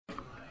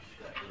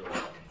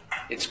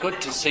It's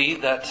good to see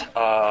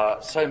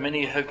that so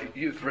many of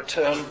you've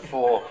returned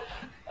for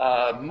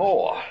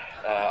more.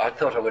 I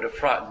thought I would have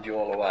frightened you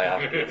all away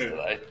after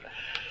yesterday.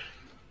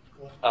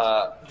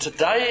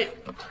 Today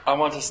I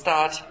want to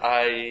start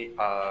a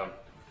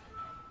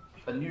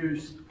new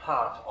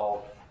part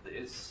of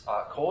this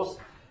course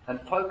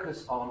and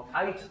focus on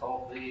 8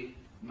 of the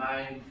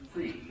main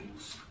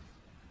themes,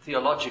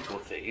 theological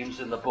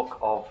themes in the book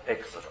of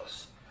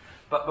Exodus.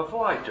 But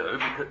before I do,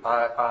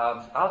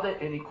 are there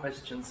any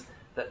questions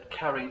that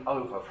carry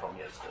over from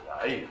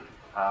yesterday?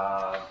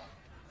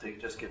 To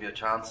just give you a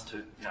chance to,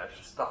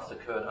 if stuff's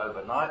occurred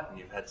overnight and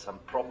you've had some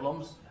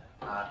problems.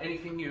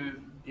 Anything you...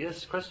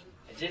 Yes, Chris?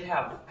 I did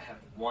have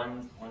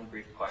one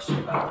brief question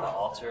about the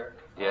altar.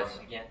 Yes.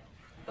 Again,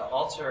 the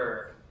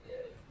altar,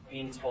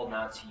 being told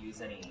not to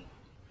use any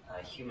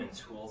human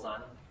tools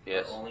on it,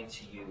 yes, but only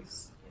to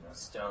use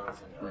stones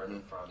and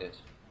earth from. Yes.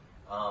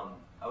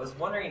 I was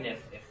wondering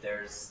if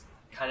there's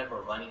kind of a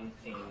running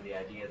theme, the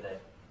idea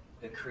that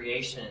the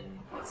creation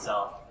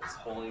itself is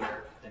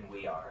holier than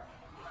we are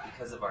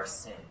because of our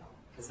sin.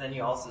 Because then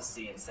you also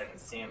see in 2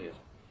 Samuel,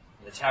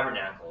 the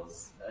tabernacle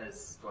is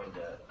going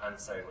to,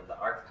 when the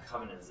Ark of the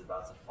Covenant is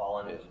about to fall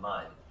into the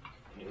mud,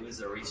 and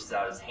Uzzah reaches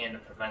out his hand to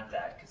prevent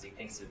that because he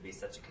thinks it would be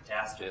such a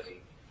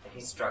catastrophe, and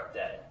he's struck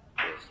dead.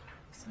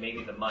 So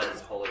maybe the mud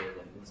is holier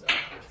than Uzzah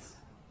is.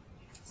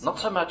 Not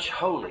so much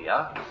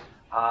holier.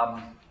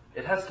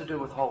 It has to do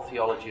with whole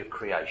theology of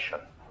creation.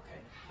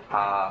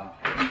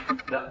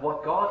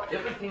 That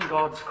everything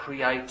God's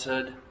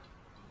created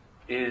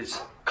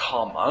is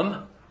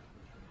common,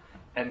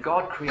 and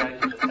God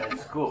created it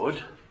as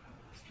good.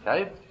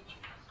 Okay,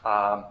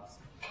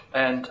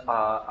 and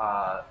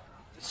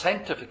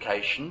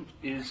sanctification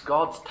is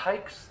God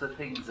takes the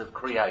things of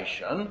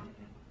creation,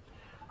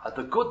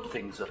 the good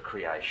things of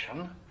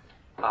creation,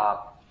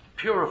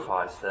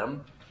 purifies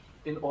them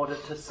in order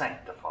to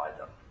sanctify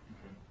them.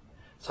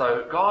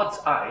 So God's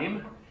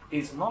aim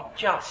is not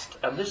just,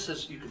 and this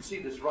is, you can see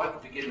this right at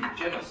the beginning of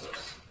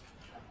Genesis.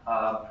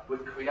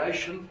 With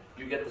creation,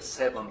 you get the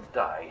 7th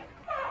day.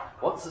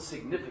 What's the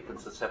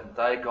significance of the 7th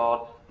day?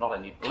 God not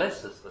only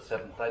blesses the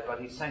 7th day, but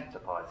he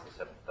sanctifies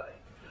the 7th day.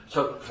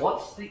 So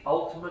what's the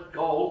ultimate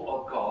goal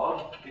of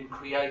God in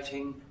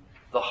creating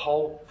the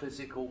whole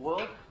physical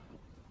world?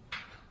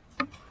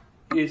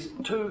 Is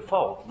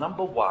twofold.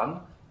 Number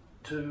one,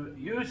 to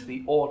use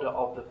the order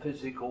of the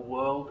physical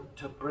world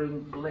to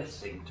bring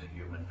blessing to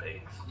human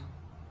beings.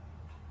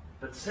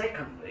 But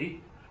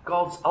secondly,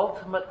 God's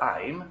ultimate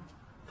aim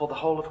for the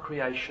whole of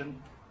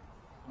creation,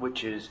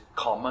 which is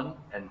common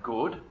and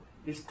good,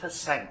 is to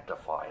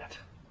sanctify it.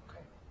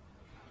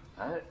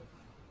 Okay.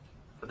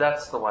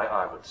 That's the way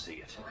I would see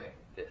it. Okay.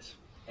 Yes.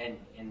 And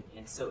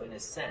so in a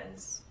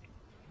sense,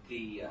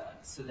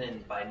 so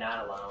then by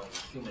not allowing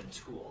human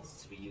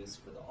tools to be used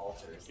for the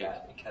altar, is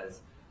that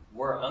because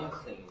we're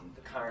unclean,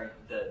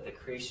 the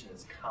creation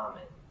is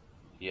common?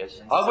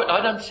 Yes.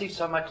 I don't see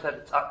so much that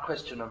it's a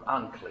question of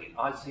unclean.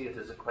 I see it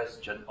as a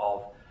question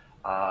of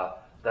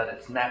that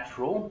it's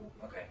natural,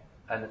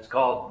 and it's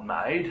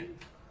God-made,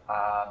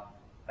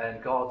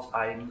 and God's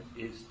aim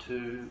is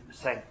to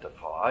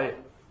sanctify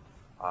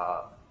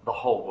the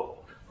whole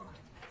world.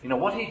 Okay.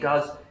 What he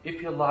does, if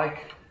you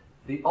like,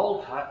 the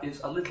altar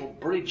is a little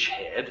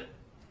bridgehead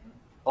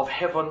of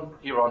heaven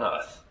here on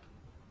earth.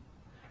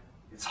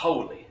 It's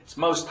holy. It's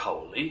most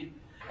holy.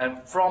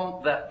 And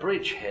from that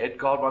bridgehead,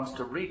 God wants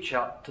to reach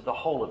out to the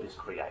whole of his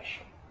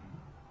creation.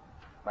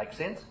 Make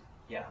sense?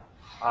 Yeah.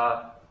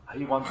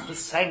 He wants to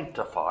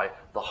sanctify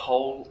the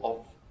whole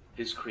of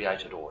his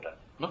created order.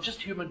 Not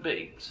just human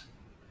beings.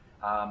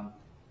 Now,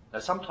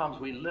 sometimes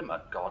we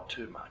limit God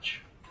too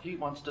much. He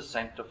wants to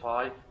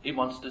sanctify, he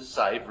wants to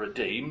save,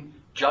 redeem,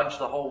 judge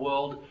the whole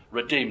world,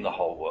 redeem the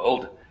whole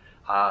world,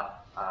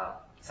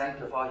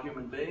 sanctify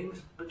human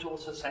beings, but to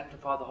also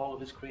sanctify the whole of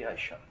his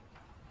creation.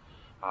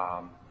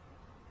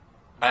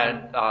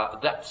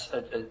 That's,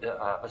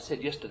 I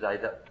said yesterday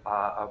that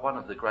one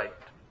of the great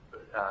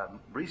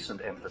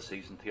recent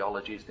emphases in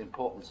theology is the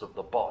importance of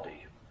the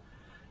body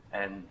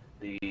and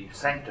the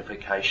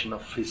sanctification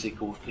of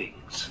physical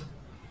things.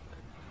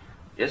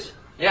 Yes?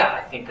 Yeah,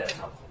 I think that's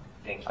helpful.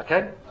 Thank you.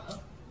 Okay?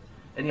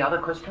 Any other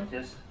questions?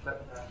 Yes?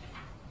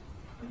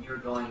 When you're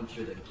going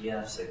through the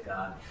gifts that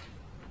God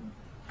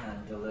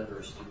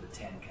delivers through the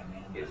 10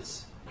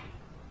 Commandments,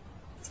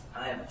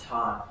 I am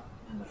taught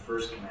in the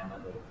first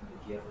commandment that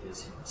the gift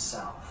is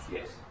himself.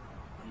 Yes.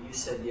 And you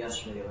said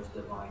yesterday it was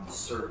divine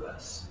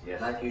service. Yes.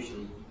 And I've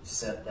usually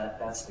said that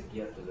that's the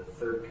gift of the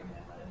third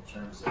commandment in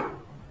terms of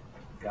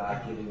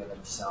God giving of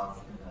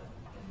himself in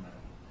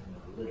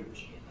the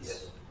liturgy.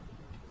 Yes.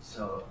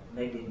 So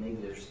maybe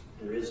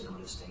there is no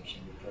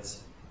distinction,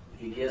 because if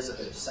he gives of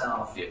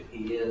himself,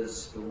 he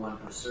is the one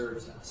who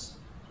serves us.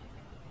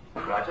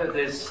 Right.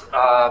 There's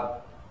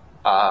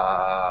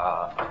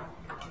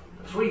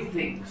 3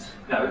 things,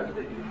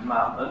 the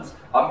commandments.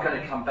 I'm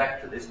going to come back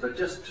to this, but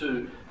just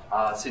to,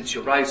 since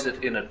you raised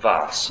it in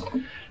advance.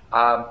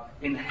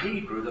 In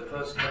Hebrew, the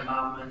first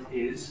commandment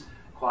is,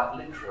 quite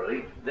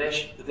literally,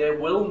 there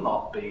will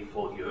not be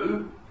for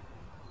you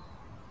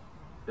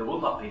There will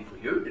not be for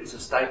you. It's a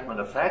statement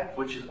of fact,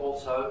 which is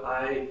also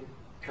a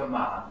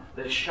command.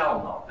 There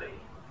shall not be.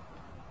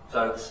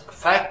 So it's a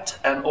fact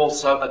and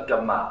also a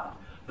demand.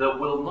 There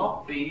will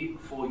not be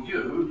for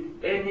you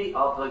any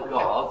other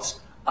gods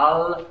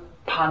al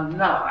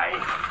panai,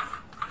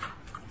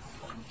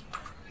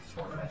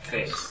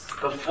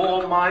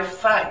 before my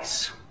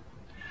face.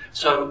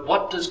 So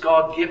what does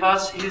God give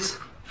us? His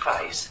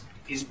face,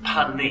 his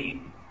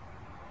panim.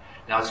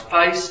 Now his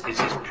face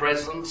is his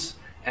presence,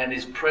 and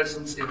his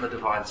presence in the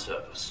divine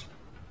service.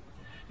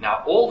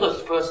 Now all the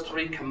first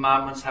 3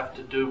 commandments have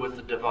to do with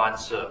the divine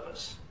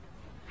service.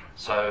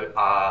 So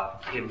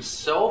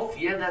himself,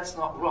 yeah, that's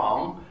not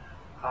wrong,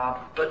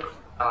 but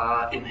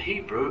in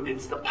Hebrew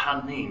it's the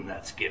panim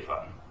that's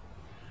given.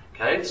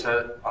 Okay,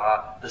 so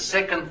the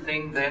second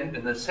thing then,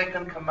 in the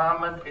second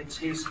commandment, it's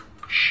his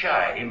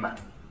shame.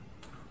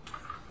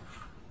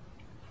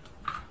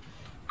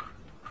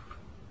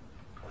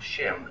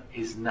 Shem,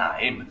 his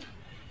name.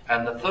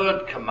 And the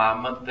third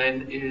commandment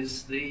then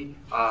is the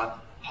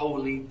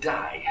holy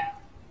day.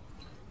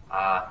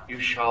 You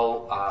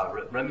shall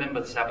remember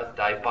the Sabbath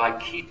day by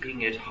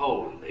keeping it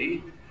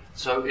holy.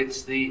 So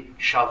it's the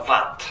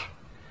Shabbat.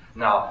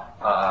 Now,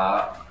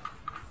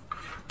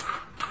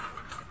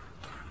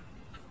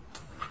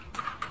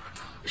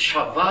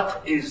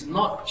 Shabbat is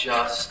not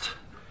just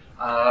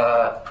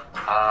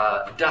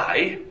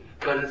day,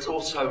 but it's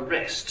also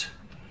rest.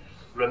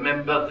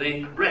 Remember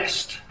the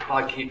rest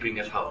by keeping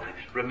it holy.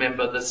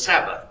 Remember the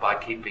Sabbath by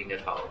keeping it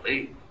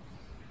holy.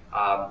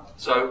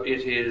 So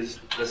it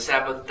is the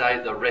Sabbath day,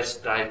 the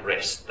rest day,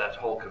 rest, that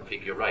whole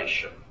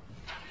configuration.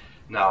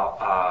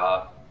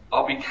 Now,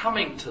 I'll be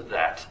coming to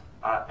that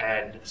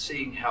and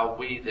seeing how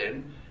we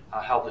then,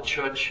 how the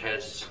church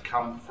has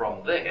come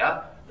from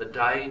there, the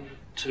day,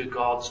 to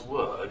God's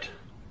Word,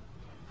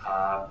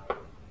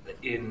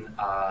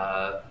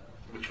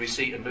 which we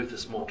see in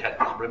Luther's Small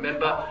Catechism.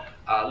 Remember,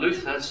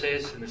 Luther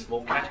says in the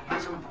Small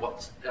Catechism,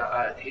 what's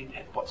his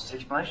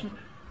explanation?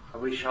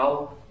 We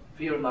shall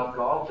fear and love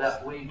God,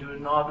 that we do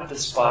not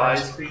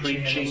despise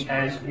preaching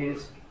as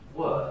his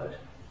word.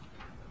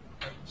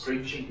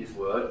 Preaching his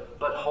word,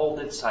 but hold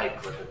it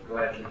sacred and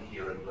gladly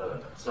hear and learn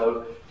it.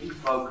 So he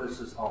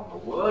focuses on the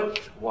word.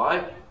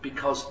 Why?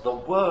 Because the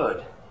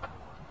word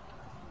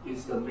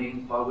is the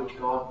means by which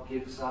God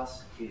gives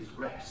us his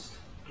rest,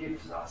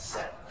 gives us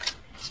Sabbath.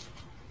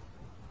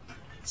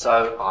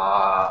 So,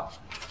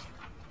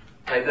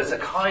 there's a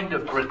kind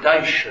of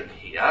gradation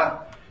here.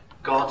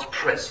 God's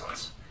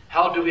presence.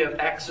 How do we have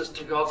access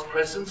to God's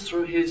presence?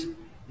 Through his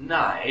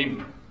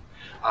name.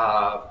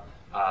 All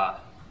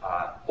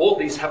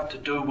these have to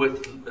do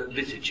with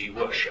liturgy,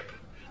 worship.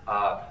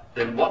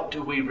 Then what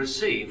do we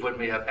receive when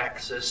we have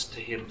access to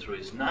him through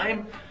his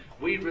name?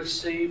 We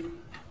receive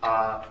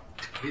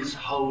his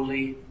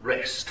holy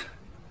rest.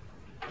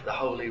 The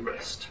holy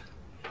rest.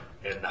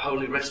 And the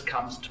holy rest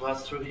comes to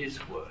us through his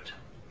word.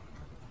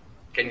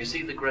 Can you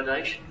see the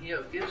gradation here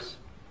of gifts?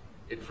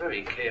 It's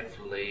very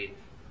carefully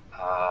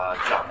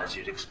done, as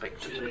you'd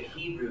expect it to the be.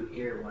 Hebrew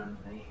ear, when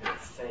they hear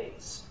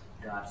face,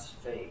 God's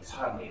face,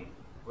 Panim.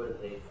 what do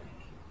they think?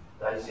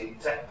 That is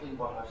exactly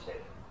what I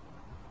said.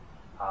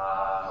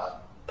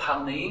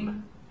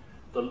 Panim,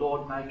 the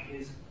Lord make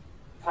his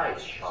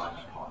face shine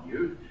upon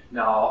you.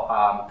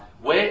 Now,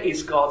 where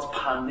is God's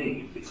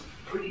panim? It's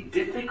pretty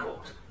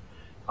difficult.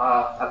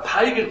 A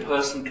pagan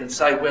person can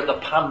say where the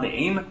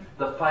panim,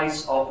 the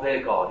face of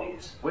their God,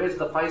 is. Where's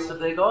the face of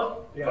their God?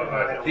 The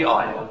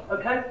idol.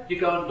 Okay? You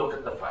go and look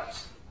at the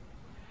face.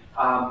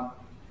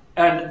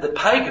 And the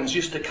pagans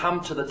used to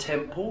come to the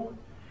temple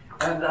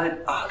and they'd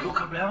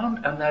look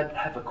around and they'd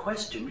have a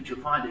question, which you'll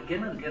find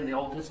again and again in the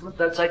Old Testament.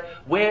 They'd say,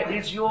 where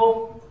is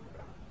your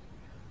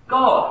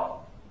God?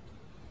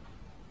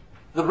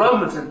 The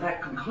Romans, in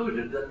fact,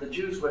 concluded that the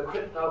Jews were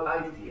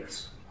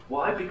crypto-atheists.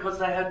 Why? Because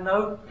they had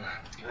no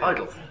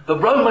idol. The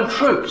Roman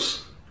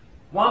troops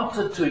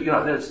wanted to,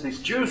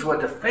 these Jews were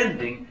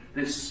defending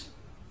this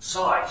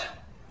site.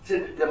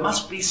 Said there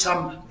must be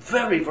some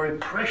very, very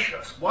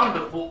precious,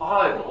 wonderful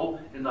idol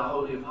in the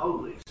Holy of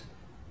Holies.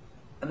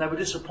 And they were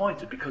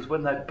disappointed because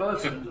when they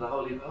burst into the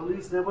Holy of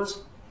Holies, there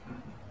was...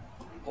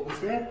 What was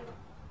there?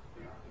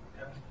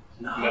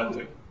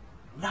 No.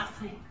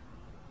 Nothing.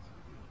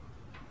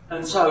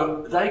 And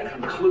so they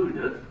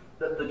concluded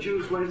that the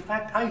Jews were in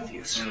fact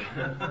atheists.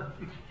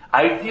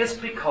 Atheists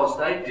because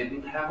they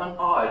didn't have an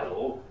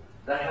idol.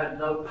 They had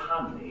no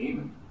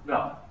panim.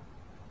 No.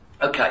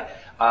 Okay.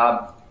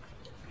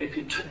 If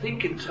you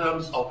think in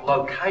terms of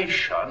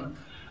location,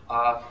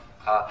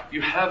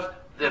 you have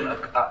then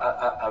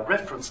a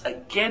reference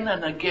again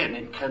and again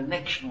in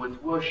connection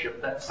with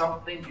worship that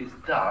something is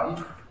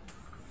done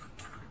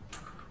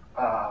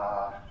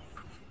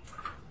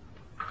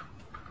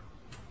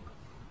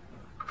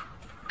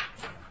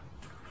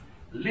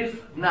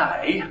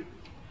lifnei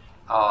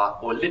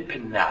or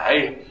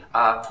lipnei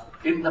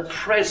in the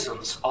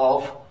presence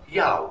of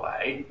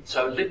Yahweh.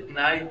 So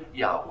lipnei,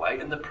 Yahweh,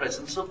 in the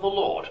presence of the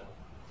Lord.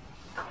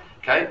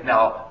 Okay,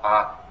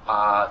 now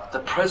the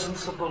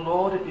presence of the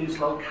Lord is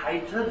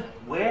located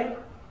where?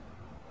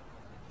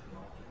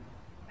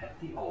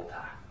 the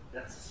altar.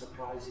 That's a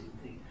surprising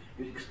thing.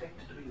 You'd expect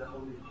it to be the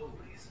Holy of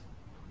Holies.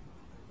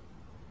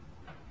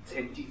 It's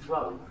empty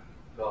throne.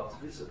 God's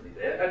visibly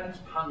there, and its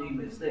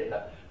panim is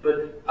there.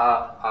 But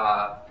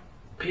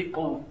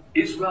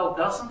Israel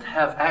doesn't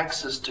have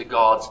access to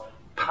God's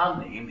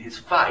panim, his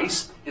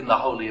face, in the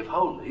Holy of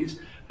Holies,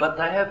 but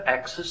they have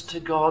access to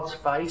God's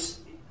face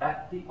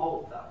at the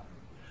altar.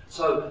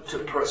 So to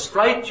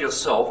prostrate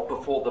yourself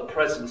before the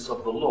presence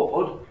of the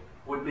Lord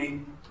would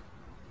be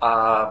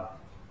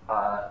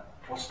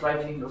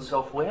prostrating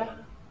yourself where?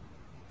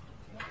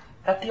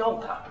 At the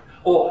altar.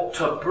 Or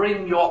to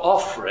bring your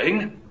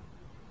offering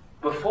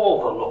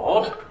before the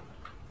Lord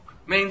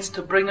means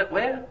to bring it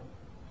where?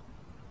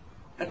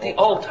 At the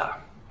altar.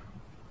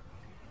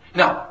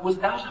 Now,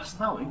 without us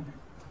knowing,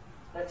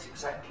 that's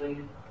exactly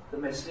the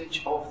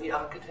message of the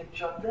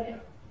architecture there.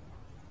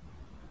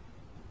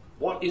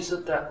 What is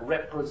it that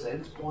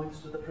represents, points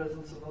to the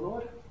presence of the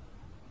Lord?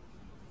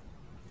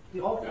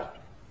 The altar.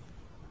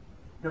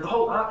 Now, the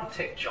whole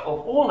architecture of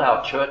all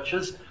our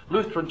churches,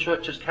 Lutheran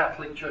churches,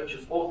 Catholic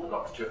churches,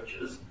 Orthodox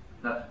churches,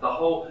 the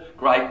whole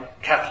great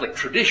Catholic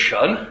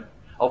tradition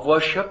of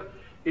worship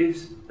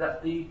is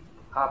that the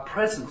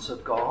presence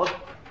of God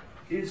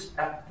is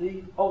at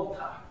the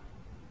altar.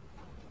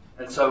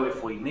 And so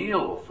if we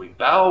kneel, or if we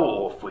bow,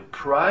 or if we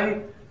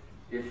pray,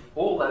 if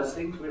all those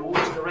things, we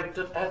always direct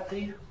it at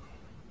the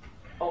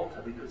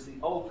altar, because the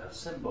altar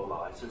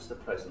symbolises the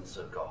presence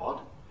of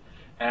God.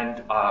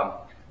 And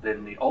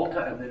then the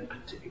altar, and then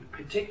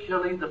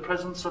particularly the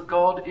presence of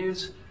God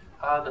is,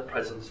 the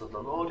presence of the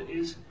Lord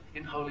is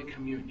in Holy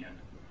Communion.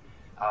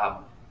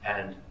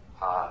 And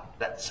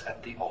that's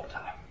at the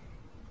altar.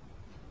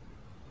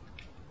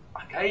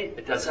 Okay,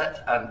 does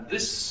that,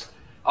 this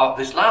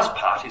last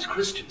part is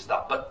Christian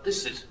stuff, but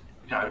this is,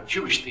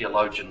 Jewish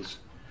theologians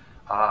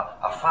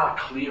are far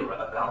clearer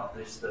about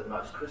this than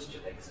most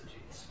Christian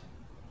exegetes.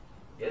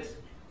 Yes?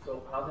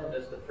 So how then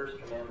does the first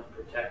commandment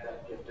protect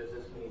that gift? Does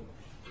this mean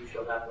you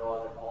shall have no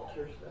other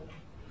altars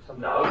then?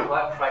 No,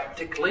 quite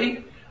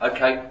practically.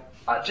 Okay,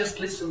 just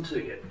listen to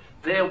it.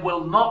 There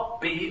will not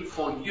be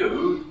for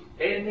you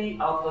any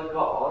other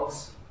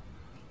gods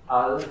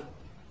of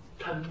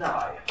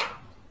Panai.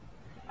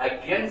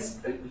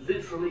 Against,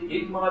 literally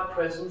in my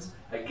presence,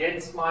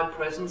 against my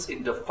presence,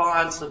 in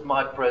defiance of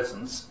my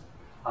presence,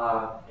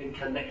 in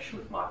connection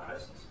with my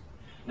presence.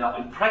 Now,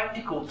 in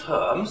practical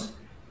terms,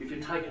 if you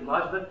take in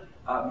light of it,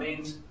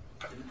 means,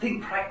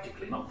 think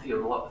practically, not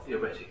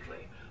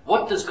theoretically.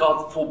 What does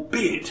God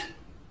forbid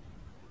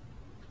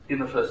in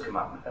the first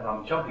commandment? And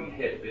I'm jumping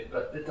ahead a bit,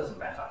 but it doesn't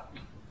matter.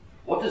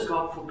 What does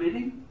God forbid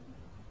him?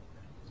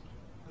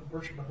 The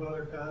worship of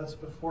other gods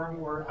before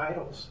him or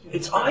idols.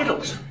 It's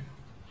idols.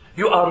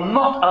 You are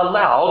not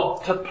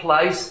allowed to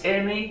place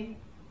any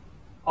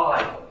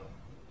idol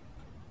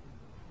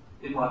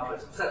in my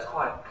presence. That's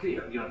quite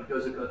clear,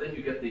 because then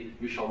you get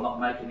you shall not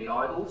make any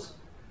idols,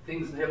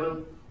 things in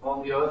heaven,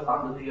 on the earth,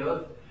 under the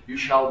earth. You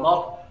shall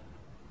not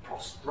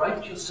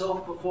prostrate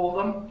yourself before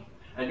them,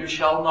 and you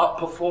shall not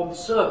perform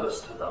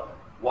service to them.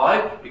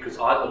 Why? Because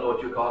I, the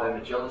Lord your God, am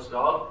a jealous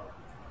God,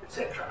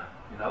 etc.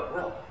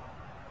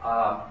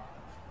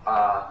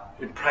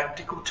 In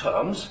practical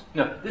terms,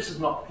 this is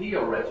not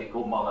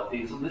theoretical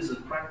monotheism, this is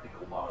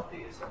practical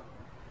monotheism.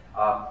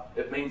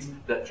 It means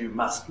that you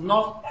must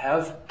not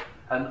have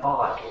an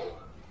idol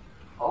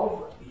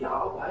of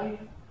Yahweh,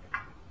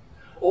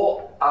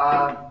 or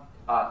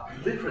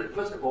literally,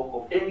 first of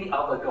all, of any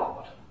other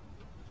God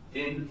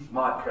in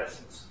my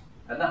presence.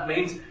 And that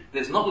means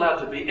there's not allowed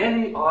to be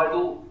any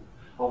idol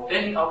of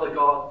any other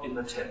God in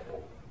the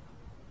temple.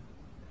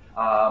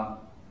 But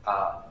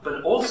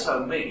it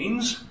also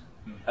means,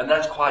 and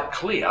that's quite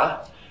clear,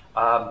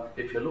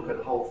 if you look at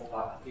the whole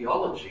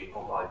theology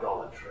of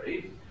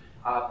idolatry,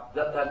 that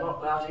they're not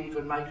allowed to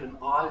even make an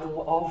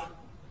idol of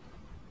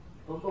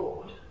the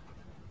Lord.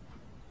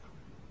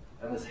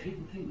 And there's a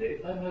hidden thing there.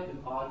 If they make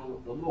an idol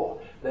of the Lord,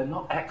 they're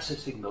not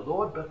accessing the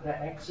Lord, but they're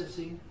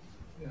accessing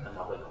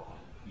another God.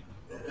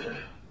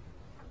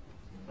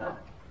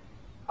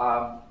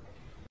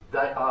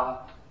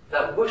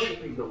 They're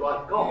worshipping the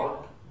right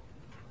God,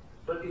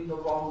 but in the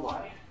wrong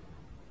way.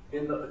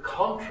 In the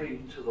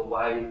contrary to the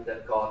way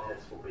that God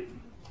has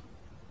forbidden.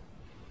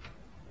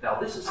 Now,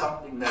 this is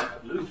something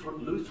that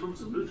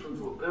Lutherans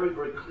were very,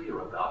 very clear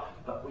about,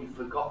 but we've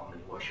forgotten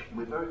in worship, and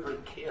we're very, very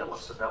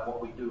careless about what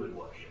we do in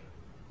worship.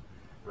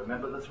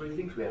 Remember the three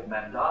things? We have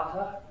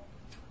mandata,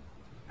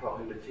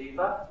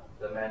 prohibitiva,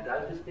 the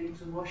mandated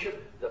things in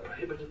worship, the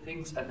prohibited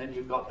things, and then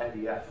you've got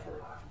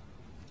adiaphora.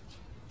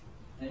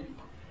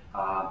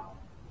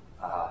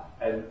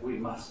 And we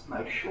must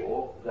make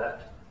sure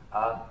that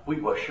we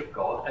worship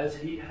God as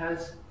he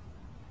has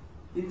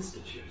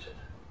instituted,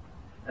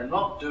 and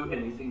not do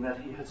anything that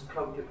he has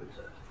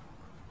prohibited.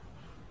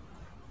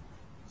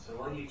 So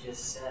what you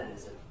just said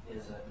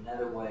is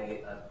another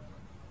way of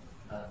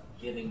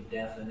giving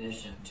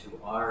definition to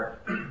our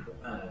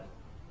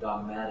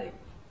dogmatic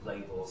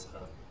labels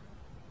of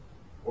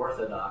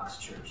Orthodox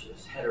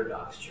churches,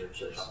 heterodox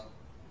churches,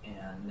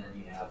 and then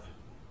you have,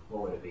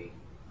 what would it be,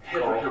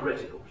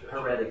 Heretical church.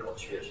 Heretical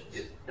churches.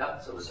 Yes. Yeah,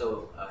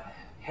 So a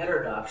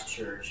heterodox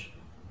church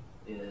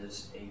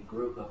is a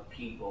group of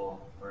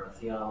people or a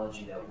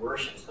theology that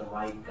worships the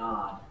right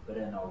God, but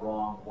in a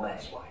wrong way.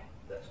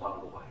 That's one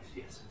of the ways,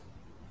 yes.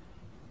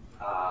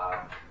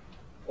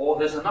 Or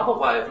there's another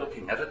way of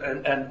looking at it,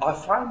 and I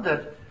find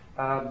that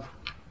I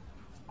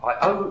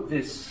owe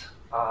this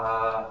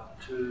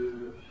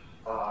to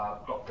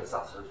Dr.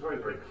 Zasser, who's very,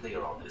 very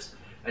clear on this.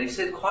 And he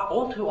said quite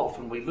all too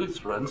often we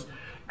Lutherans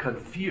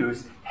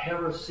confuse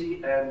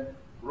heresy and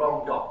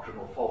wrong doctrine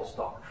or false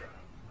doctrine.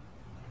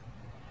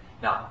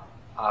 Now,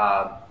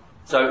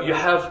 so you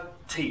have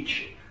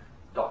teaching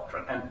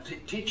doctrine, and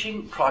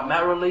teaching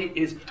primarily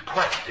is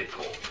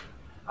practical.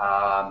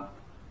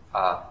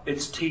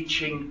 It's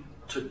teaching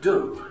to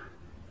do,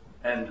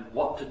 and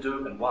what to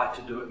do, and why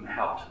to do it, and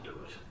how to do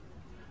it.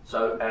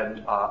 So,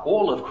 and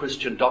all of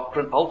Christian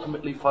doctrine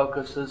ultimately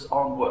focuses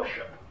on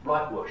worship,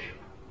 right worship.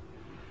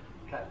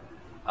 Okay.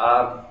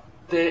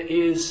 There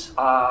is,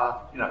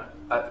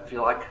 if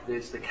you like,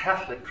 there's the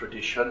Catholic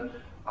tradition,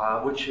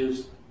 which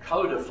is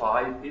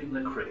codified in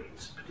the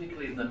creeds,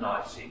 particularly in the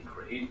Nicene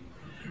Creed.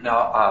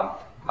 Now,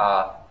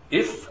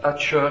 if a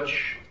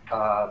church,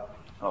 let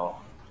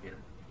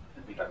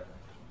me go.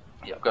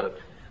 Yeah, I've got to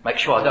make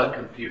sure I don't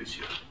confuse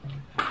you.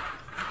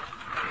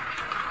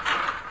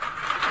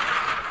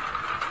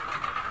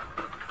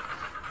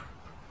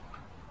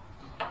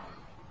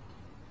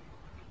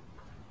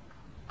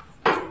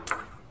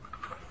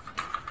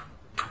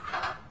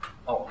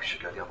 Oh, we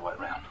should go the other way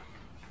around.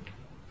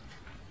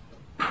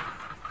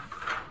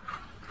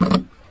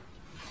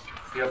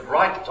 You have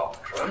right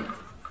doctrine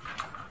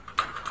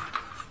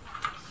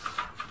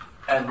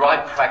and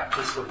right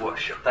practice of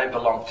worship. They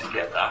belong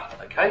together,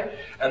 okay?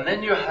 And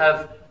then you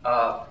have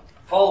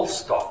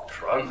false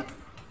doctrine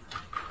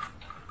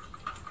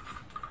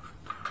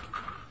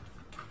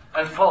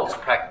and false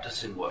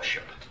practice in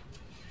worship.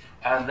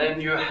 And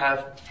then you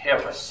have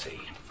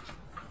heresy.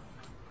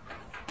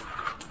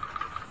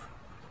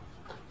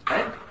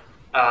 Okay?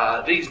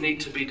 These need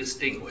to be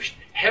distinguished.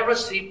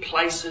 Heresy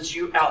places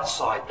you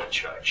outside the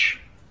church.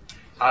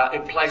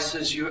 It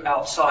places you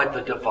outside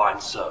the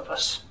divine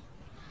service.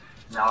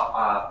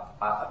 Now,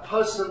 a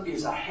person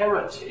is a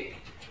heretic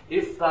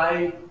if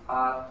they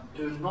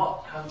do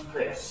not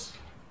confess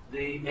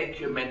the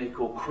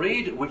ecumenical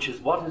creed, which is,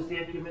 what is the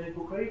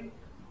ecumenical creed?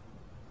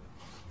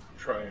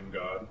 Triune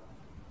God.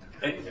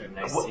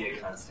 Nicaea,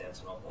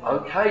 Constantinople.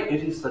 Okay,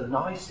 it is the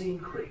Nicene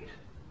Creed.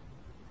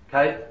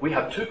 Okay, we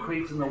have two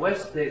creeds in the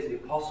West. There's the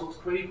Apostles'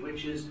 Creed,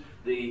 which is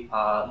the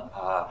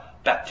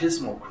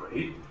baptismal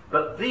creed,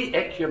 but the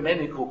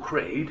ecumenical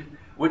creed,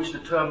 which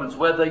determines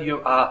whether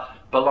you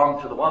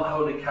belong to the one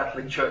holy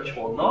Catholic Church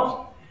or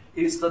not,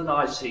 is the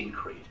Nicene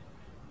Creed.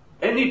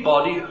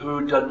 Anybody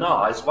who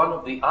denies one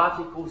of the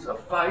articles of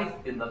faith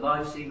in the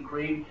Nicene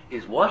Creed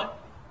is what?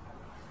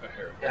 A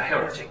heretic. A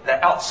heretic.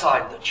 They're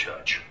outside the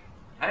church.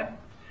 Okay?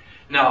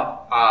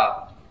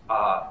 Now,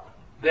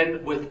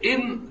 then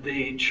within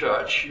the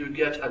church you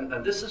get,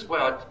 and this is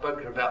where I'd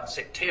spoken about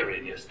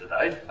sectarian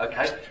yesterday,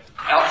 okay?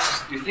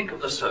 You think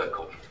of the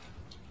circle.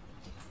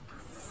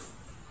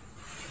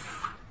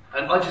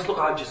 And I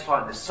just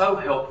find this so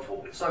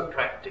helpful, it's so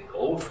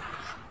practical.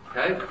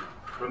 Okay?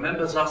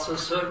 Remember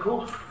Zasser's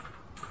circle?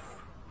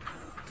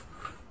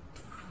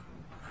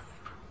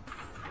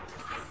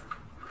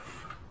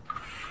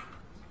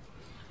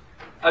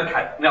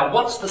 Okay, now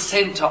what's the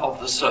centre of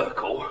the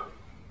circle?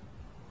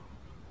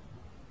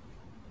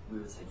 We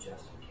would say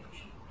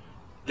justification.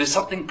 There's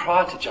something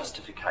prior to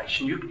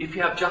justification. If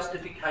you have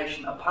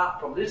justification apart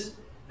from this,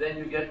 then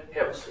you get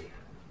heresy.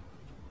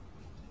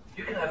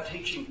 You can have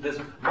teaching. There's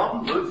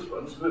modern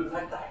Lutherans who in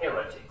fact are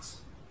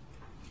heretics.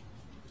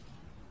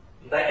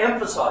 They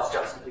emphasise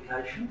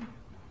justification.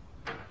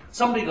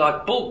 Somebody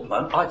like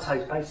Bultmann, I'd say,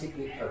 is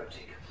basically a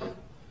heretic.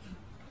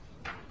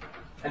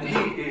 And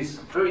he is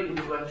a very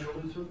influential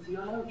Lutheran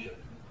theologian.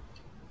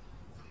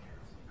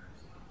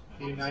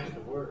 He unites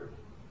the word.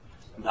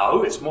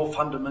 No, it's more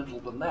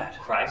fundamental than that.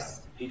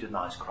 Christ? He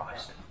denies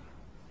Christ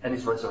and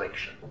his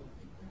resurrection.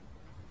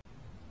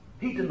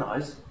 He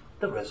denies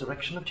the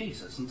resurrection of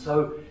Jesus, and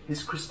so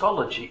his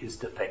Christology is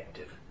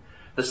defective.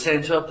 The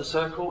centre of the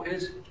circle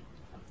is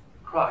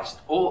Christ,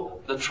 or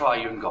the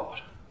triune God.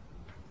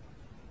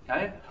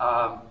 Okay?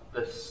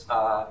 This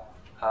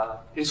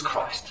is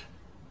Christ.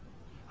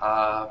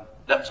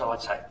 That's what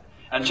I'd say.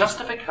 And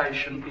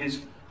justification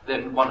is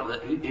then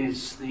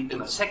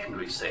in a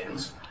secondary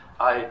sense,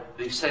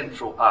 the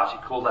central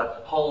article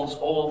that holds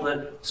all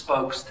the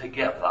spokes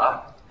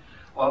together.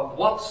 Well,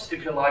 what's,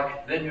 if you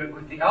like, then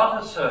with the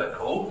outer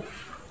circle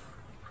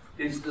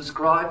is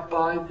described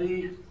by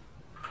the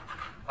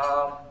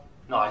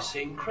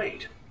Nicene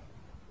Creed.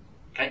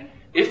 Okay?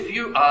 If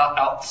you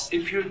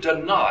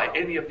deny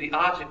any of the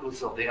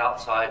articles of the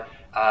outside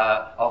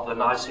of the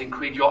Nicene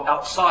Creed, you're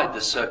outside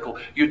the circle.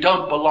 You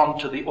don't belong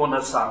to the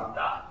Una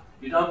Sancta.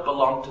 You don't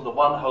belong to the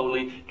one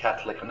holy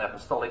Catholic and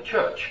Apostolic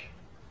Church.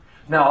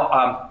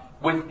 Now,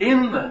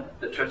 within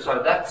the church,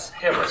 so that's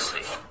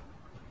heresy.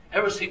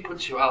 Heresy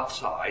puts you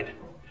outside.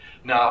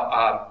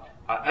 Now,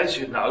 as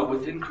you know,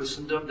 within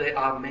Christendom there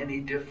are many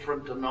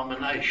different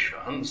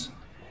denominations,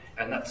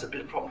 and that's a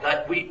bit of a problem.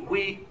 That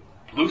we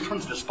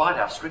Lutherans, despite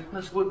our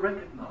strictness, would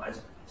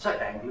recognise, say,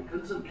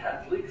 Anglicans and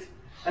Catholics,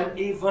 and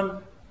even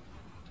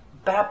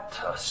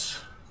Baptists,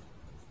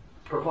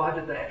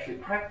 provided they actually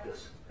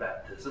practice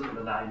baptism in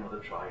the name of the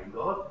Triune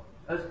God,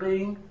 as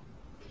being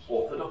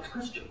Orthodox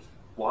Christians.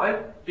 Why?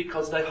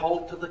 Because they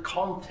hold to the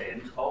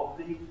content of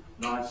the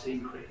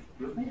Nicene Creed.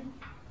 You with me?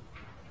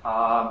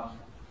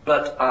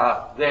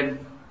 But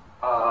then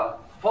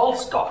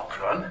false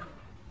doctrine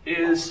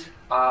is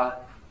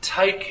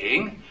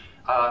taking,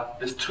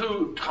 there's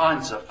two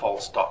kinds of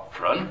false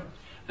doctrine.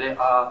 There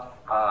are,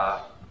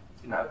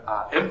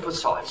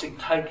 emphasising,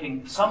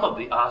 taking some of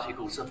the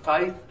articles of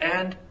faith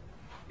and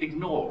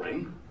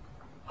ignoring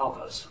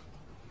others.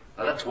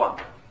 Now that's one.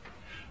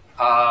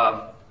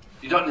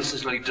 You don't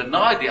necessarily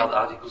deny the other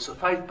articles of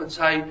faith, but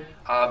say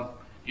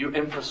you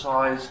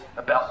emphasise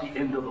about the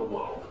end of the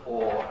world,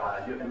 or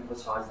you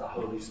emphasise the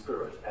Holy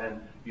Spirit, and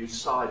you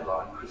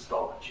sideline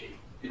Christology.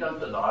 You don't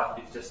deny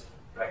it, it's just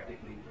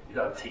practically, you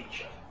don't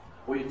teach it,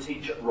 or you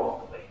teach it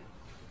wrongly.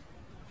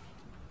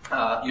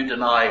 You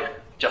deny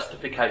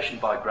justification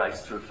by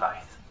grace through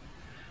faith.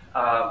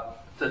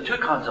 The two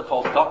kinds of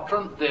false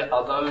doctrine, there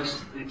are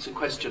those, it's a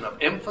question of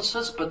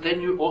emphasis, but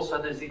then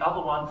there's the other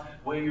one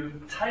where you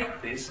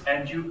take this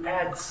and you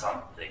add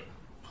something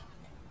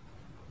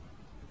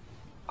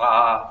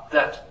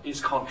that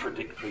is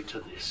contradictory to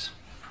this.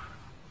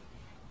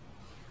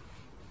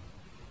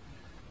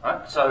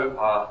 Right? So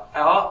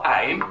our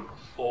aim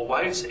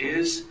always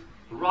is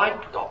right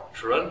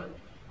doctrine,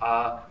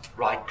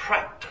 right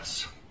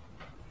practice.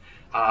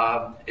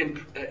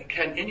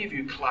 Can any of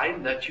you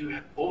claim that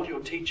all your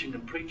teaching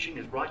and preaching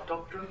is right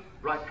doctrine,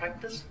 right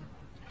practice?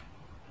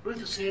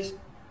 Luther says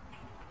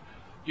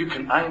you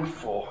can aim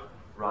for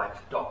right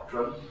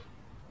doctrine,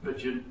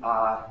 but you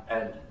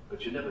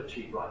never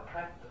achieve right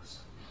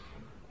practice.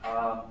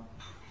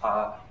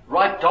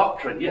 Right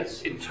doctrine,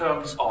 yes, in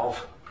terms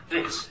of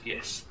this,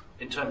 yes,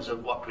 in terms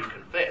of what we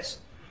confess.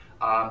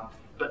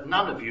 But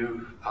none of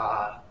you,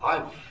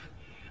 I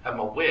am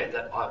aware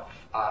that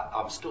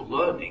I'm still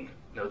learning.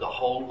 The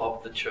whole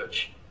of the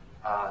church,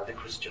 the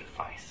Christian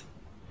faith.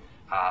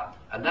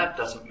 And that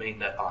doesn't mean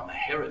that I'm a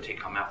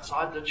heretic, I'm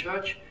outside the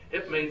church.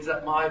 It means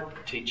that my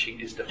teaching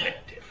is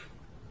defective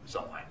in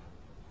some way.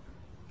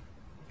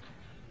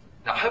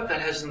 Now, I hope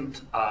that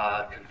hasn't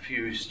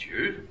confused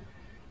you.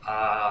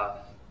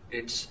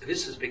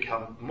 This has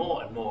become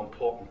more and more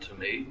important to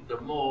me the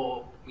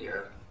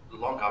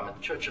longer I'm in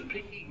the church, and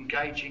particularly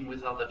engaging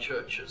with other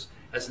churches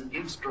as an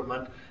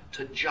instrument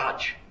to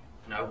judge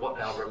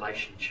what our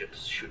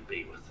relationships should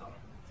be with them.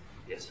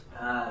 Yes?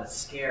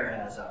 Scare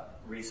has a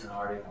recent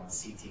article on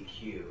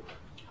CTQ,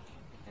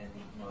 and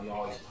he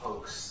always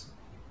pokes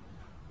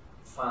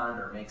fun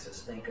or makes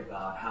us think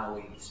about how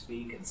we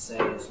speak and say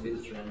as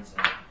Lutherans.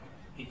 And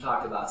he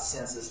talked about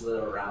sensus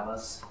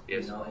literalis,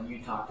 yes. And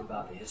you talked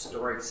about the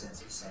historic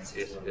sense of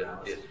sensus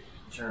literalis yes.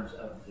 in terms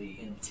of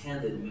the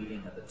intended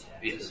meaning of the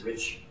text, yes. the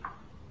rich,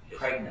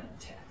 pregnant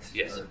text,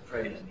 yes. or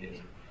pregnant meaning.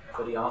 Yes.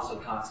 But he also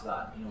talks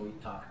about, we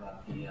talk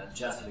about the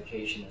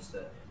justification as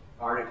the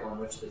article in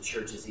which the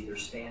church is either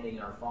standing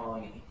or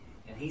falling.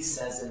 And he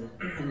says in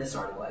this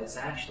article, it's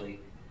actually,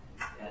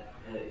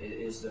 it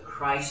is the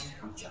Christ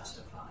who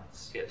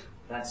justifies. Yes.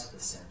 That's the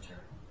center.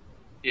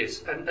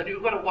 Yes, and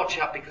you've got to watch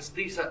out because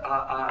these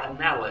are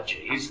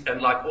analogies,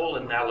 and like all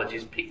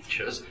analogies,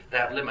 pictures, they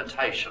have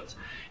limitations.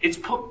 It's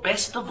put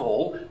best of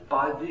all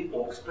by the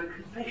Augsburg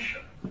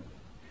Confession.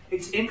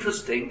 It's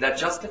interesting that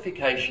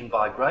justification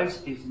by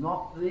grace is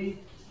not the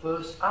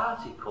first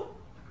article.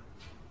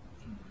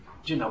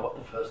 Do you know what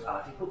the first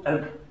article?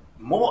 And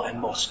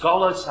more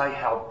scholars say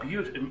how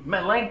beautiful.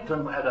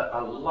 Melanchthon had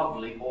a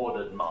lovely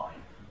ordered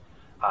mind.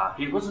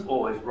 He wasn't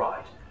always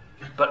right,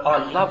 but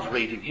I love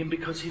reading him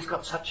because he's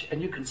got such, and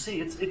you can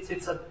see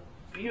it's a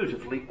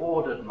beautifully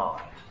ordered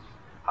mind.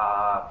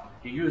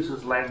 He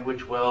uses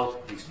language well.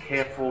 He's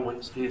careful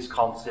with his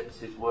concepts,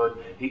 his word.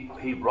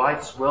 He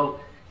writes well.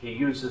 He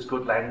uses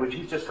good language.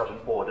 He's just got an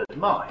ordered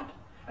mind.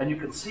 And you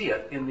can see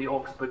it in the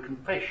Augsburg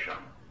Confession.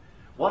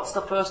 What's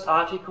the first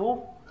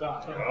article?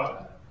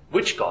 God.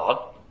 Which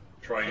God?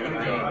 Triune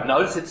God.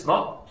 Notice it's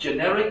not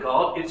generic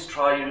God, it's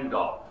triune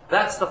God.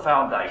 That's the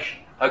foundation.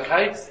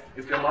 Okay?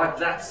 If you like,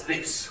 that's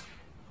this.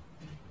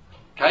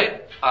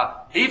 Okay?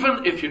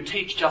 Even if you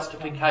teach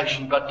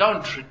justification but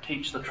don't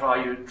teach the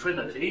triune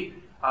Trinity,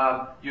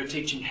 you're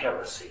teaching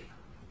heresy.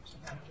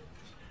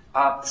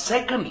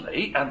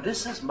 Secondly, and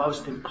this is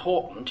most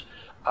important,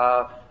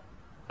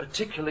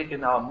 particularly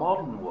in our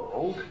modern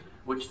world,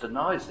 which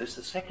denies this,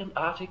 the second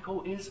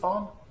article is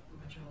on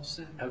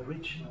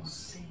original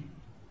sin.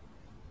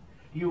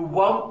 You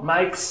won't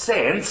make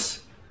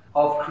sense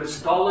of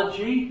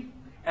Christology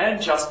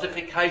and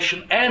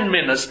justification and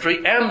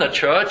ministry and the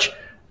church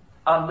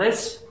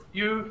unless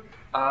you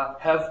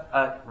have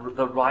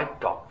the right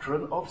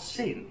doctrine of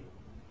sin.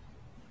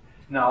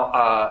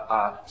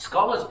 Now,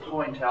 scholars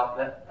point out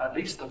that at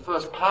least the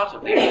first part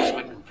of the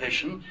Apostolic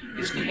Confession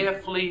is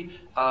carefully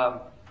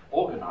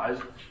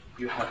organised.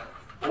 You have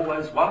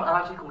always one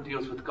article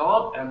deals with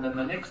God, and then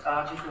the next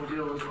article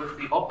deals with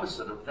the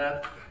opposite of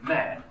that,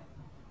 man.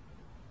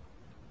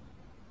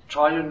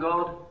 Triune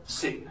God,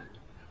 sin.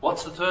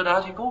 What's the third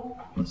article?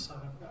 The Son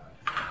of God.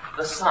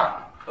 The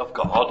Son of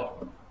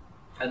God,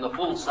 and the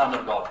full Son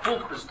of God, full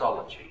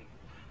Christology.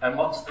 And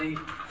what's the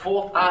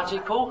fourth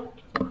article?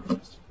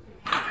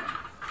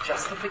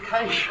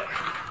 Justification.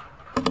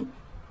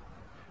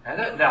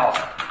 And now,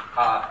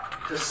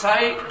 to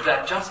say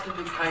that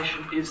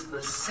justification is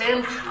the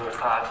central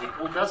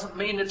article doesn't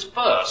mean it's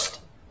first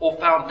or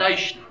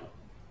foundational.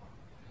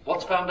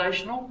 What's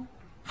foundational?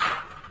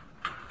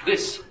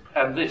 This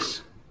and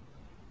this.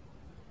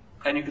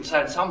 And you can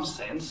say in some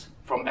sense,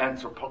 from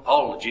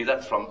anthropology,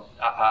 that's from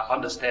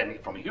understanding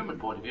from a human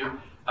point of view,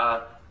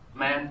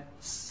 man's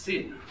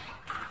sin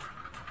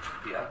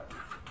here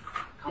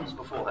comes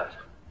before that.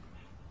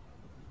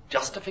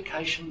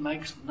 Justification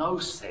makes no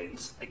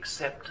sense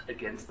except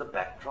against the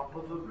backdrop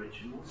of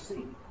original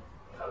sin,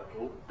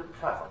 total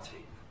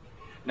depravity.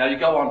 Now you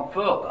go on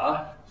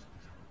further,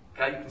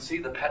 okay, you can see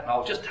the pattern.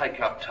 I'll just take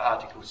up to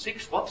Article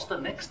 6. What's the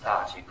next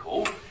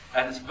article?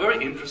 And it's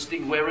very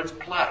interesting where it's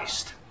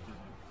placed.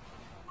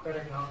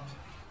 Kleinig,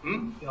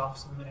 the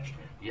office of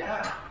ministry.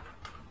 Yeah.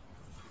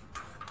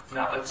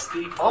 Now it's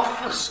the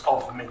office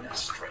of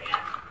ministry.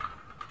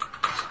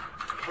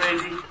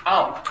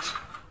 Predigt.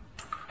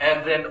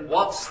 And then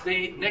what's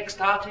the next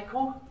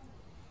article?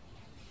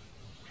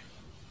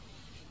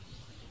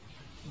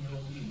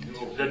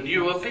 The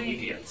new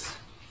obedience.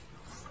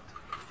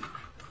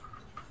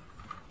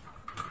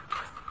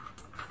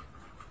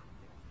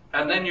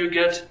 And then you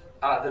get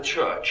the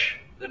church.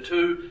 The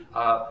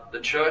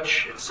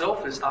church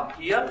itself is up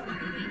here,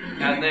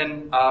 and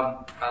then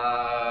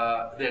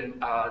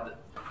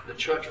the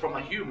church from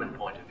a human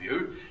point of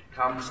view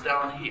comes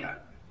down here.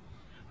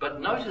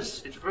 But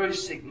notice it's very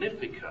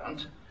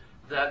significant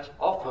that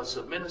office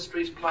of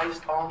ministry is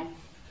placed on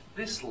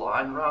this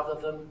line rather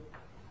than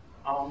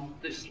on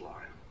this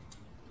line.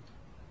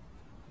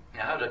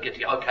 Now, how do I get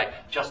here? Okay,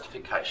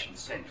 justification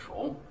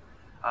central.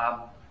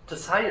 To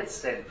say it's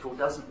central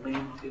doesn't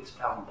mean it's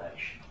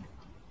foundation.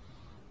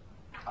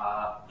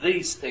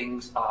 These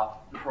things are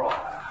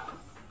prior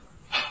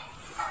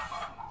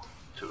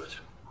to it.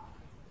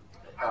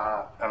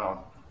 And I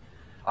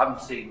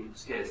haven't seen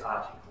Scare's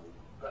article,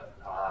 but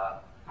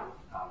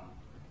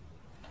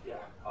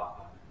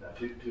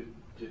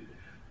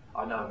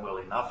I know him well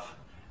enough.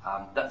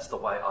 That's the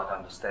way I'd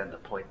understand the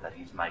point that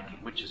he's making,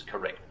 which is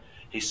correct.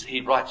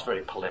 He writes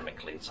very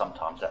polemically, and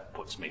sometimes that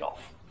puts me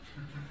off.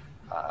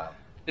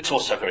 It's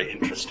also very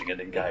interesting and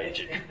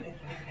engaging.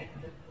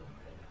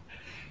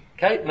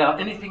 Okay, now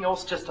anything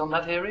else just on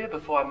that area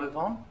before I move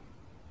on?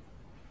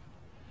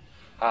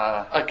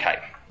 Okay.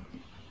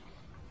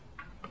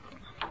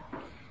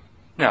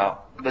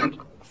 Now, the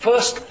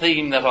first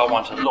theme that I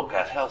want to look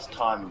at, how's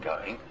time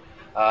going?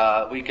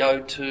 We go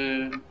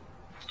to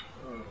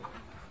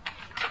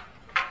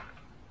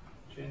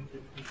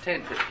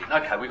 10:15.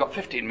 Okay, we've got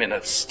 15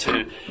 minutes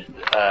to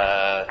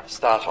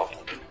start off.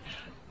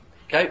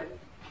 Okay,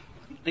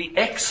 the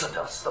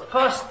Exodus. The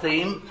first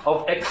theme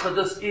of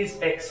Exodus is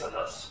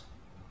Exodus.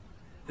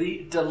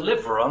 The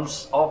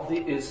deliverance of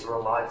the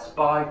Israelites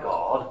by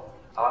God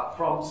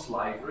from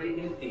slavery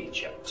in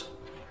Egypt.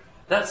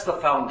 That's the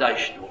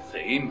foundational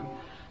theme.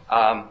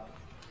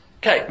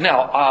 Okay,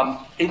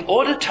 now, in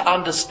order to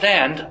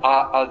understand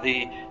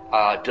the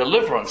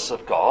deliverance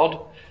of God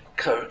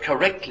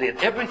correctly and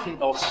everything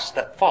else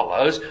that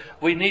follows,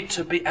 we need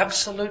to be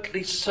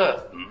absolutely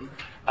certain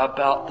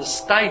about the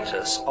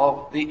status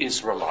of the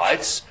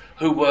Israelites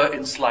who were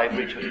in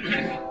slavery to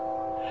Egypt.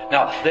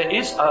 Now, there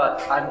is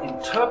an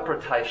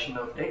interpretation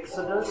of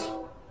Exodus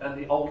and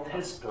the Old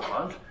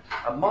Testament,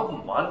 a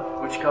modern one,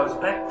 which goes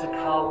back to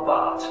Karl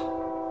Barth.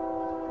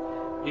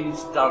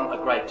 He's done a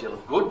great deal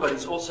of good, but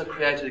he's also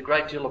created a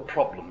great deal of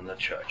problem in the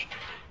church.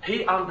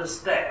 He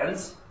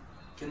understands,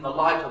 in the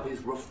light of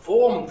his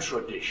Reformed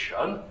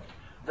tradition,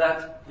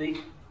 that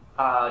the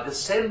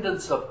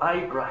descendants of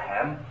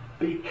Abraham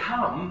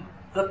become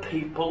the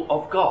people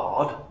of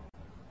God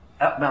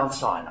at Mount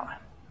Sinai.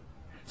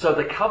 So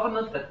the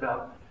covenant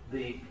about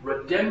the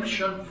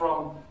redemption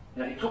from,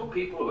 he took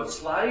people who were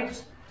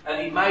slaves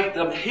and he made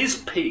them his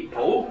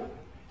people,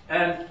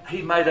 and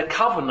he made a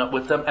covenant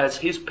with them as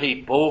his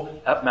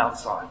people at Mount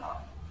Sinai.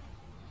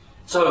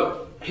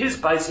 So his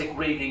basic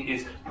reading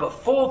is,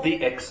 before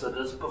the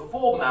Exodus,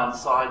 before Mount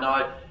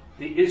Sinai,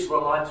 the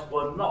Israelites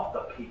were not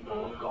the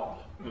people of God.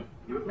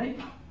 You with me?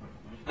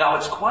 Now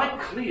it's quite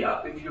clear,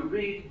 if you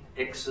read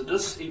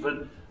Exodus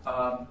even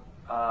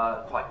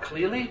quite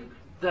clearly,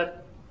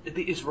 that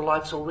the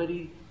Israelites are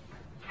already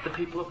the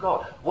people of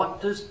God.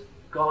 What does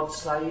God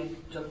say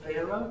to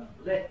Pharaoh?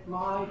 Let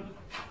my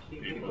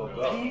people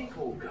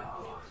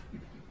go.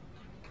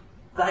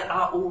 They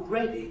are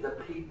already the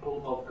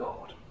people of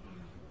God.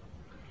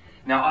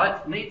 Now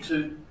I need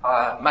to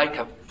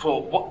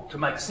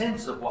make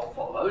sense of what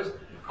follows,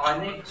 I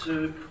need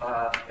to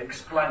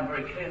explain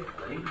very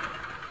carefully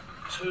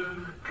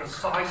two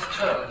precise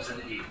terms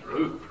in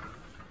Hebrew.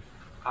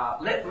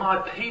 Let my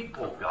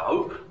people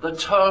go. The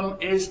term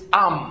is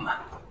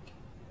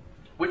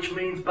which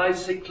means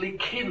basically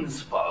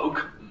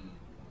kinsfolk.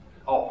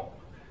 Oh,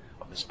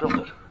 I misspelled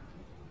it.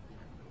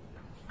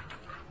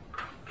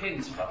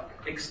 Kinsfolk,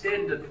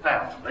 extended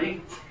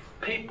family,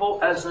 people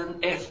as an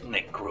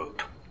ethnic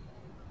group.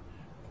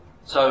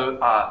 So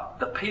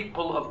the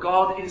people of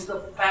God is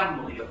the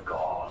family of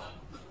God.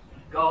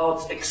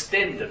 God's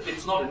extended.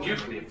 It's not a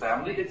nuclear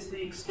family, it's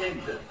the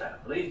extended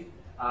family.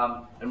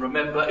 And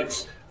remember,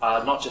 it's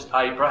not just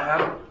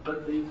Abraham,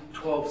 but the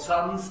 12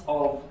 sons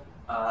of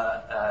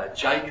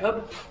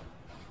Jacob.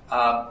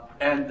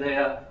 And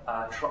their,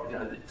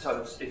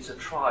 so it's a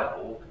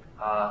tribal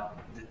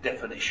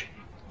definition.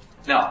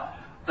 Now,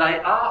 they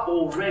are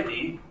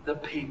already the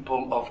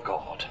people of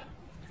God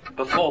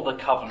before the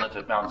covenant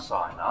at Mount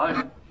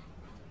Sinai.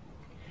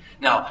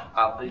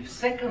 Now, the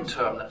second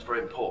term that's very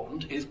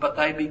important is, but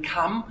they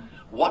become,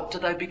 what do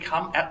they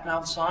become at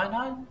Mount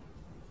Sinai?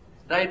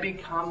 They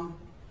become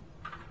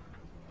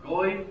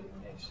Goy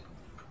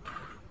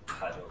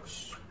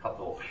Kadosh.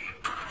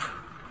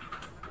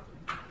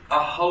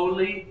 A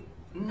holy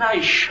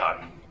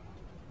nation.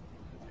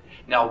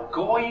 Now,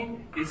 Goy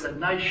is a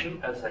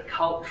nation as a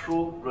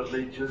cultural,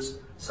 religious,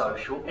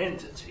 social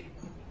entity.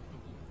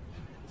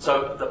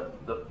 So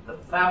the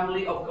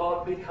family of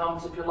God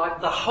becomes, if you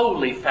like, the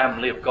holy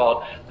family of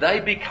God. They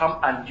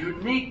become a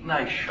unique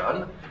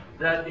nation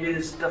that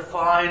is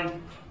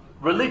defined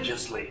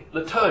religiously,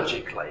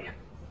 liturgically,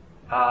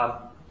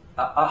 a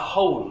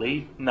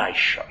holy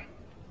nation.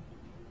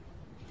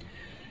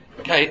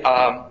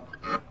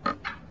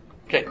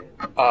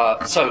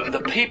 So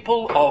the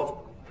people of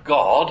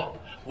God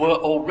were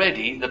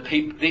already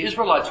the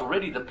Israelites were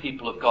already the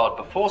people of God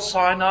before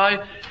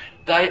Sinai.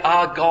 They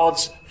are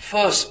God's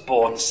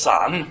firstborn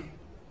son.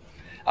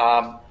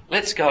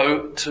 Let's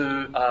go to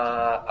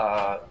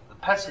the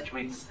passage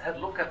we had a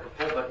look at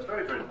before, but it's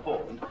very, very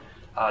important.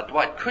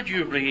 Dwight, could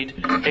you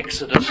read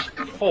Exodus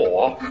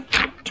 4,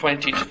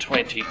 20 to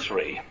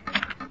 23?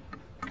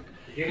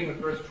 Beginning with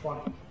verse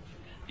 20.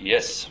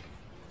 Yes.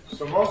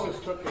 So Moses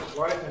took his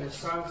wife and his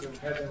sons and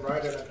had them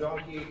ride on a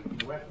donkey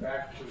and went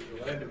back to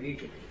the land of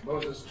Egypt.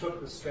 Moses took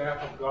the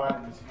staff of God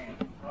in his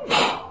hand.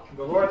 And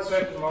the Lord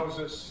said to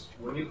Moses,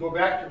 when you go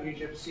back to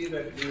Egypt, see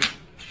that you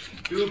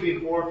do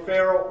before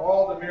Pharaoh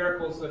all the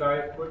miracles that I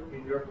have put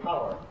in your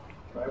power.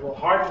 But I will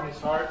harden his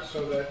heart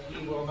so that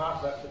he will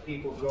not let the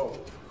people go.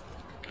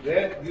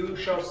 Then you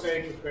shall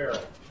say to Pharaoh,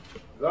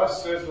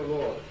 thus says the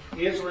Lord,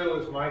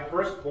 Israel is my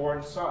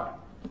firstborn son.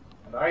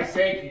 And I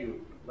say to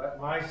you, let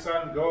my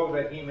son go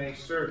that he may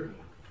serve me.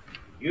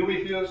 You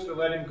refuse to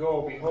let him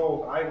go.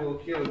 Behold, I will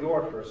kill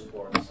your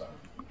firstborn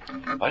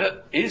son.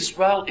 But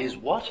Israel is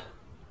what?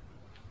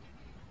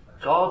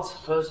 God's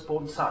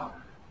firstborn son.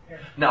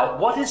 Now,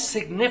 what is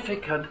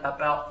significant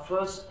about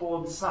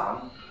firstborn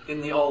son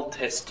in the Old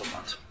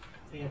Testament?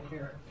 They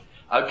inherit.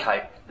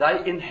 Okay,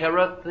 they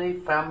inherit the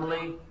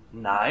family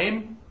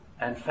name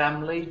and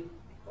family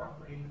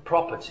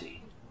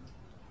property.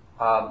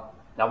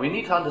 Now, we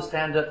need to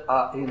understand it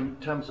in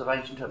terms of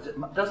ancient terms. It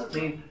doesn't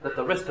mean that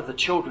the rest of the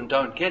children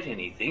don't get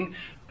anything,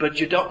 but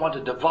you don't want to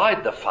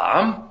divide the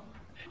farm.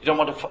 You don't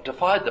want to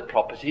divide the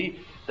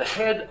property. The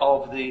head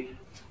of the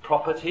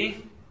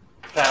property,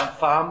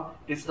 farm,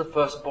 is the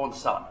firstborn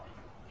son.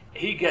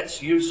 He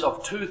gets use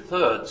of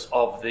 2/3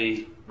 of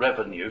the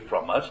revenue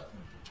from it.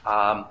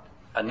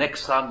 A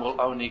next son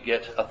will only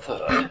get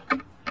 1/3.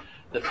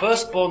 The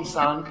firstborn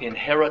son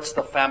inherits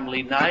the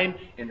family name,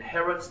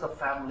 inherits the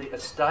family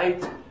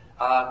estate,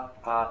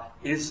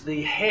 is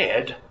the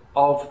head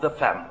of the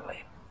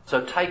family.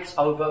 So takes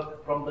over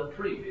from the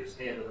previous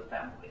head of the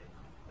family.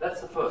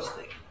 That's the first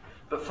thing.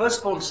 But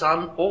firstborn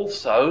son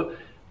also,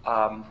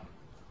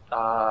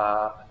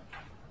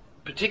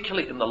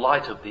 particularly in the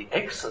light of the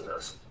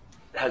Exodus,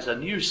 has a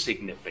new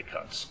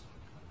significance.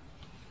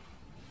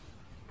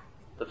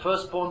 The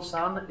firstborn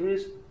son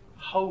is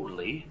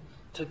holy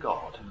to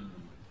God.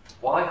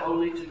 Why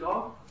holy to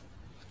God?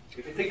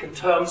 If you think in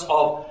terms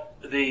of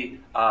the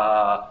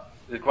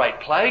great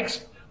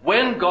plagues,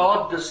 when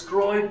God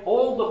destroyed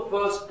all the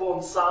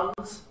firstborn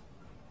sons,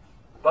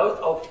 both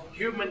of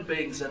human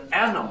beings and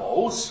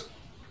animals,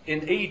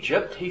 in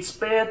Egypt, he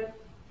spared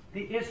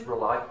the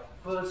Israelite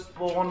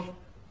firstborn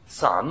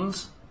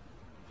sons,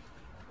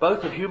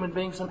 both of human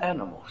beings and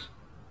animals.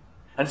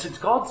 And since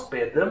God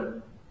spared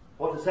them,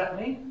 what does that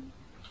mean?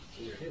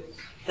 They're his.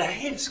 They're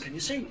his, can you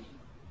see?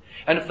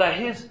 And if they're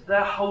his,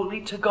 they're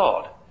holy to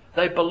God.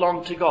 They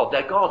belong to God.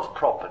 They're God's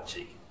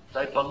property.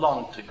 They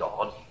belong to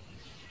God.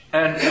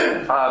 And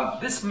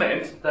this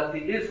meant that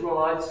the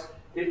Israelites,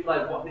 if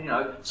they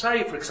want,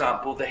 say, for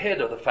example, the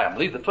head of the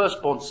family, the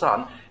firstborn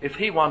son, if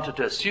he wanted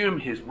to assume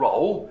his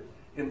role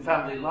in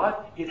family life,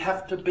 he'd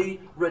have to be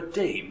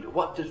redeemed.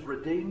 What does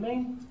redeem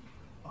mean?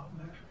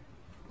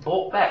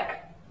 Bought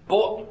back.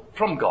 Bought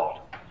from God.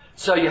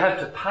 So you have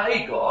to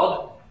pay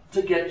God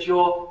to get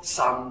your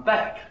son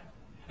back.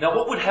 Now,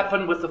 what would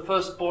happen with the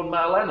firstborn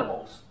male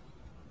animals?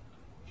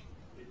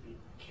 They'd be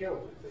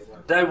killed if they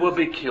weren't. They would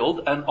be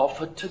killed and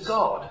offered to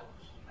God.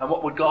 And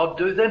what would God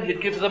do then?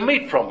 He'd give them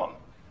meat from them.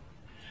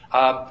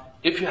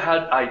 If you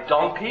had a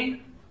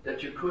donkey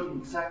that you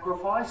couldn't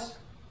sacrifice,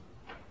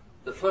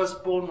 the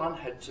firstborn one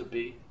had to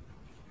be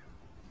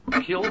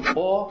killed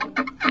or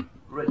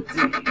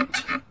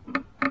redeemed.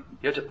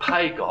 You had to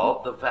pay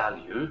God the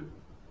value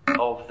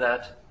of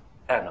that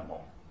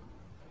animal.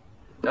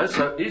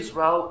 So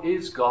Israel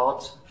is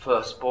God's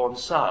firstborn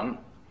son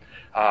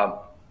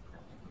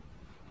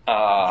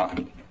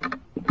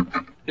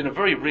in a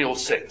very real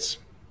sense.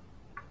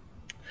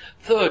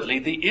 Thirdly,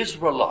 the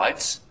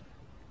Israelites,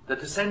 the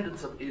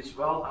descendants of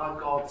Israel, are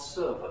God's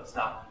servants.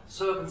 Now,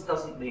 servants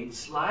doesn't mean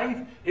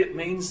slave, it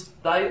means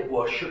they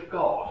worship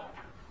God.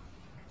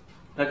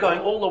 Now, going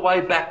all the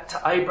way back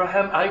to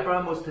Abraham,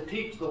 Abraham was to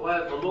teach the way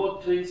of the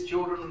Lord to his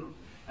children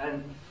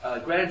and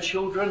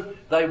grandchildren.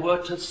 They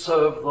were to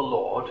serve the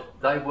Lord.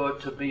 They were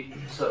to be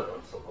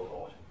servants of the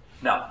Lord.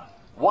 Now,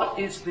 what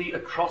is the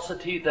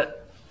atrocity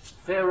that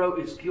Pharaoh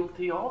is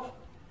guilty of?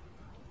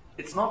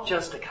 It's not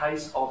just a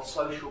case of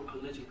social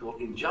political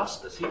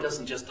injustice. He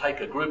doesn't just take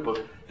a group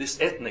of this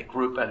ethnic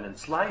group and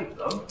enslave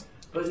them,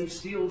 but he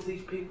steals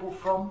these people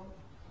from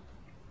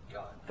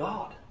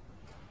God.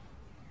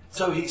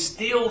 So he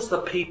steals the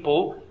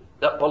people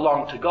that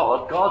belong to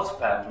God, God's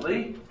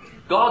family,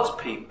 God's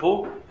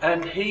people,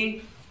 and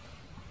he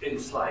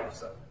enslaves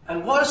them.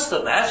 And worse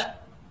than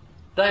that,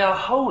 they are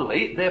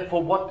holy,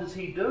 therefore what does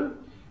he do?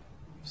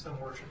 Some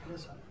worship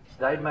his idols.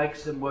 They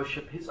makes them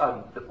worship his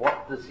own.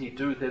 What does he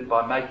do then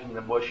by making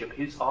them worship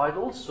his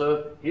idols?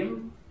 Serve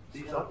him?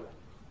 These idols.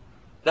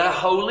 They're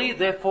holy,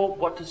 therefore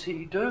what does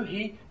he do?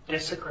 He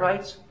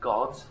desecrates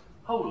God's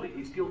holy.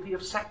 He's guilty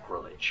of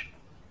sacrilege.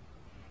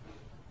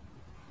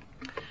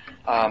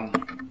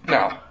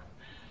 Now,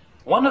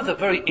 one of the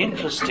very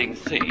interesting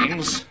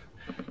themes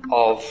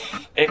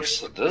of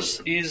Exodus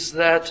is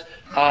that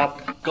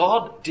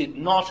God did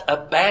not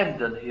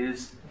abandon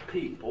his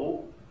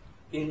people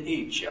in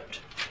Egypt,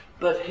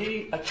 but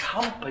he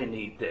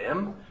accompanied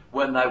them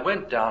when they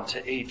went down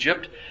to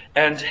Egypt,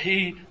 and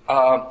he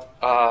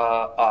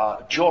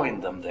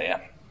joined them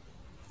there.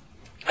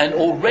 And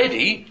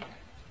already,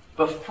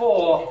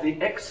 before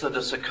the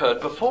Exodus occurred,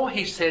 before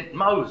he sent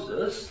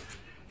Moses,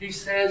 he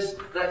says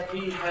that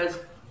he has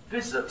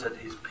visited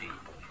his people.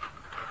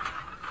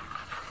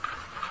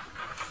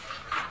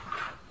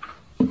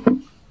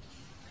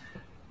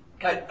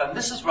 Okay, and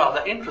this is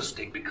rather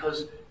interesting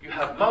because you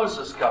have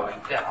Moses going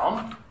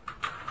down,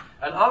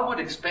 and I would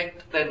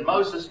expect then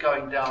Moses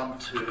going down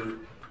to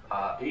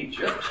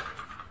Egypt,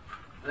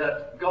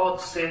 that God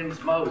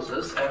sends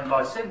Moses, and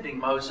by sending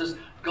Moses,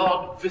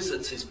 God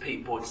visits his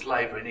people in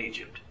slavery in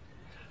Egypt.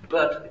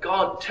 But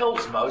God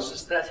tells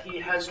Moses that he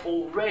has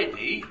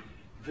already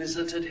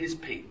visited his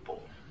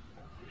people.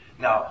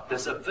 Now,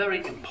 there's a very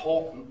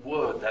important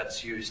word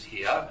that's used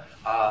here,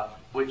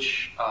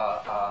 which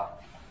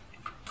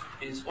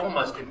is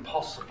almost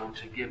impossible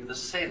to give the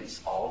sense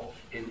of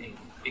in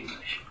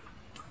English.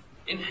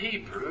 In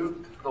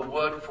Hebrew, the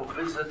word for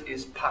visit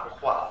is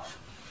pakwav.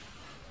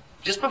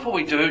 Just before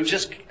we do,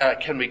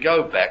 can we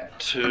go back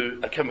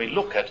to, can we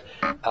look at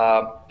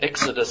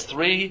Exodus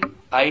 3,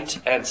 8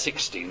 and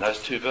 16,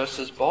 those two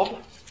verses,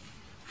 Bob?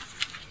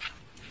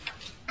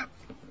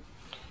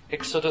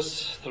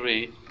 Exodus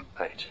 3,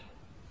 8.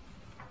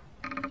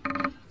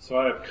 So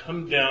I have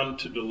come down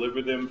to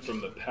deliver them from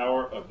the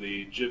power of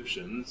the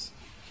Egyptians,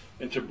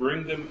 and to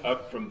bring them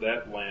up from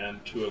that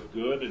land to a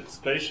good and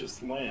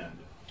spacious land.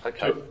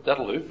 Okay,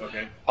 that'll do.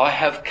 Okay. I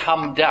have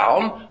come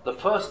down. The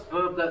first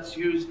verb that's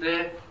used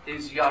there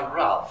is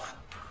yarav.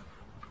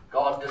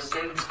 God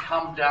descends,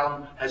 come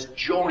down, has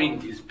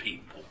joined his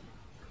people.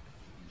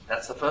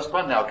 That's the first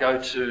one. Now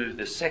go to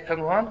the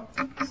second one.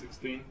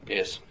 16.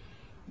 Yes.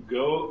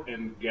 Go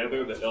and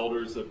gather the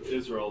elders of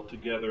Israel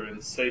together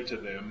and say to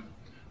them,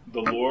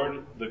 the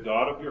Lord, the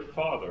God of your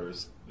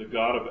fathers, the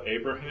God of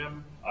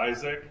Abraham,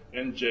 Isaac,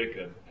 and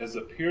Jacob, has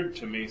appeared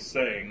to me,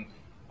 saying,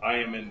 I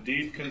am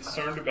indeed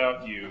concerned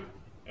about you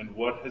and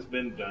what has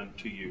been done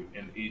to you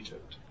in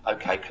Egypt.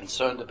 Okay,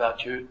 concerned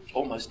about you,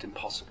 almost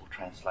impossible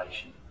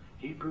translation.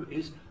 Hebrew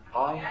is,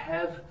 I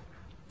have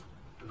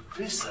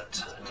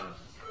visited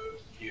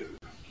you.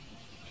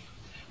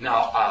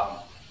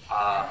 Now,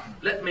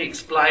 let me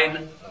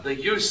explain the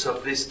use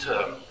of this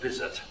term,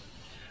 visit.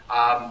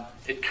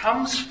 It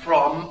comes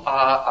from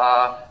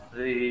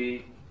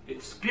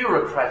its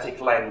bureaucratic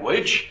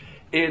language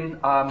in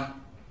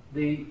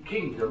the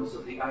kingdoms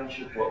of the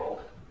ancient world.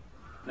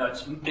 Now,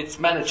 it's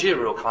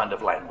managerial kind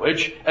of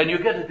language, and you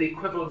get the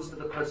equivalence to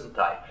the present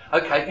day.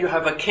 Okay, you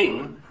have a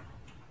king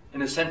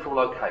in a central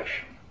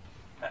location.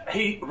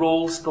 He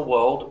rules the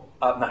world,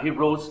 he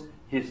rules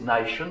his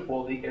nation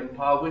or the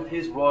empire with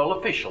his royal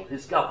official,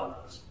 his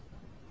governors.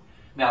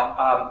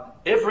 Now,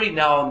 every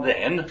now and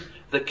then,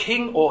 the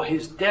king or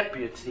his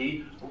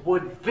deputy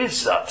would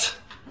visit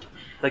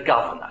the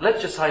governor.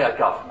 Let's just say a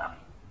governor.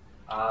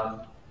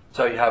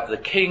 So you have the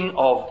king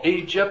of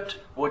Egypt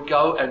would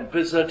go and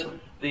visit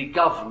the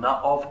governor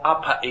of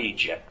Upper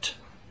Egypt.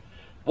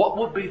 What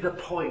would be the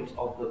point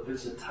of the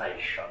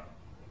visitation?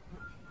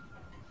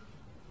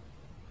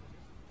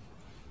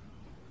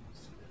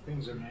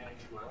 Things are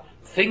managed well.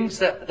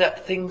 Things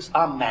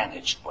are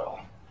managed well.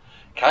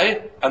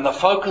 Okay? And the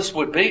focus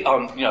would be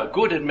on,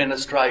 good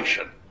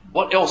administration.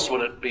 What else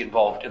would it be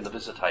involved in the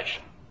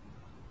visitation?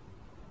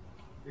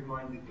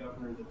 Remind the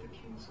governor that the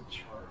king's in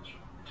charge.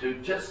 To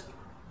just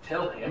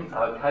tell him,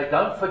 okay,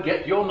 don't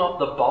forget you're not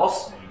the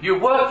boss. You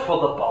work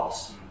for the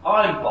boss.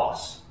 I'm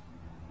boss.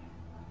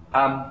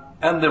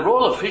 And the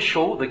royal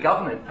official, the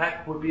governor, in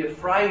fact, would be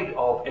afraid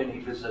of any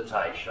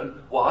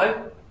visitation. Why?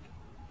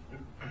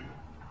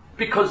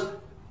 Because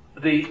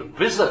the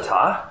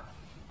visitor,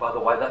 by the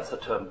way, that's the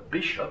term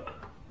bishop,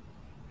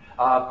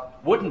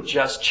 wouldn't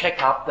just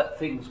check up that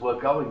things were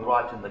going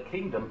right in the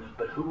kingdom,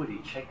 but who would he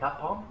check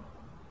up on?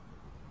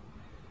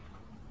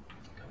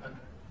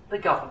 The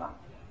governor.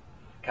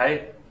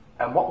 Okay?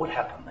 And what would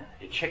happen then?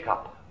 He'd check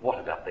up, what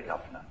about the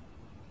governor?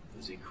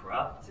 Is he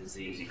corrupt? Is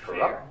he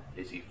corrupt?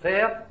 Is he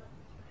fair?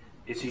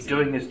 Is he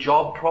doing his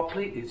job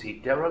properly? Is he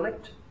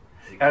derelict?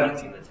 Is he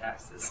collecting the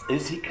taxes?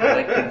 Is he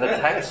collecting the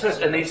taxes?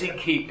 And is he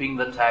keeping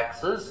the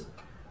taxes?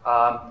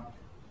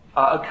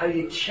 Okay,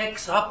 he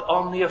checks up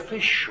on the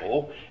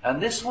official,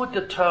 and this would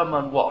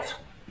determine what?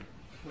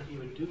 What he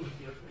would do with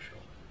the official.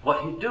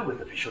 What he'd do with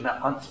the official. Now,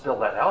 unspell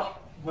that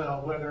out.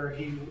 Well, whether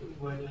he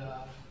would,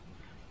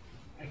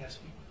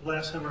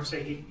 bless him or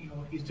say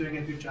he's doing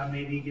a good job,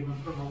 maybe give him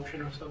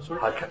promotion of some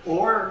sort. Okay.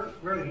 Or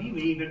rather, he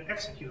may even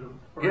execute him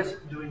for Yes.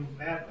 doing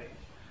badly.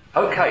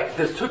 Okay,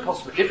 there's two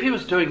possibilities. If he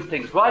was doing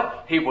things right,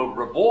 he will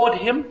reward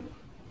him,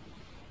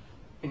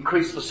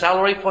 increase the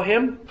salary for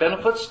him,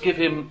 benefits, give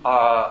him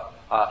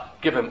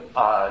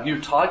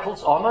new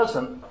titles, honours,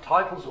 and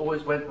titles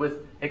always went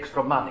with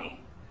extra money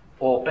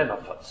or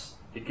benefits.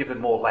 He'd give him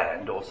more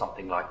land or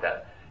something like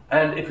that.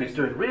 And if he's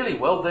doing really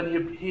well,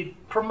 then he'd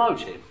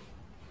promote him.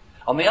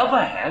 On the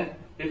other hand,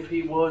 if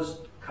he was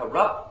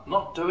corrupt,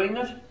 not doing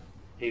it,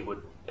 he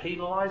would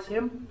penalise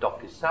him,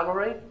 dock his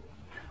salary,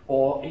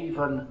 or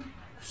even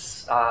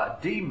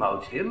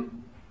demote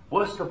him.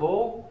 Worst of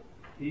all,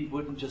 he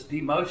wouldn't just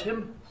demote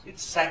him, he'd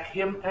sack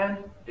him, and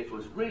if it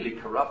was really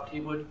corrupt, he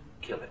would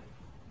kill him.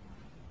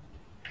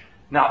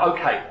 Now,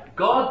 okay,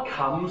 God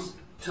comes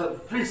to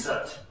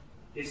visit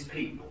his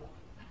people.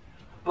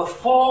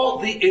 Before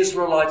the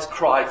Israelites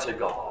cry to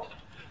God,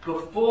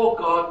 before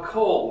God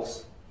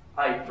calls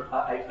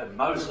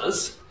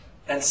Moses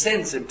and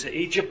sends him to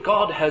Egypt,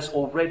 God has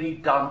already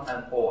done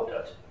an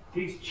audit.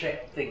 He's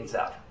checked things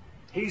out.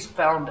 He's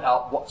found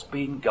out what's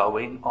been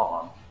going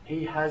on.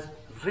 He has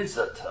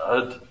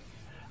visited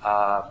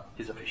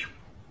his official.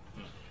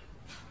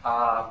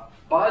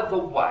 By the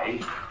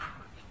way,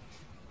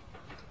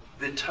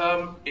 the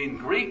term in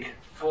Greek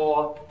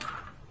for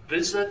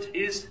visit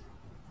is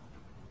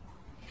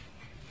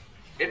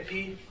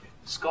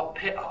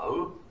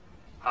episkopeo,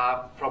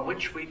 from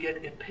which we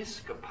get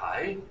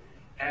episcope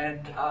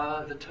and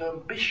the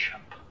term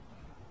bishop.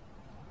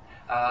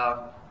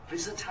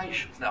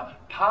 Visitations. Now,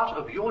 part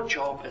of your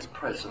job as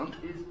president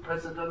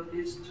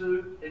is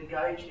to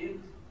engage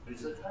in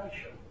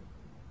visitation.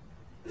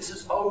 This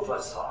is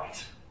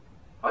oversight.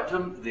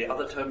 The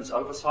other term is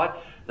oversight.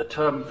 The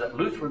term that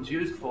Lutherans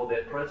used for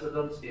their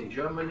presidents in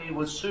Germany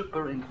was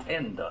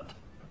superintendent.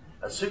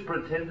 A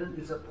superintendent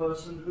is a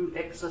person who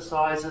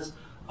exercises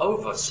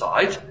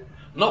oversight,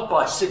 not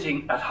by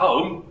sitting at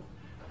home,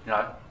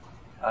 there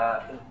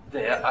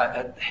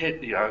at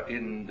head,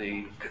 in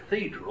the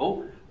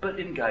cathedral, but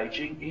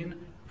engaging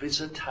in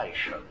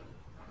visitation.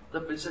 The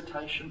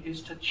visitation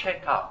is to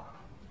check up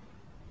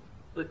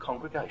the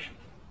congregation.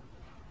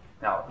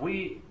 Now,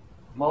 we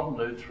modern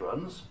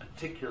Lutherans,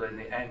 particularly in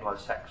the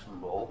Anglo-Saxon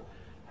world,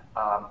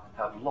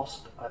 have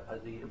lost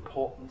the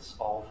importance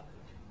of,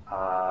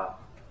 I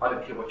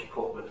don't care what you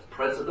call it,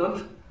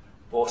 president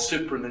or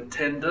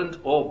superintendent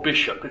or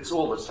bishop. It's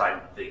all the same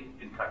thing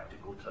in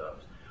practical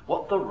terms.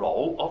 What the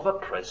role of a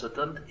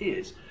president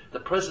is. The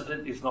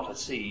president is not a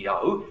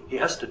CEO. He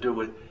has to do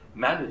with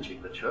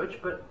managing the church,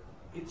 but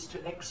it's to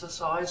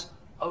exercise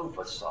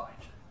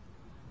oversight.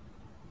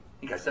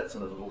 In case that's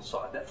another little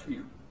side, that's for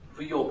you.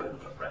 For your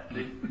benefit,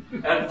 Randy,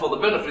 and for the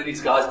benefit of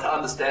these guys to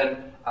understand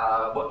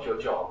what your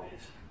job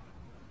is.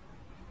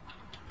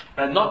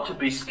 And not to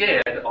be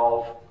scared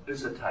of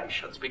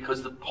visitations,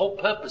 because the whole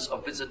purpose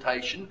of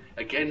visitation,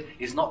 again,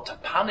 is not to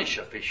punish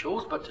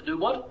officials, but to do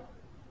what?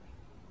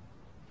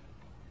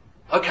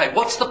 Okay,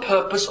 what's the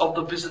purpose of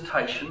the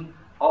visitation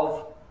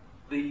of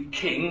the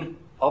king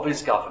of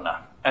his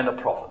governor and a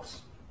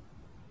province?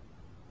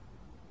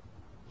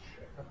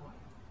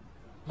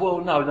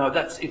 Well, no,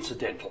 that's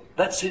incidental.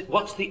 That's it.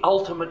 What's the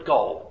ultimate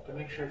goal? To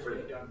make sure it's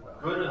being done well.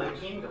 Good of the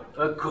kingdom.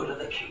 The good of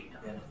the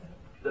kingdom.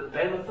 The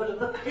benefit of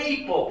the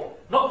people.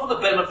 Not for the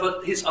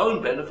benefit, his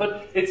own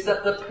benefit, it's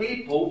that the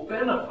people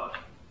benefit.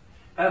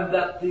 And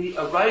that the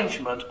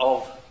arrangement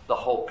of the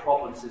whole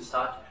province is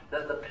such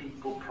that the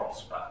people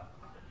prosper.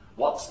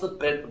 What's the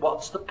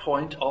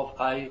point of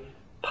a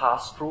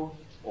pastoral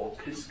or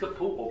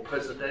episcopal or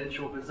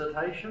presidential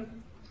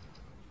visitation?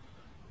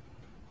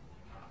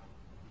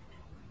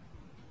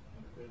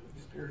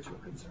 spiritual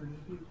concern of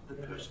the people.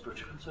 The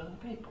spiritual concern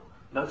of the people.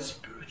 No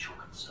spiritual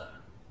concern.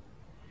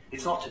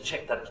 It's not to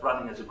check that it's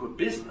running as a good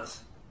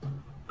business,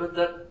 but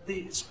that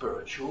the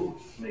spiritual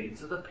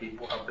needs of the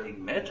people are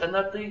being met and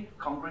that the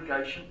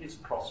congregation is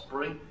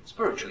prospering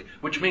spiritually,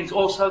 which means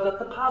also that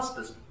the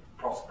pastor's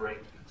prospering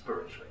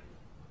spiritually.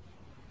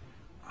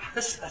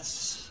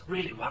 That's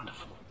really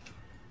wonderful.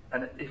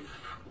 And if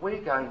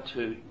we're going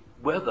to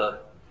weather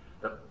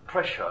the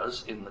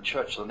pressures in the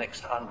church for the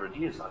next 100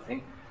 years, I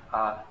think,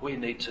 we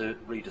need to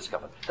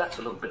rediscover. That's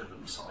a little bit of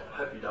an aside. I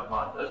hope you don't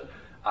mind it.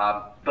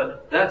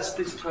 But that's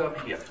this term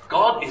here.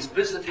 God is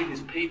visiting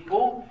his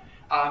people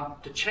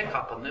to check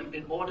up on them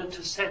in order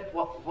to set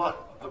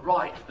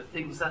right the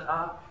things that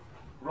are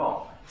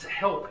wrong, to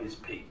help his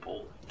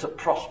people, to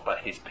prosper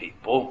his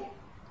people.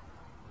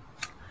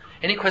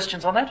 Any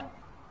questions on that?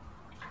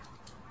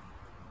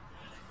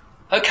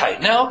 Okay,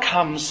 now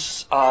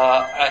comes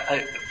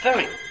a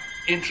very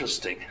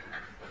interesting,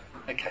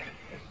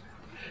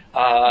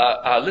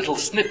 a little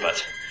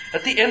snippet.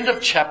 At the end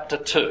of chapter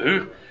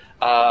 2,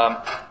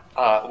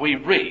 we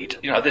read,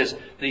 there's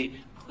the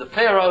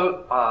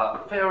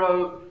Pharaoh.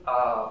 Pharaoh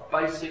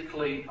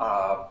basically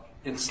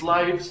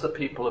enslaves the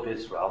people of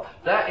Israel.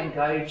 They're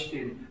engaged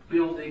in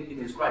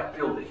his great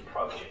building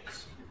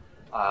projects.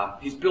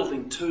 He's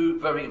building 2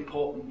 very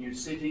important new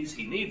cities.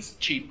 He needs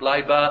cheap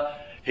labour.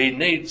 He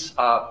needs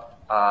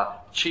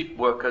cheap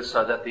workers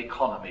so that the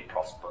economy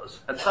prospers.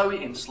 And so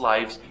he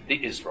enslaves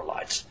the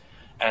Israelites.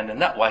 And in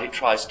that way he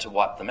tries to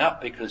wipe them out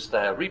because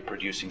they are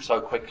reproducing so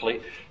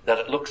quickly that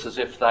it looks as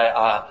if they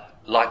are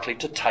likely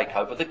to take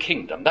over the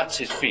kingdom. That's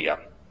his fear.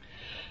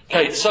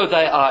 Okay, so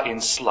they are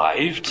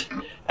enslaved.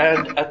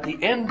 And at the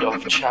end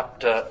of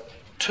chapter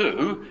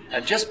 2,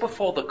 and just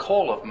before the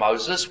call of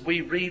Moses,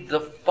 we read the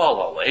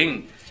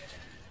following.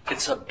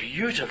 It's a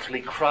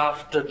beautifully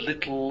crafted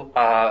little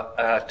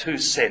 2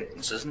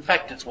 sentences. In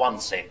fact, it's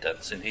 1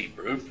 sentence in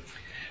Hebrew.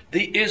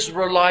 The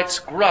Israelites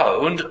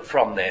groaned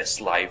from their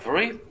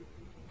slavery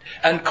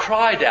and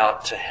cried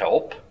out to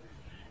help,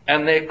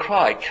 and their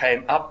cry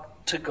came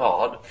up to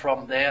God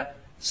from their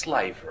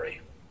slavery.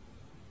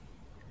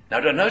 Now,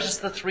 do you notice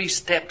the 3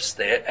 steps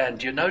there? And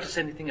do you notice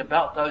anything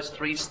about those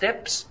 3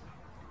 steps?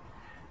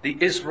 The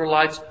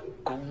Israelites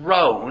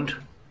groaned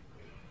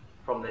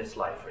from their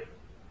slavery.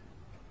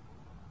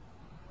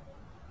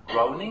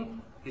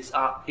 Groaning is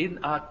an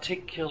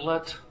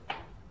inarticulate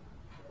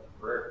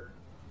prayer.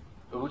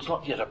 Oh, it's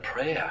not yet a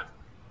prayer.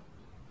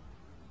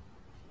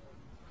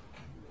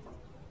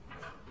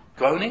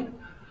 Groaning?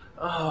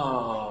 Oh.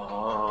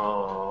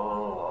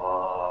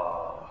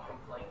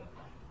 Complaining.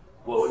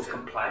 Well, it's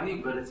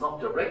complaining, but it's not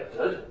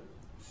directed.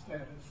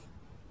 Status.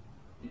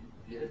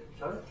 Yeah,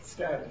 sorry?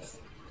 Status.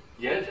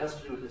 Yeah, it has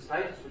to do with the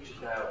status, which is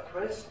they are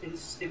oppressed.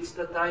 It's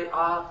that they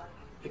are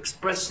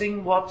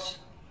expressing what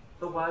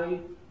the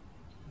way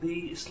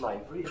the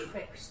slavery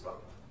affects them.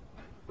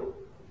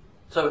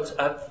 So it's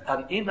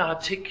an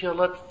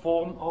inarticulate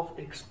form of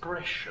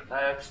expression. They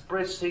are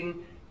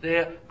expressing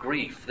their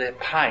grief, their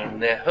pain,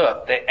 their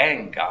hurt, their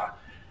anger.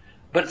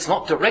 But it's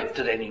not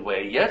directed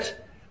anywhere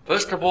yet.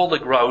 First of all, the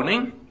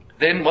groaning.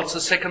 Then what's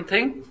the second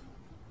thing?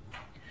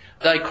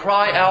 They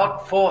cry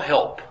out for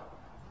help.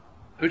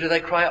 Who do they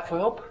cry out for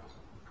help?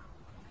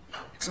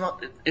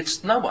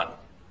 It's no one.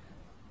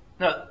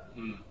 No.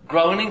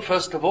 Groaning,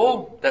 first of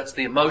all, that's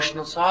the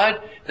emotional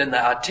side. Then they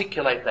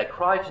articulate, they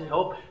cry to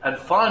help. And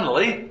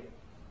finally,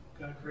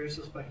 God graces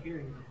us by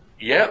hearing them.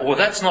 Yeah, well,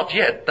 that's not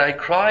yet. They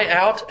cry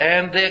out,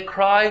 and their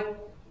cry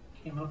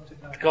Came up to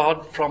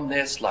God from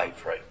their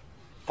slavery.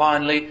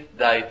 Finally,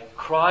 they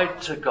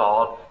cried to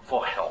God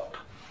for help.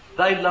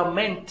 They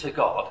lament to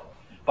God.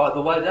 By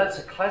the way, that's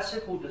a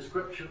classical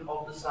description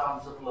of the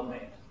Psalms of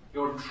lament.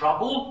 You're in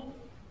trouble,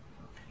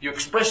 you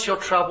express your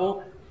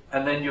trouble,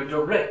 and then you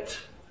direct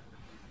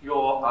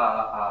your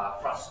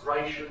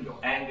frustration, your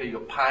anger,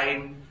 your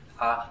pain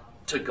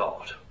to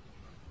God.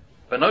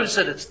 But notice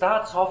that it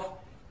starts off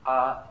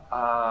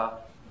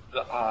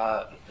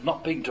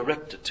not being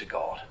directed to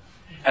God.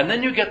 And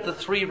then you get the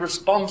 3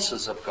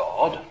 responses of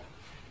God.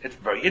 It's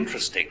very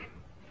interesting.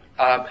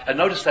 And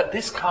notice that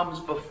this comes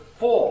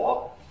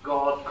before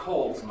God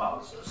calls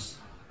Moses.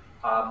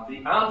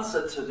 The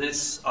answer to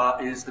this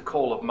is the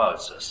call of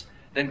Moses.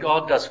 Then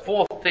God does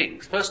 4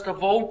 things. First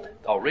of all,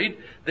 I'll read,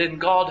 then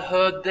God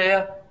heard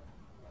their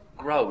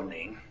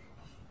groaning.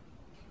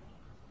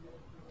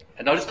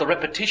 And notice the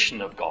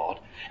repetition of God.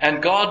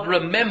 And God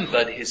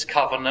remembered his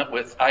covenant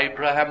with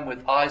Abraham,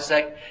 with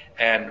Isaac,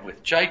 and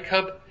with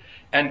Jacob.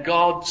 And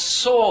God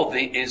saw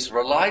the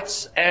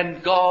Israelites,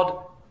 and God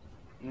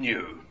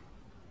knew.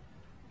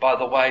 By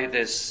the way,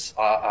 there's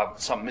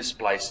some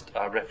misplaced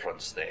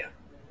reference there.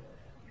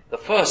 The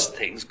first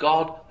things,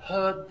 God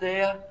heard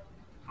their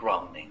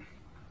groaning.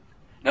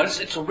 Notice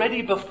it's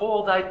already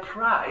before they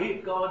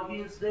pray, God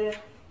hears their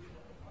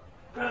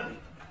groaning.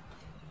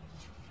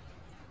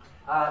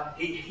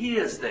 He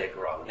hears their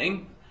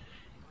groaning.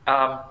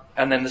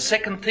 And then the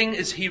second thing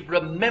is he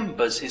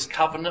remembers his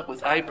covenant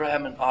with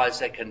Abraham and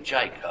Isaac and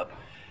Jacob.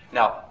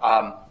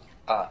 Now,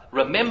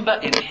 remember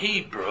in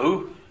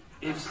Hebrew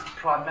is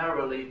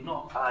primarily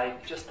not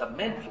just a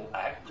mental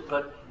act,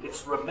 but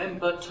it's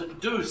remember to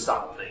do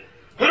something.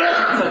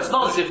 So it's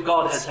not as if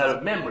God has had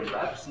a memory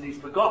lapse and he's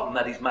forgotten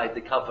that he's made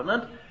the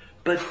covenant,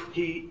 but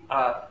he,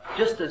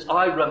 just as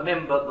I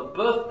remember the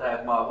birthday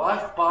of my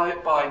wife by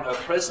buying her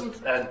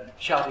present and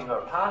shouting her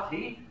a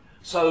party,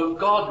 so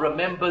God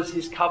remembers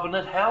his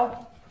covenant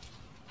how?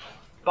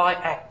 By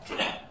acting.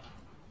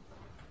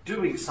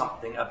 Doing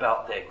something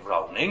about their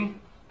groaning.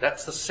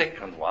 That's the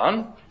second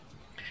one.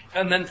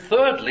 And then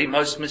thirdly,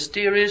 most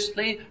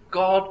mysteriously,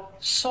 God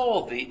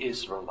saw the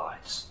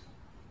Israelites.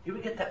 Here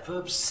we get that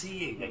verb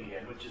seeing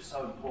again, which is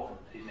so important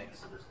in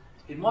Exodus.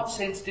 In what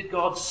sense did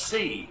God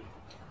see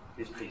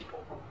his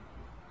people?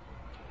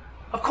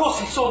 Of course,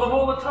 he saw them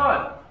all the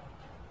time.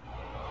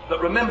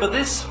 But remember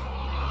this.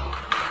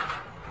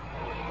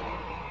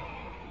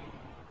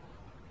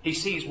 He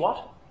sees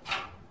what?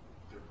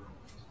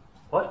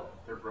 What?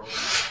 Their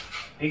groans.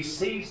 He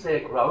sees their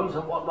groans,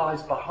 and what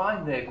lies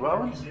behind their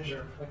groans? Their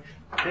affliction.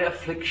 Their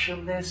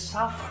affliction, their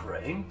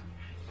suffering.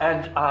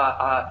 And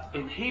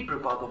in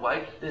Hebrew, by the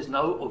way, there's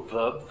no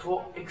verb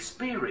for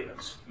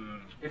experience.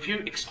 If you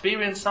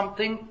experience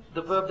something,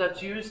 the verb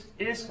that's used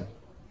is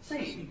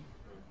see.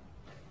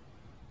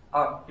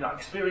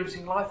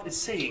 Experiencing life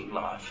is seeing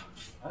life.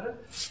 Right?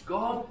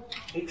 God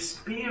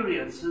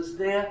experiences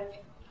their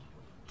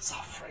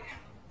suffering.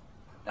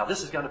 Now,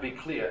 this is going to be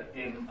clear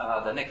in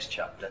the next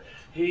chapter.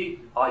 He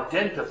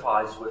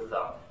identifies with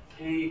them.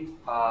 He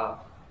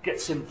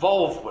gets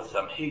involved with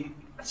them. He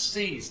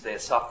sees their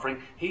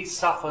suffering. He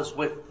suffers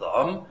with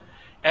them.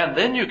 And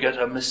then you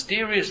get a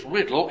mysterious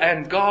riddle,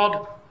 and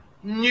God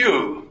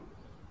knew.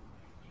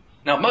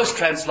 Now, most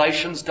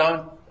translations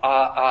don't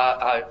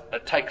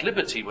take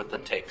liberty with the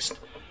text.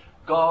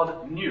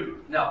 God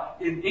knew. Now,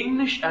 in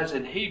English as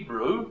in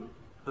Hebrew,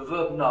 the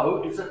verb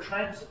know is a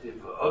transitive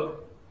verb.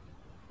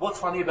 What's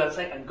funny about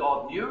saying, and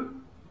God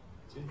knew?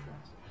 It's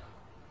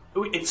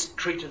intransitive. It's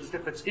treated as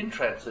if it's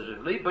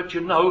intransitively, but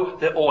you know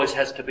there always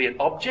has to be an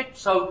object,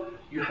 so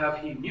you have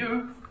he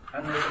knew,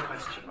 and there's a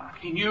question mark.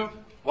 He knew,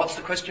 what's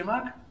the question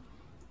mark?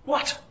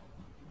 What?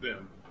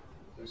 Them.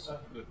 There's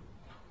something.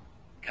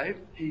 Okay,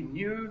 he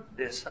knew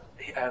their,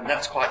 and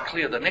that's quite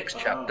clear, the next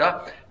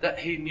chapter, that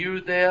he knew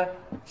their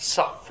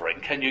suffering.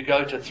 Can you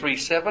go to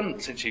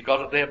 3:7, since you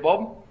got it there,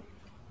 Bob?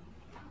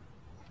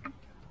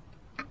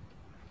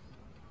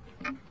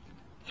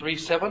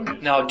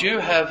 3:7. Now, do you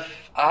have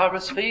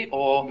RSV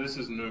or... This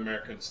is New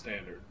American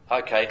Standard.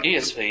 Okay,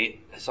 ESV.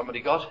 Has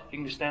somebody got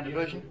English Standard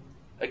Version?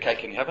 Okay,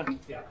 can you have it?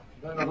 Yeah.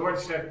 Then the Lord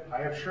said,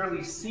 I have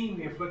surely seen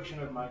the affliction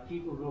of my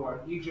people who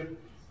are in Egypt,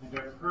 and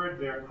have heard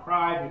their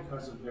cry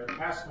because of their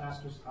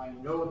taskmasters. I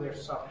know their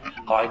suffering.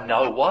 I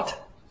know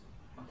what?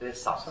 Their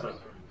suffering.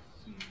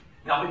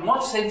 Now, in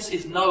what sense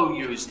is know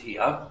used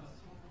here?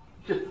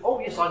 Just,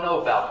 oh yes, I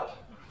know about it.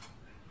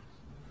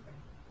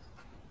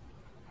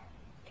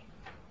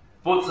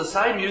 Well, it's the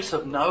same use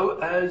of know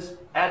as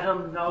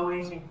Adam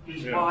knowing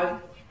his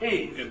wife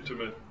Eve.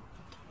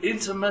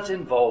 Intimate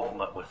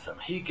involvement with them.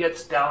 He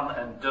gets down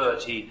and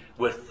dirty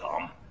with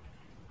them.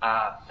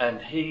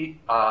 And he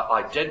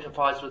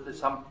identifies with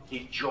them.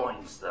 He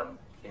joins them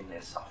in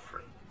their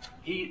suffering.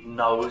 He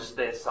knows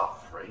their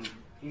suffering.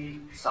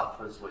 He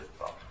suffers with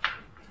them.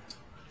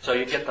 So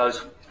you get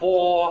those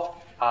four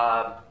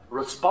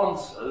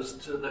responses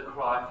to the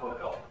cry for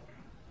help.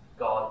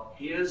 God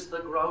hears the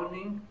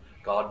groaning.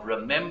 God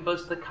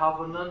remembers the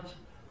covenant.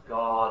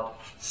 God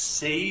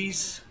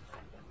sees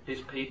his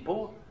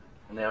people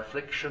and their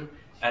affliction.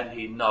 And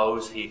he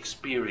knows, he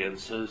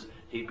experiences,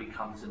 he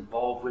becomes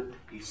involved with,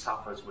 he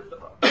suffers with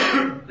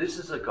them. This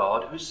is a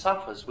God who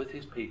suffers with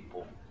his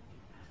people.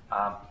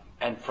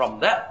 And from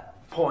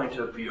that point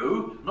of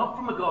view, not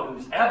from a God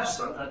who's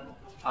absent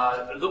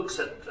and looks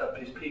at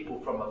his people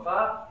from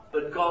afar,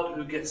 but God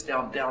who gets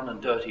down and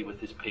dirty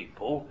with his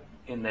people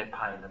in their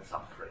pain and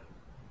suffering.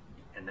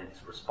 And then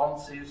his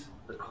response is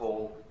the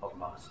call of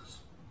Moses.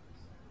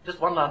 Just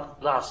one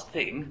last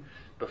thing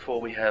before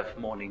we have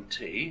morning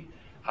tea.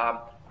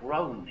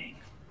 Groaning.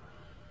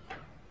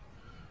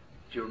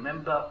 Do you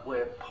remember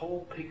where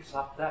Paul picks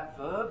up that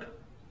verb?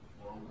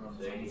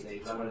 Romans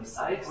 8,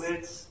 where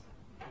it's,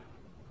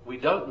 we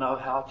don't know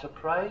how to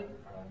pray,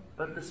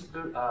 but the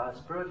Spirit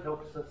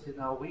helps us in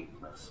our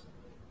weakness.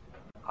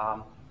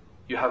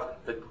 You have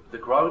the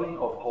groaning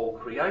of whole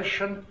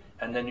creation,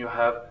 and then you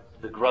have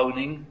the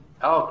groaning,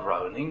 our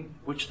groaning,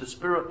 which the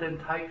Spirit then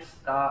takes,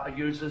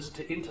 uses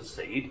to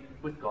intercede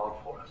with God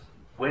for us.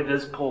 Where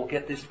does Paul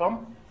get this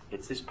from?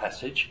 It's this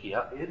passage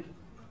here in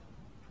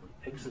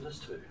Exodus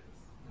 2.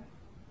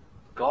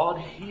 God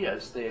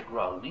hears their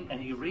groaning, and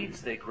he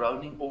reads their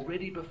groaning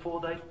already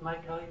before they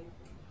make a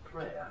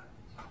prayer.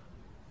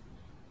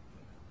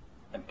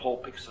 And Paul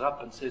picks it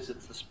up and says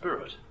it's the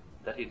Spirit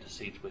that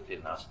intercedes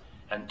within us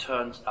and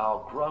turns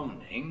our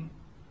groaning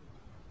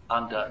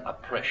under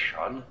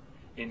oppression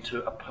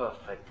into a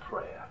perfect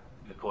prayer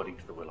according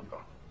to the will of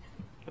God.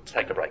 Let's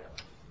take a break.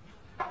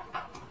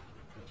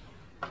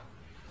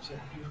 So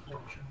you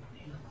watch him,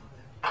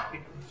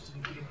 it was to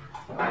be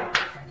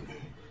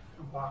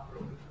Bach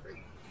wrote it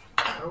great.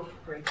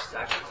 Great.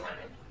 Dr.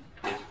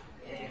 Kleinig.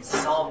 In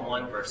Psalm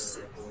 1, verse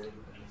 6.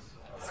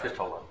 Just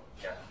hold on.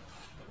 Yeah.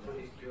 What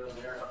he's doing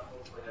there,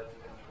 hopefully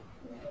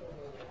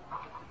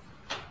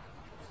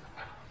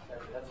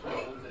that's what he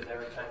loses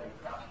every time he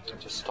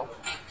Just stop.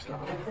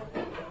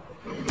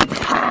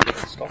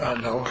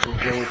 No,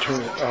 we're going to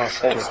turn it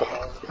off.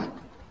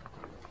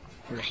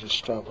 Where's the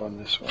stop on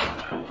this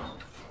one?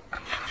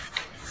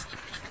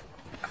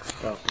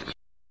 Stop.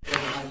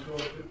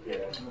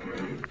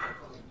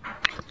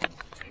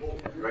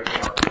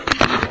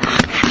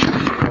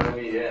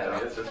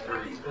 Yeah, it's just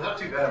pretty. It's not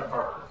too bad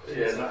apart. Yeah,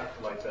 it's not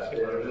like that.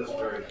 Yeah, it is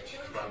very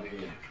funny.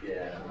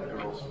 Yeah, the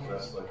girls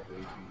dressed like the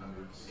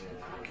 1800s.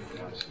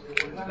 Yeah.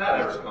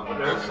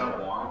 There's some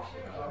warmth.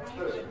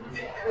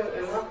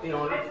 You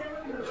know, like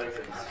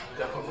it's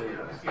definitely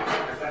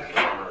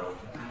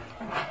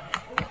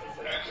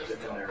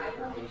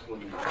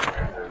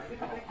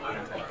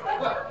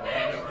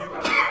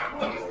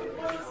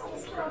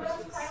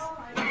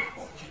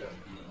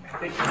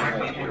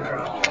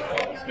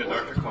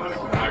Dr.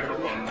 Kleinig,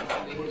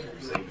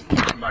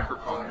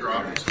 microphone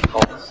dropped.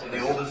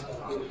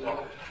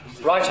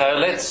 Righto,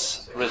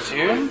 let's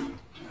resume.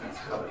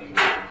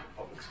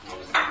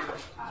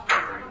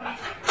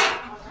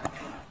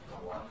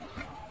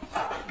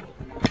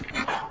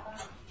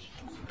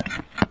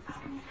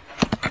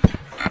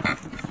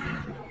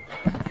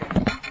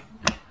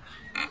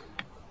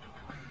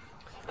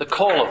 The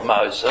call of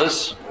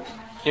Moses,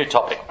 new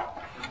topic.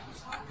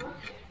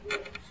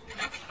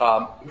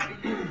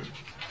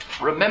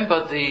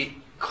 Remember the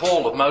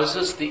call of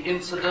Moses, the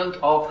incident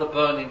of the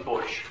burning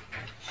bush.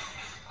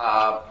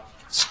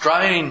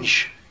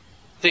 Strange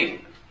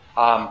thing.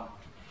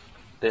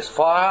 There's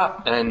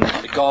fire and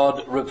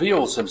God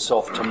reveals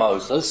himself to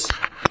Moses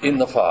in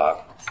the fire.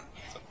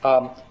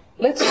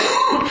 Let's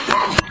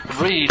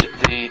read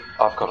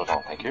I've got it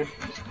on, thank you.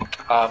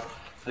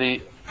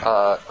 The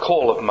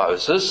call of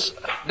Moses,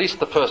 at least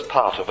the first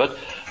part of it,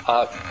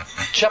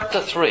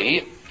 chapter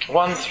 3,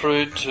 1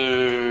 through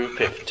to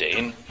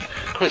 15.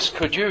 Chris,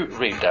 could you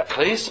read that,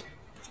 please?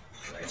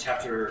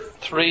 Chapter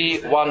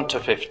 3, 1 to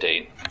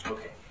 15.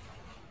 Okay.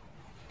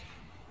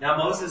 Now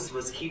Moses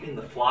was keeping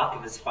the flock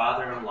of his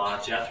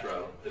father-in-law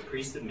Jethro, the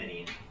priest of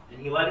Midian, and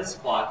he led his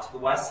flock to the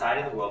west side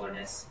of the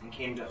wilderness and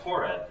came to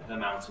Horeb, the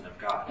mountain of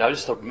God.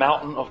 Notice the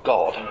mountain of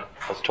God. I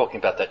was talking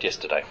about that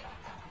yesterday.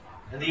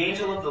 And the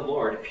angel of the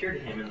Lord appeared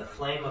to him in the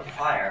flame of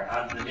fire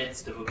out of the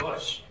midst of a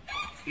bush.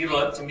 He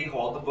looked, and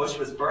behold, the bush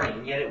was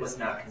burning, yet it was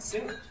not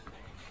consumed.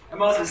 And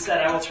Moses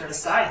said, I will turn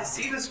aside to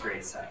see this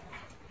great sight,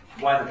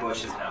 why the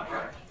bush is not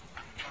burned.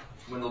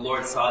 When the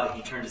Lord saw that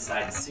he turned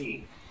aside to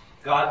see,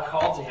 God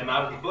called to him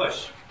out of the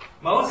bush,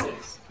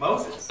 Moses,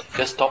 Moses.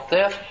 Just stop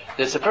there.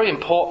 There's a very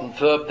important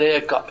verb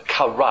there,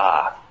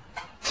 kara.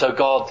 So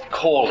God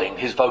calling,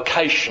 his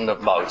vocation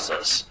of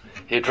Moses.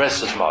 He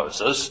addresses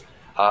Moses,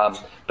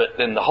 but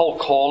then the whole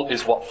call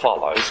is what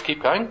follows.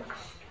 Keep going.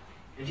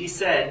 And he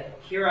said,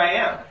 Here I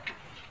am.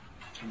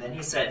 And then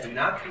he said, Do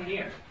not come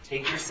near.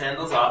 Take your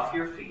sandals off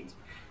your feet,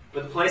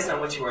 for the place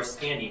on which you are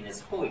standing is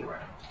holy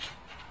ground.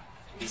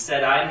 And he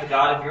said, I am the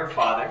God of your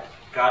father,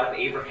 the God of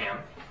Abraham,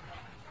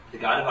 the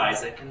God of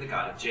Isaac, and the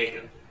God of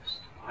Jacob.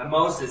 And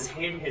Moses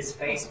hid his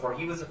face, for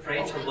he was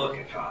afraid to look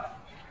at God.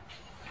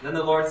 Then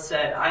the Lord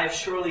said, I have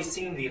surely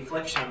seen the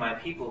affliction of my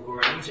people who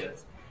are in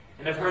Egypt,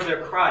 and have heard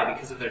their cry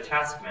because of their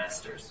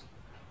taskmasters.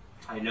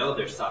 I know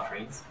their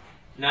sufferings,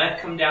 and I have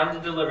come down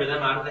to deliver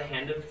them out of the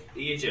hand of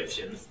the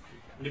Egyptians,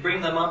 and to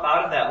bring them up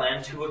out of that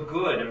land to a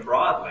good and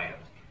broad land,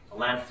 a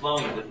land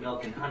flowing with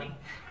milk and honey,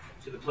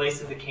 to the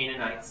place of the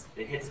Canaanites,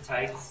 the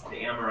Hittites,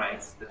 the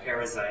Amorites, the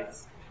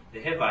Perizzites,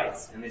 the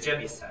Hivites, and the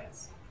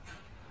Jebusites.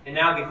 And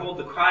now, behold,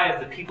 the cry of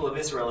the people of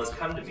Israel has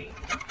come to me,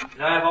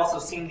 and I have also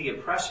seen the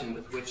oppression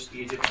with which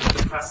the Egyptians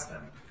oppress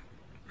them.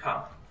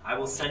 Come, I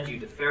will send you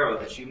to Pharaoh,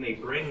 that you may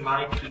bring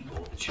my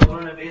people, the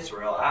children of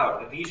Israel,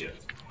 out of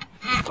Egypt.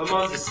 But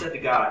Moses said to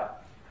God,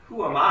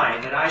 Who am I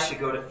that I should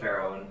go to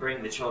Pharaoh and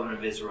bring the children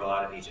of Israel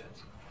out of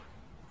Egypt?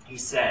 He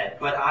said,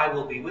 But I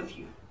will be with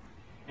you.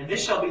 And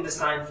this shall be the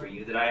sign for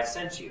you that I have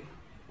sent you.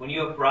 When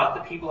you have brought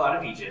the people out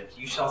of Egypt,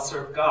 you shall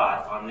serve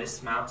God on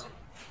this mountain.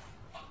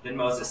 Then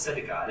Moses said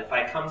to God, If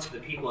I come to the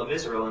people of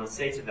Israel and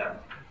say to them,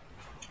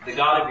 The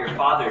God of your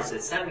fathers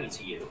has sent me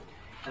to you,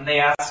 and they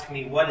ask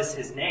me, What is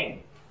his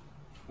name?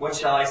 What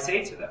shall I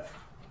say to them?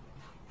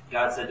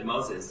 God said to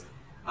Moses,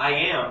 I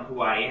am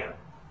who I am.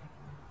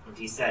 And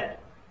he said,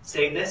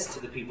 Say this to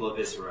the people of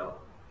Israel,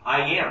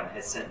 I am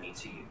has sent me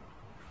to you.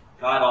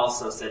 God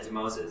also said to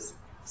Moses,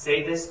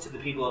 Say this to the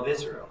people of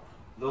Israel,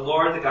 The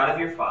Lord, the God of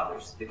your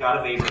fathers, the God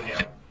of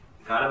Abraham,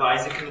 the God of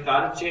Isaac, and the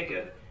God of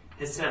Jacob,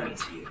 has sent me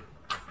to you.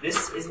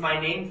 This is my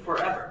name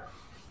forever,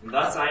 and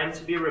thus I am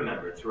to be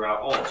remembered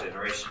throughout all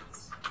generations.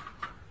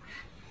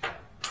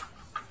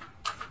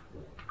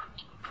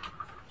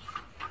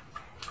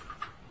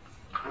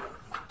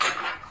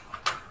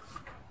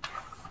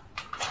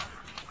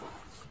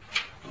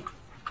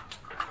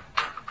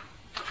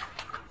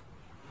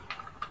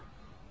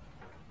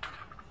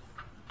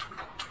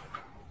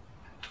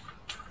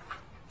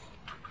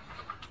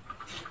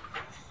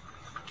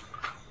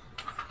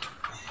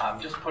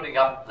 just putting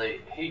up the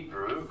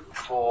Hebrew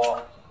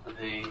for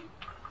the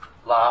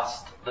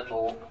last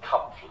little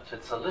couplet.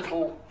 It's a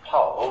little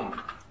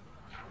poem.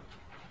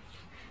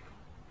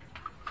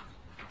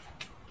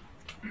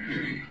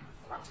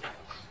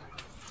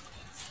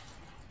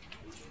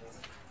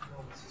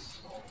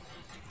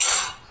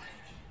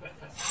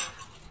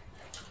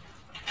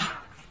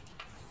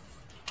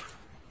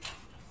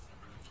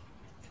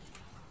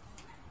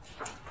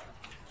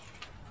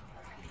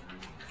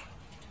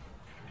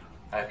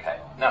 Okay,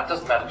 now it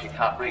doesn't matter if you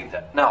can't read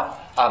that. Now,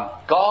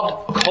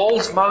 God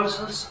calls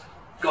Moses,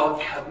 God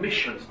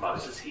commissions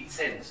Moses, he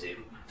sends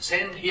him.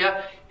 Send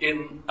here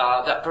in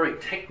that very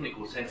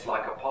technical sense,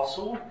 like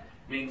apostle,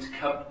 means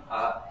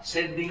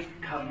sending,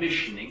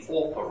 commissioning,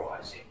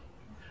 authorizing.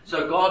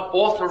 So God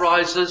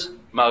authorizes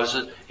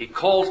Moses, he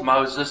calls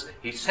Moses,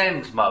 he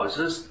sends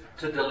Moses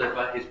to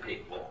deliver his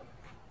people.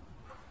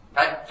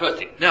 Okay, first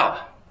thing.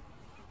 Now,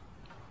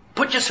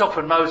 put yourself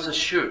in Moses'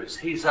 shoes.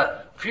 He's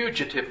a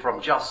fugitive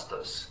from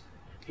justice.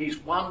 He's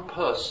one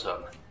person,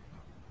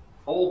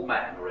 old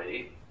man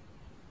really,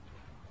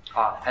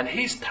 and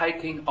he's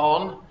taking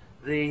on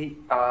the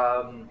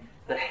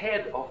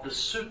head of the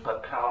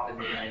superpower in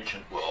the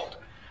ancient world.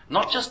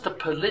 Not just the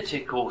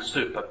political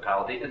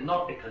superpower, the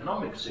not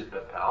economic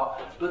superpower,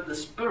 but the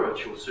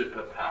spiritual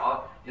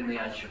superpower in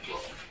the ancient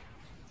world.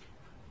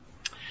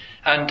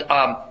 And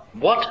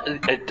what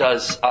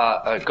does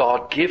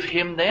God give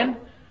him then?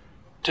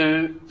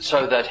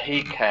 So that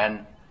he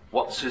can,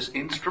 what's his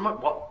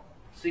instrument?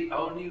 What's the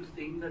only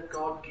thing that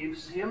God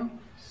gives him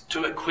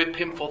to equip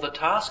him for the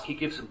task? He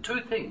gives him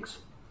two things.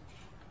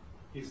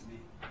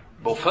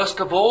 Well, first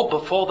of all,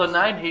 before the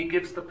name, he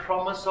gives the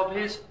promise of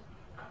his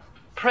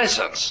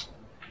presence.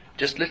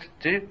 Just listen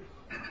to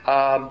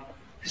God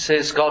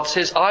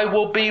says, I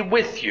will be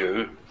with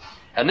you,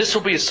 and this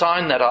will be a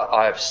sign that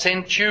I have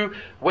sent you.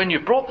 When you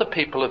brought the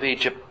people of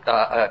Egypt,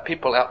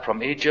 people out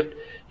from Egypt,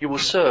 you will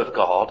serve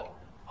God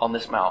on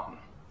this mountain.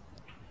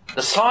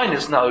 The sign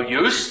is no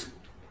use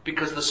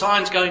because the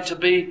sign's going to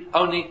be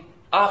only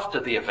after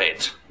the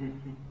event.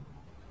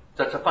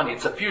 So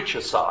it's a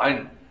future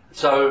sign,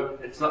 so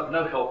it's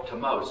no help to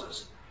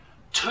Moses.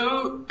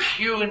 Two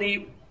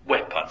puny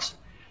weapons: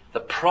 the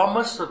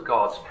promise of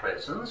God's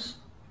presence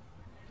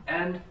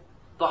and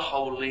the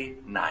holy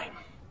name,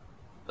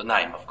 the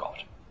name of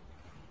God.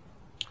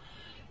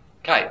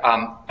 Okay,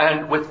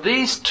 and with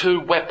these two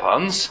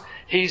weapons,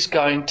 he's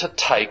going to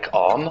take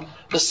on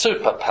the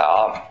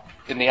superpower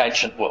in the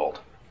ancient world.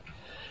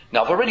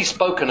 Now, I've already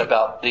spoken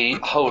about the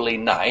holy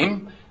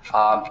name, so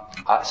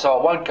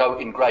I won't go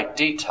in great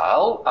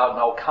detail, and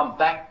I'll come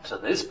back to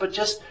this, but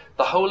just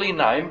the holy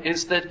name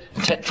is the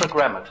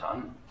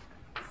tetragrammaton,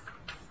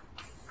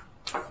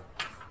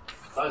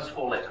 those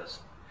four letters.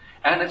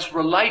 And it's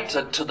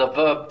related to the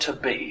verb to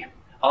be,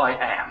 I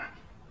am.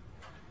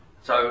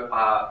 So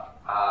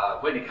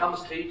when he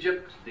comes to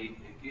Egypt, the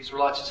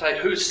Israelites say,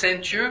 who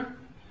sent you?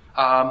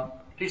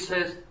 He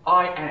says,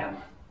 I am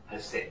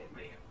has sent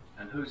me.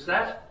 And who's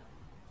that?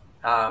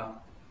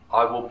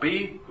 I will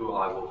be who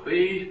I will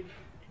be.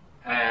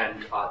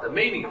 And the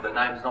meaning of the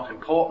name is not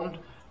important,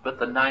 but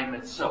the name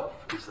itself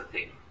is the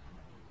thing.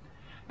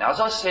 Now, as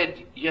I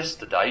said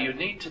yesterday, you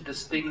need to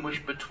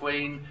distinguish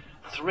between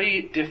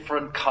three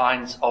different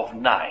kinds of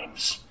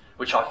names,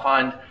 which I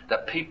find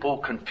that people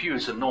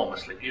confuse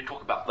enormously. You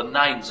talk about the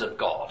names of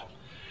God.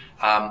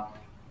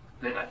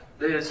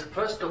 There's,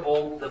 first of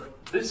all,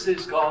 this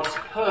is God's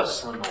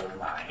personal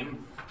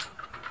name.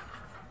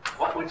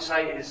 What we'd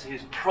say is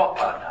his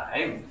proper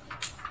name.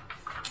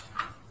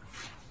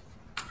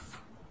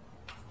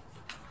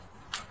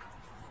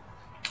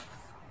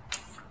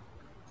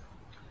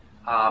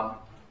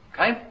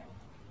 Okay?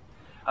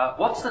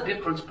 What's the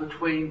difference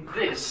between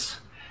this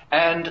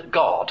and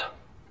God?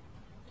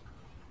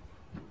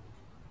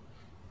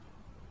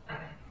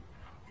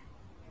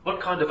 What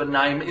kind of a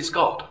name is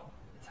God?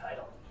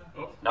 Title.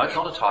 No, it's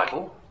not a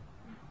title.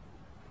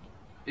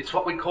 It's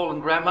what we call in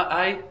grammar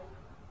a...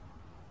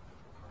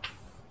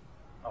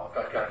 Oh, I've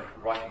got to go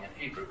writing in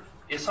Hebrew.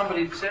 Is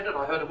somebody said it?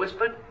 I heard it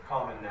whispered.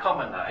 Common name.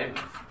 Common name.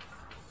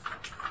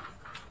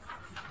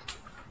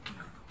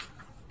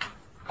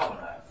 Common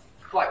name.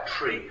 Like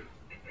tree.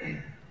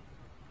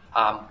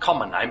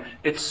 Common name.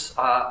 It's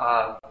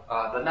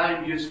the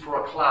name used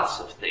for a class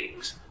of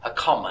things. A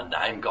common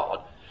name,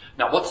 God.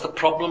 Now, what's the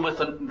problem with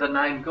the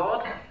name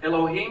God?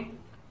 Elohim?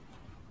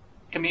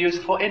 Can be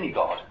used for any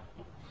God.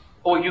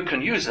 Or you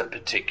can use it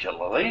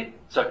particularly.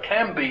 So it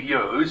can be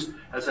used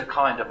as a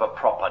kind of a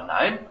proper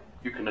name.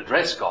 You can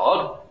address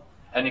God,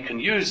 and you can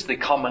use the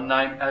common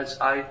name as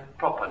a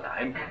proper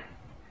name.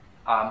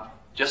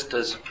 Just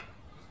as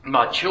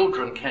my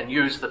children can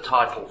use the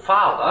title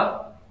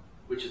Father,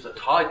 which is a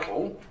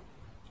title,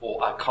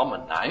 or a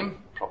common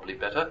name, probably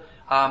better,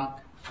 and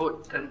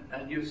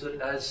use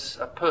it as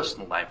a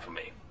personal name for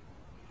me,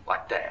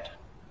 like Dad.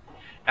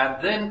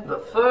 And then the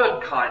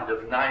third kind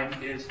of name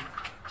is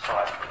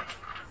title.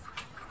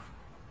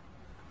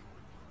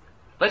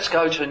 Let's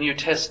go to New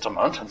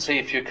Testament and see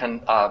if you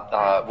can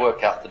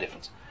work out the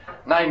difference.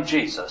 Name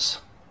Jesus.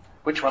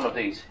 Which one of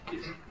these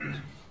is it?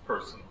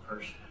 Personal.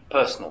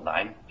 Personal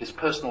name, his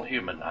personal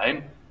human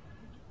name.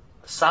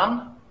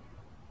 Son?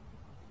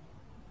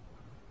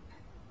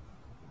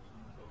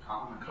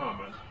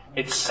 Common.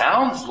 It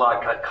sounds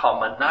like a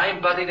common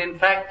name, but it in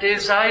fact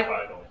is a...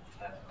 Title.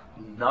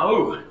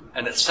 No.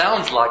 And it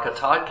sounds like a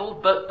title,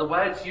 but the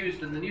way it's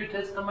used in the New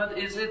Testament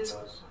is it's...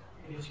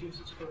 It is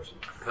used as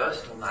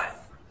personal name.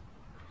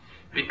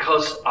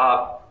 Because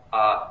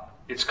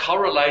it's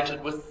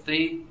correlated with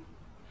the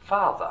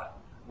Father.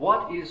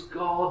 What is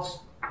God's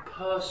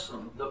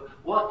person?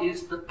 What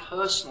is the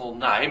personal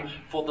name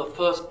for the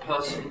first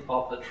person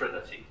of the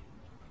Trinity?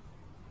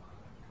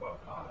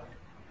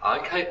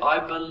 Okay, I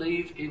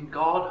believe in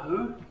God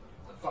who?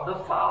 The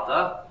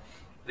Father,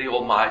 the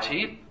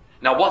Almighty.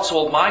 Now what's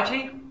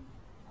Almighty?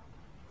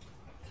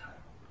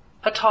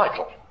 A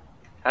title.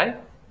 Okay?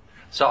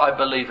 So I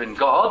believe in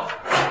God.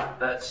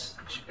 That's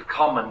a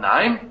common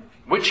name.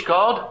 Which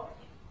God?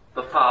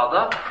 The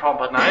Father,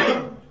 proper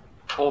name.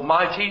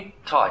 Almighty,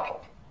 title.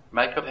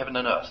 Maker of heaven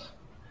and earth.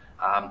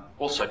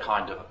 Also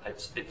kind of,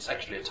 it's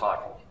actually a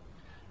title.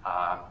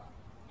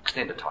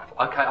 Extended title.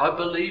 Okay, I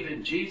believe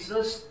in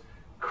Jesus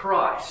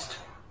Christ.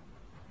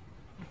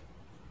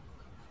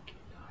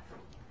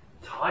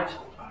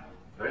 Title.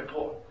 Very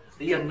important.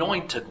 The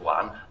anointed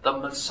one, the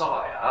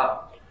Messiah,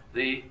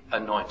 the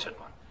anointed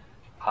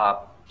one.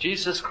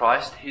 Jesus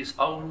Christ, his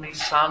only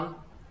Son,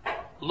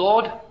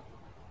 Lord.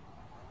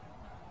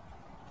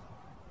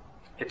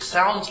 It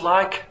sounds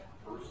like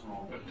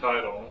A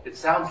title. It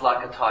sounds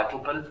like a title,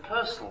 but it's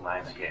personal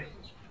name again.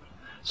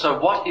 So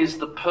what is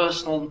the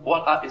personal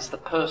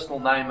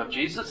name of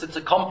Jesus? It's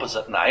a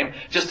composite name,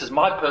 just as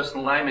my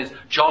personal name is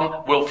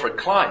John Wilfred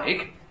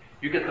Kleinig.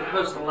 You get the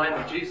personal name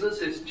of Jesus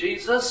is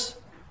Jesus.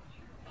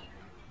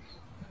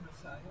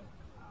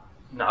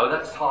 No,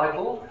 that's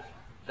title.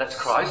 That's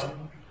Christ.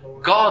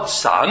 God's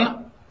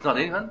Son, not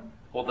even,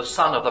 or the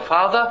Son of the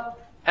Father,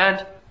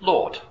 and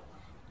Lord.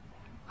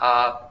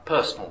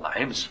 Personal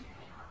names.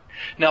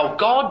 Now,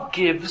 God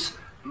gives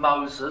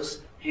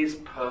Moses his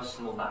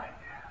personal name.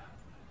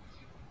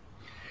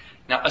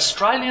 Now,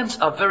 Australians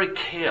are very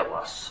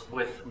careless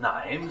with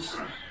names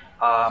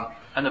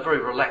and are very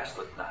relaxed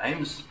with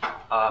names.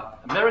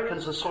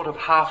 Americans are sort of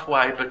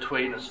halfway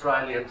between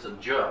Australians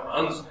and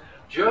Germans.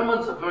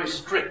 Germans are very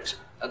strict,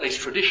 at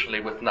least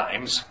traditionally, with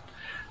names.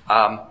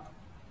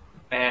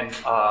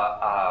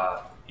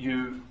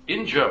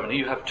 In Germany,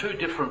 you have two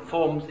different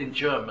forms in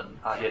Germany,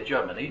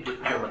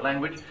 with German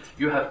language.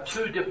 You have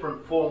two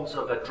different forms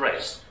of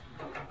address.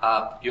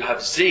 You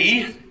have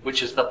Sie,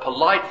 which is the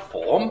polite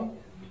form,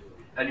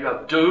 and you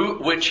have Du,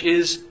 which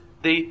is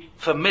the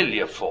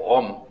familiar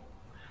form.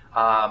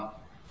 There are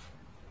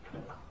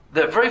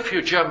very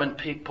few German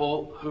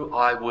people who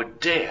I would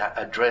dare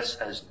address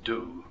as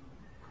Du.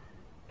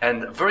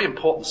 And a very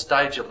important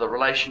stage of the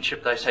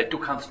relationship, they say, Du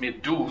kannst mir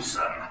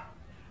duzen,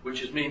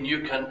 which is mean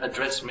you can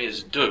address me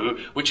as Du,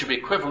 which would be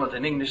equivalent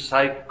in English,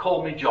 say,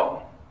 call me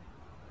John,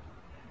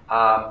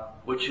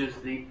 which is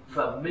the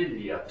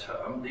familiar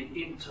term, the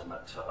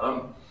intimate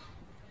term.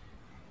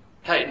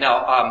 Okay,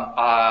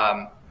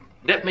 now,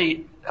 let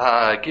me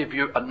give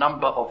you a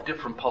number of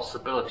different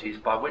possibilities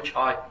by which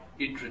I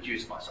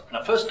introduce myself.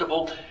 Now, first of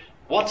all,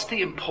 what's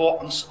the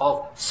importance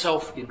of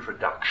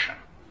self-introduction,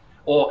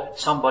 or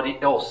somebody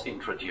else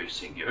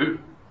introducing you?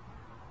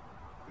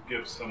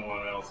 Give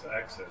someone else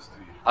access to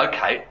you.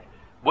 Okay,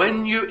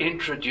 when you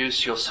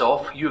introduce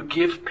yourself, you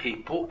give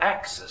people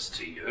access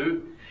to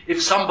you.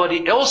 If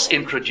somebody else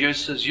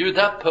introduces you,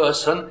 that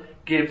person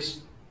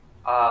gives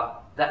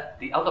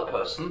the other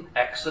person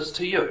access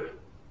to you.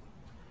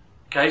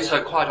 Okay,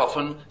 so quite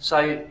often,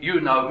 say,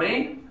 you know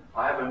me,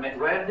 I haven't met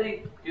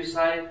Randy, you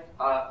say,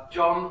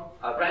 John,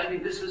 Randy,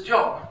 this is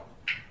John.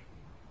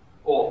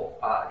 Or,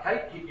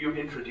 okay, you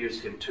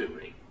introduce him to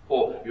me.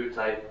 Or you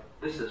say,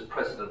 this is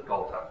President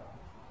Golter.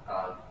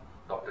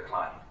 Dr.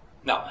 Kleinig.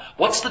 Now,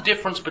 what's the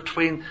difference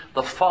between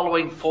the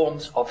following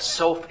forms of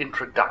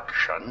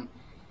self-introduction?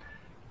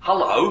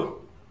 Hello,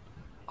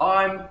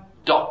 I'm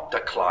Dr.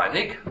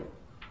 Kleinig.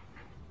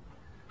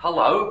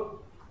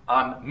 Hello,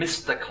 I'm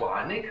Mr.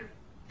 Kleinig.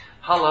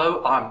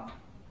 Hello, I'm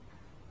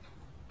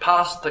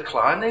Pastor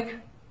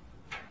Kleinig.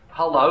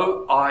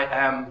 Hello, I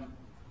am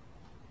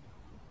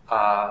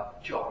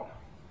John.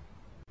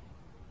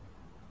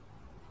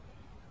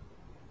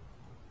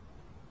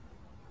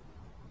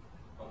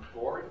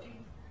 Authority?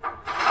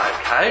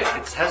 Okay,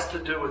 it has to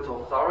do with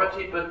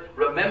authority, but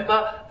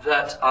remember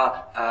that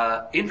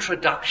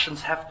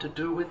introductions have to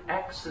do with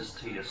access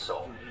to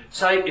yourself.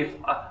 Say, if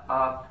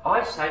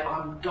I say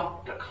I'm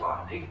Dr.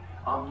 Kleinig,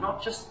 I'm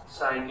not just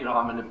saying,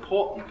 I'm an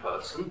important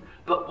person,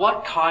 but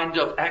what kind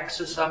of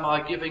access am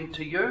I giving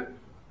to you?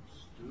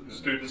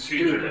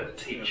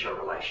 Student-teacher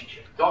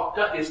relationship.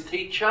 Doctor is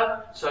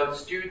teacher, so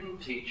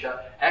student-teacher,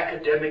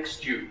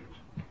 academic-student.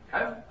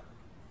 Okay?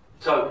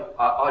 So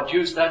I'd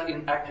use that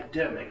in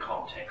academic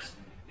context.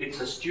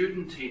 It's a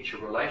student-teacher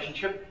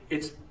relationship.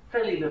 It's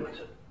fairly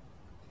limited.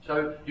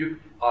 So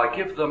I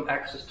give them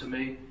access to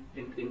me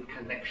in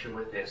connection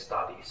with their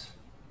studies.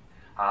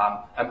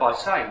 And by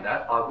saying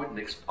that,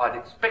 I'd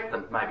expect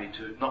them maybe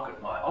to knock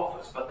at my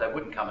office, but they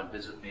wouldn't come and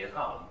visit me at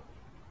home.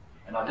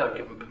 And I don't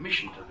give them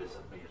permission to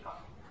visit me at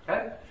home.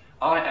 Okay?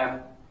 I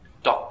am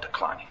Dr.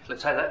 Kleinig.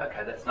 Let's say that.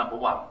 Okay, that's number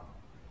one.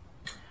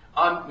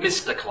 I'm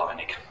Mr.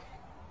 Kleinig.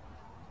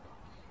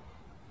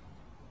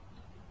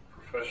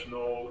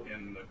 Professional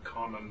in the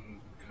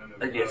common kind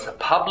of... Yes, a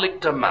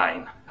public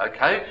domain.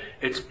 Okay?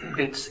 It's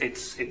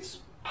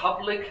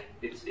public,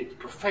 it's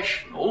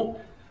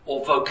professional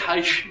or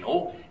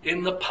vocational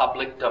in the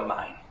public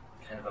domain.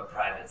 Kind of a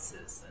private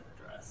citizen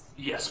address.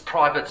 Yes,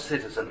 private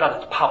citizen, but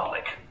it's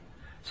public.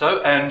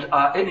 So, and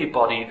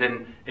anybody,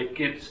 then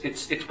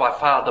it's by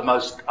far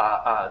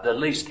the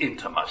least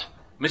intimate.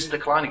 Mr.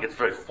 Kleinig, it's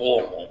very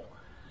formal.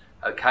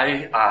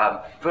 Okay,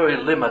 very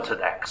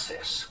limited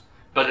access,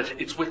 but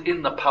it's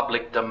within the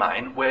public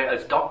domain,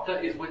 whereas doctor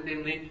is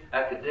within the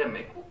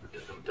academic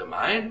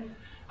domain.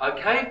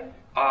 Okay,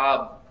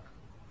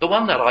 the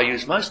one that I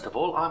use most of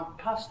all, I'm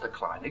Pastor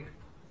Kleinig.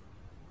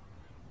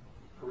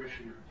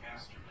 Parishioner,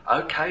 pastor.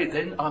 Okay,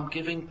 then I'm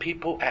giving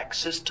people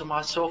access to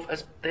myself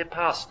as their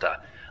pastor.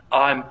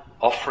 I'm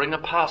offering a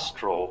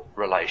pastoral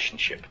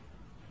relationship.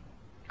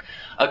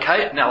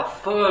 Okay, now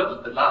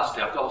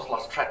lastly, I've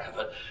lost track of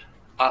it.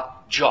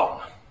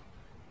 John.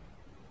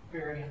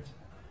 Very intimate.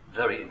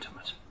 Very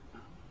intimate.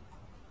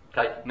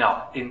 Okay,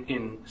 now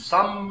in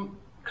some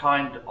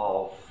kind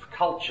of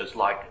cultures,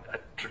 like a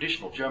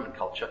traditional German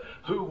culture,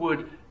 who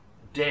would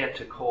dare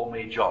to call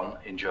me John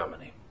in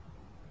Germany?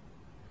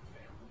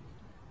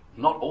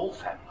 Not all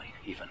family,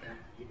 even.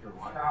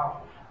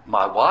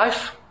 My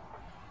wife,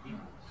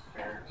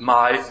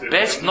 my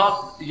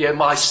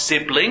my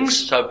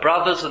siblings, so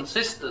brothers and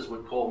sisters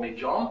would call me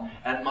John,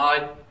 and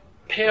my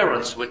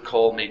parents would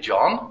call me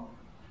John,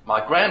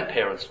 my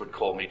grandparents would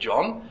call me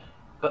John,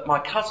 but my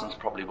cousins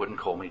probably wouldn't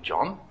call me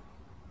John.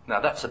 Now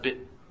that's a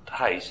bit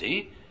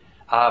hazy.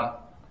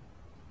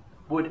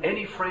 Would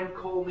any friend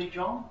call me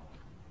John?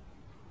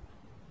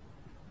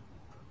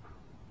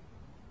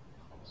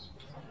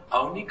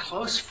 Only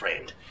close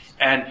friend.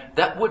 And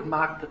that would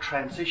mark the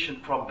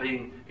transition from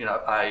being,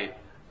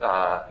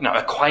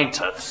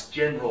 acquaintance,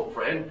 general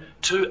friend,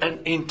 to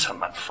an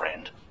intimate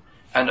friend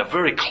and a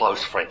very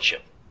close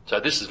friendship. So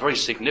this is very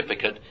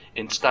significant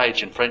in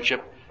stage in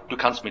friendship. Du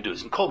kannst mich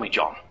duzen. Call me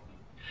John.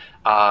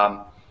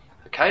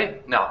 Okay,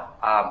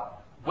 now,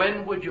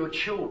 when would your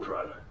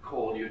children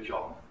call you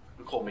John?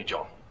 Call me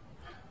John.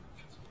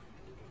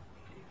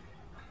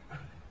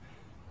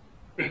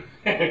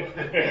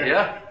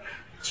 Yeah?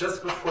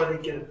 Just before they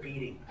get a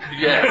beating.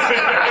 Yes.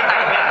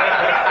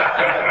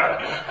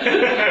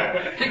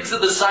 Things are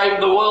the same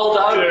the world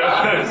over.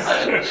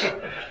 Yes.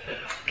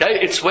 Okay,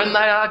 it's when they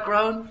are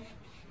grown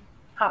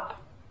up.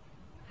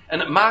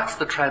 And it marks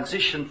the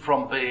transition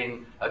from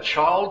being a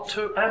child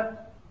to an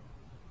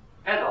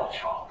adult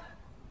child.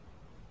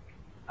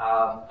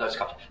 Those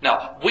couple.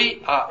 Now,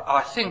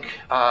 I think,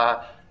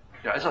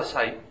 as I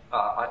say,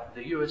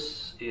 the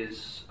US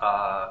is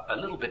a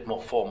little bit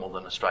more formal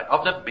than Australia.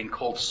 I've never been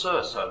called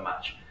sir so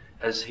much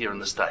as here in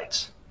the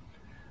States.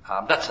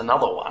 That's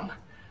another one.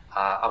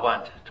 I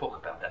won't talk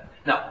about that.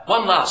 Now,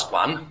 one last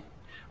one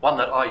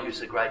that I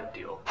use a great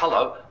deal.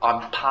 Hello,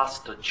 I'm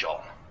Pastor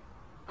John.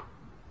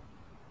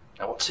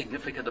 Now, what's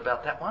significant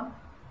about that one?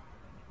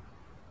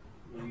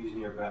 You're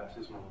using your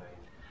baptismal name.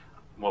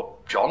 Well,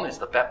 John is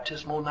the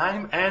baptismal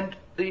name, and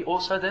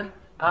also then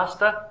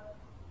pastor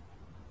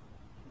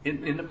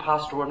in a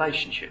pastoral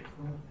relationship.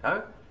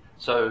 No?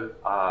 So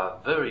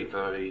very,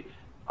 very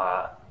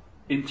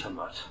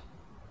intimate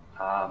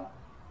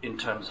in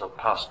terms of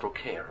pastoral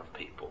care of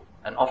people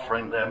and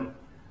offering them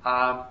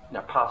a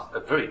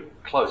very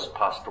close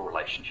pastoral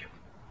relationship.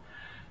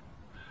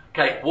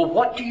 Okay, well,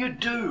 what do you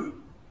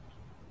do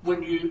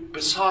when you,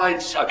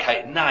 besides,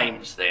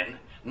 names then?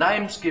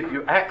 Names give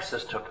you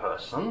access to a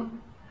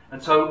person.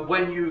 And so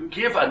when you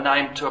give a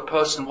name to a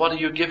person, what are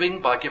you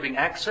giving by giving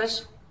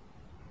access?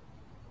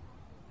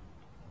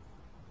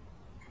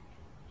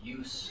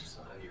 Use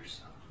of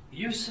yourself.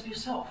 Use of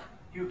yourself.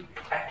 You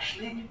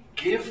actually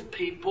give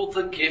people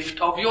the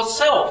gift of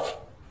yourself.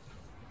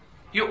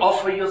 You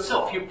offer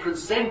yourself. You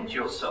present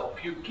yourself.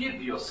 You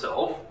give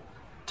yourself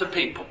to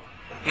people.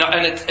 Now,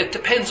 and it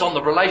depends on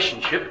the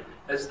relationship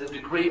as the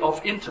degree of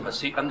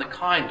intimacy and the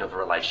kind of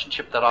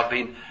relationship that I've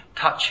been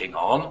touching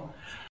on.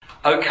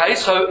 Okay,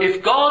 so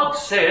if God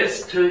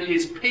says to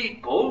his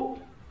people,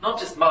 not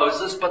just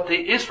Moses, but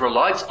the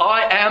Israelites,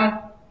 I am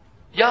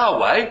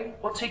Yahweh,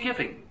 what's he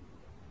giving?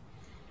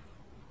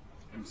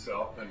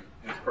 Himself and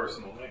his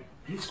personal name.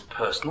 His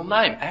personal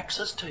name,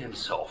 access to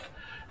himself.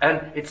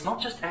 And it's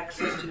not just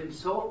access to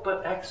himself,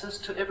 but access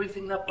to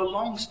everything that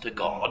belongs to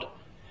God.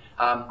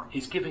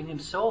 He's giving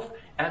himself,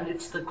 and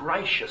it's the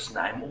gracious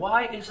name.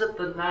 Why is it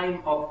the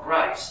name of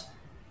grace?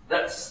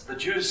 The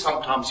Jews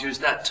sometimes use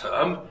that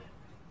term.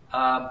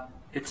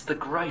 It's the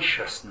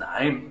gracious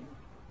name.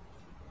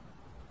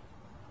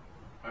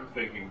 I'm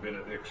thinking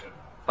benediction.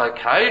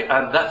 Okay,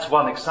 and that's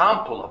one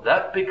example of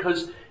that,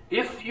 because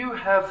if you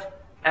have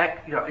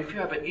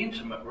an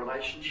intimate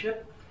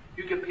relationship,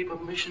 you give people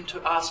permission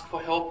to ask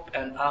for help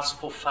and ask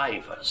for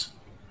favours.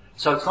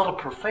 So it's not a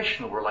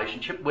professional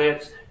relationship where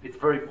it's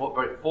very,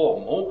 very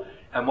formal,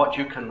 and what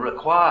you can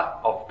require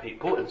of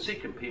people and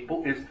seek in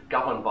people is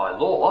governed by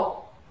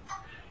law.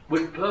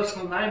 With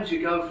personal names,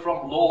 you go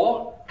from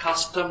law,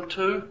 custom,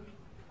 to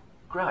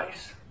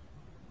grace.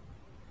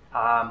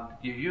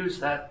 You use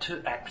that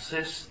to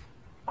access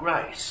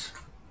grace,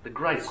 the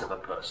grace of a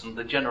person,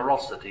 the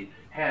generosity,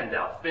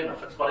 handouts,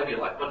 benefits, whatever you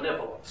like,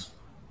 benevolence.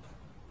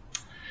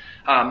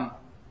 I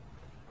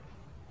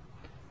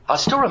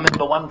still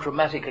remember one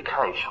dramatic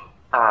occasion.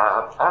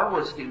 I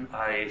was in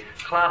a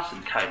class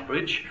in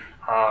Cambridge,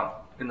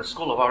 in the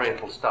School of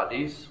Oriental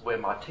Studies, where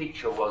my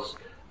teacher was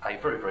a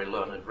very, very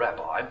learned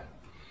rabbi,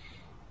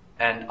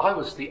 and I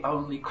was the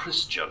only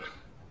Christian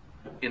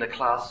in a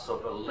class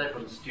of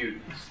 11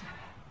 students.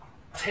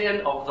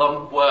 10 of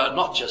them were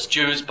not just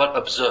Jews, but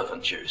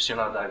observant Jews. You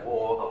know, they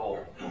wore the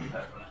whole...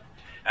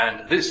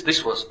 And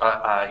this was,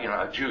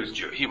 a Jew's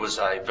Jew. He was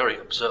a very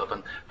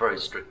observant, very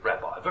strict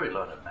rabbi, a very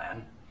learned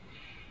man.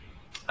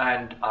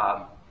 And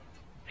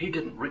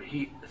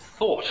he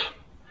thought,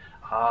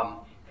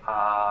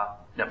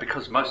 now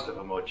because most of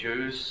them were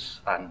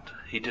Jews, and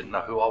he didn't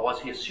know who I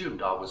was, he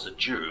assumed I was a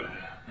Jew,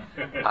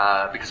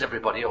 because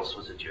everybody else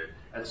was a Jew.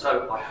 And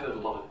so I heard a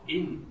lot of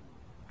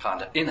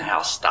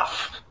in-house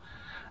stuff.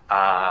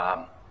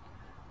 And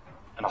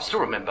I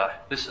still remember,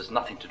 this has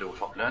nothing to do with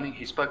what learning,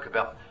 he spoke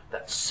about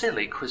that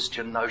silly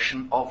Christian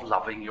notion of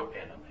loving your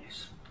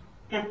enemies.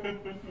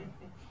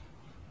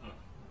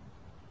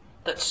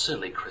 That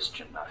silly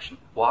Christian notion.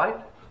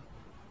 Why?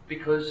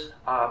 Because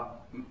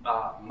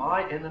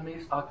my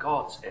enemies are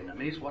God's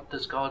enemies. What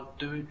does God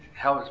do?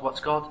 What's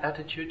God's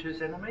attitude to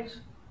his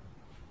enemies?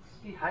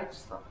 He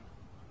hates them.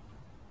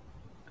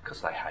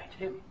 Because they hate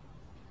him.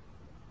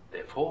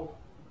 Therefore,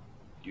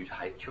 you'd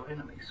hate your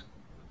enemies.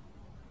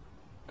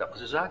 That was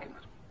his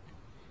argument.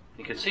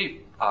 You can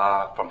see,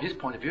 from his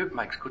point of view, it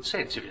makes good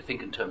sense if you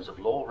think in terms of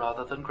law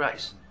rather than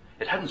grace.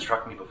 It hadn't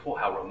struck me before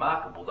how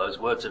remarkable those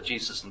words of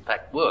Jesus in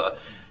fact were,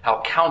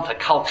 how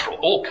countercultural,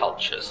 all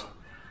cultures.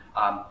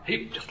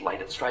 He just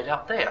laid it straight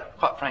out there,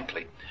 quite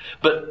frankly.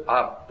 But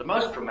the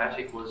most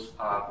dramatic was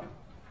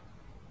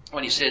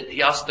when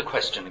he asked the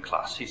question in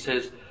class. He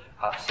said,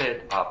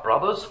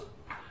 brothers,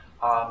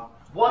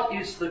 what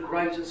is the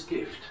greatest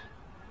gift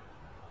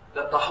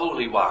that the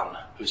Holy One,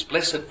 who's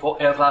blessed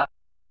forever,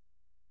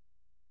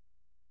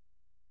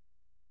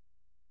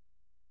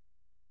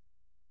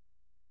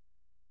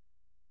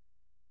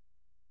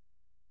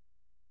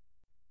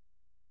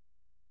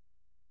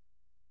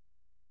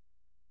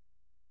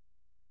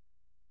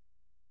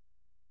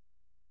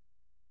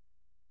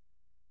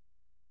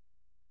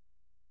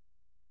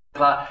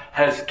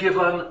 has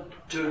given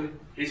to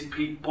his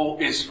people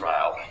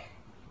Israel?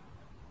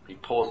 He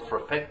paused for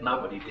effect.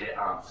 Nobody dare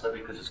answer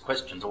because his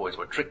questions always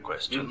were trick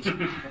questions.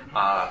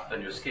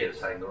 And you're scared of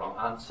saying the wrong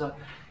answer.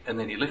 And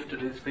then he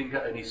lifted his finger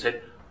and he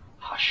said,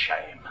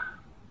 Hashem,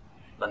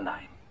 the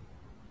name.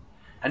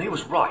 And he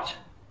was right.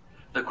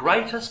 The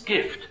greatest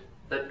gift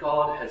that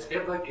God has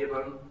ever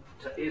given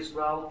to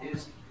Israel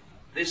is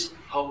this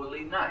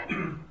holy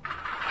name.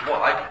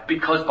 Why?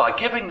 Because by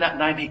giving that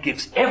name, he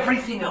gives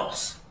everything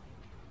else.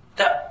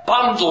 That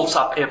bundles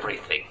up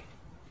everything.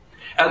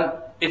 And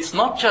it's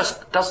not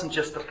doesn't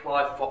just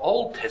apply for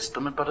Old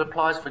Testament, but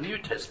applies for New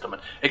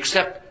Testament.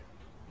 Except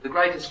the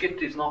greatest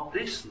gift is not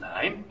this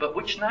name, but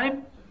which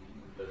name?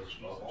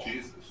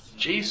 Jesus.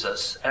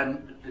 Jesus,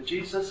 and the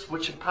Jesus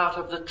which is part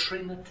of the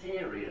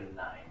Trinitarian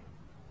name.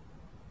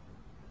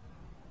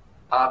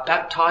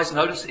 Baptized,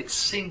 notice it's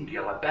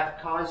singular,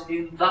 baptized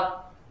in the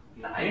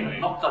name,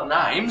 not the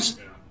names,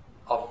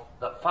 of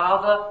the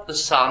Father, the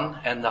Son,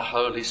 and the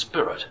Holy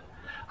Spirit.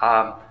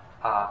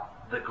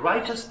 The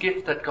greatest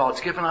gift that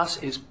God's given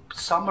us is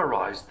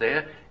summarized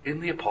there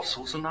in the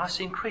Apostles' and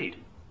Nicene Creed.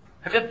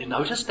 Have you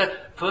noticed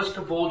that first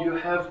of all you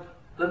have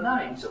the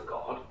names of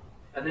God,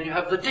 and then you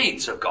have the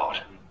deeds of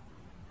God.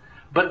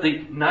 But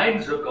the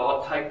names of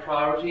God take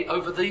priority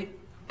over the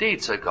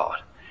deeds of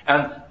God.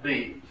 And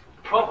the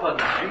proper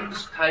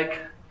names take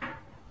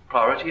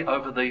priority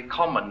over the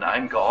common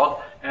name,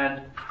 God,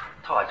 and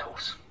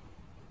titles.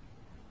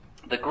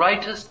 The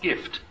greatest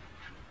gift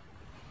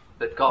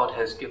that God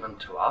has given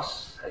to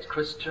us as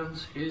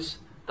Christians is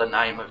the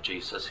name of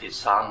Jesus, his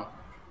Son,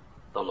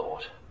 the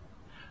Lord.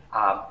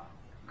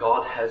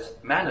 God has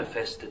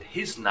manifested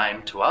his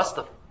name to us,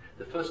 the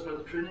first part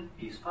of the Trinity,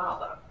 his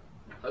Father.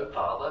 So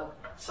Father,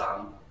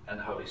 Son, and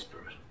Holy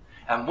Spirit.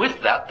 And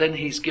with that, then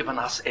he's given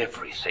us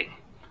everything.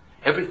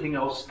 Everything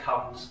else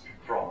comes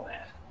from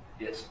that.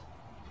 Yes?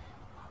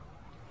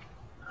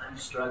 I'm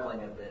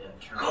struggling a bit in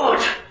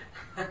terms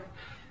Good!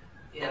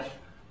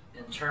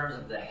 in terms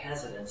of the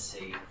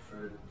hesitancy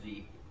for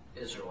the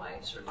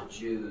Israelites or the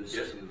Jews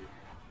to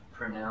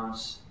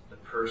pronounce the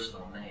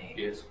personal name.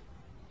 Yes.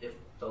 If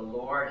the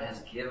Lord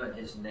has given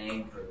his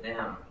name for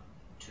them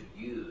to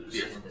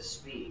use and to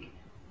speak,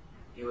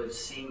 it would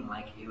seem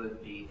like it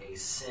would be a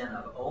sin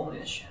of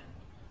omission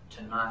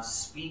to not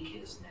speak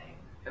his name.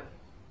 Yep.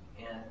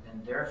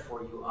 and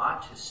therefore you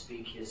ought to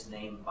speak his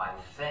name by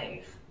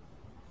faith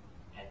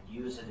and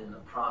use it in the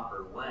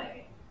proper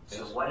way.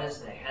 So Yes. what is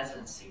the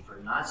hesitancy for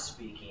not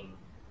speaking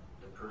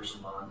the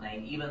personal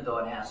name, even though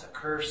it has a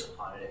curse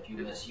upon it if you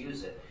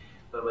misuse it?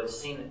 But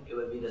it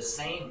would be the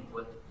same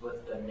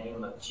with the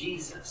name of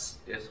Jesus.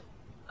 Yes.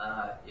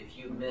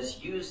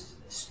 If you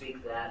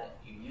speak that,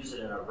 you use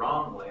it in a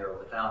wrong way or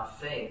without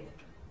faith,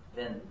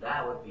 then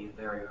that would be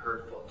very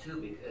hurtful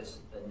too, because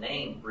the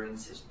name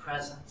brings his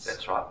presence.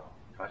 That's right.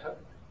 Righto.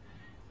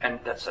 And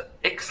that's an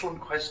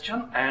excellent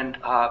question, and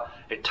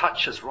it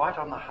touches right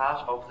on the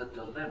heart of the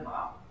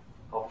dilemma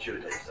of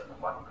Judaism,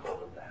 if I can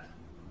call it that.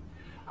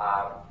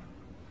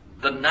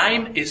 The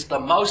name is the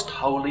most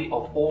holy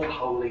of all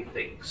holy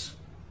things,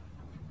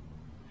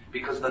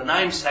 because the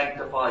name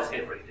sanctifies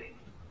everything.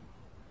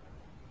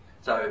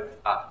 So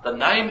the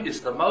name is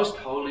the most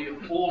holy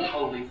of all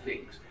holy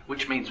things,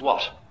 which means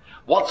what?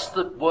 What's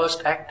the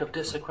worst act of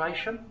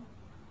desecration?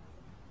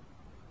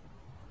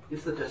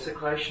 Is the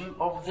desecration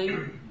of the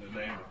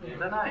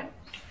name.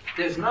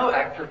 There's no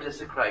act of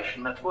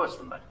desecration that's worse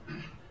than that.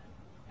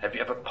 Have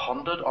you ever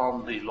pondered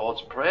on the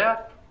Lord's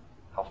Prayer?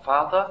 Our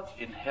Father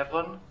in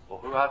heaven, or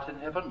who art in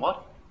heaven,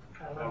 what?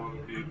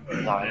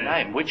 Thy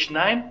name. Which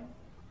name?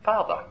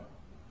 Father.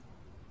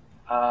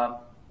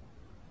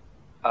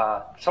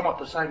 Somewhat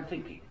the same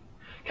thinking.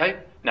 Okay?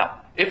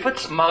 Now, if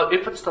it's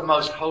the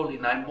most holy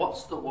name,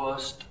 what's the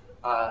worst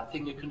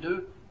thing you can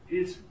do?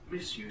 Is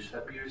misuse,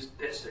 abuse,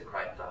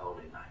 desecrate the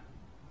holy name.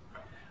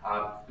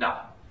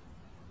 Now,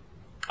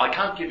 I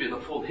can't give you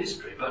the full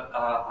history, but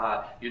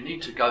you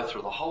need to go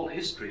through the whole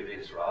history of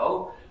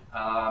Israel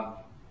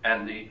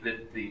and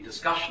the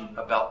discussion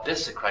about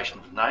desecration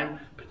of the name,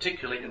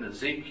 particularly in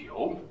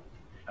Ezekiel.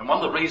 And one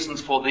of the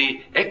reasons for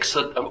the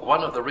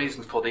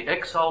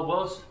exile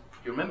was,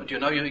 you remember? Do you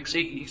know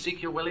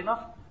Ezekiel well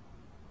enough?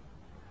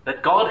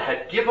 That God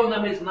had given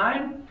them his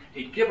name,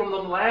 he'd given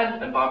them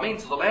land, and by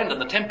means of the land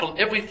and the temple and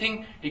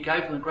everything, he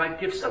gave them great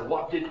gifts. And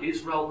what did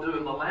Israel do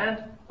in the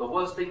land? The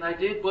worst thing they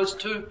did was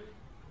to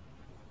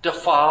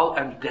defile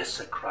and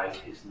desecrate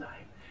his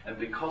name. And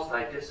because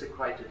they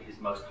desecrated his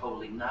most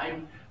holy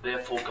name,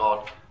 therefore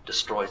God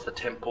destroys the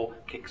temple,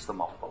 kicks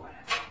them off the land.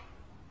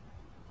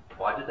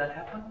 Why did that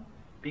happen?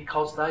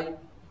 Because they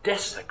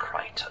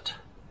desecrated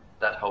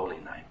that holy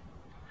name.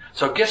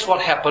 So guess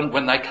what happened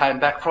when they came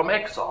back from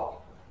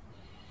exile?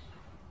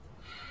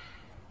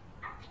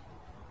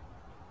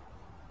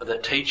 The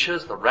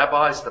teachers, the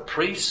rabbis, the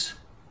priests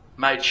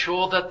made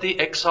sure that the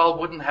exile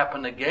wouldn't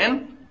happen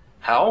again.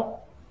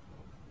 How?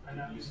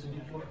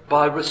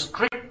 By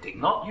restricting,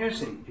 not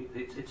using.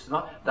 It's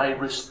not. They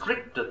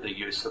restricted the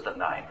use of the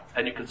name,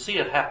 and you can see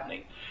it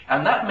happening.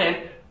 And that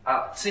meant,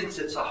 since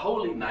it's a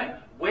holy name,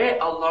 where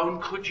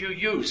alone could you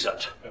use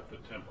it? At the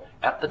temple.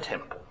 At the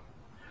temple.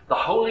 The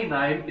holy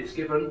name is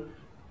given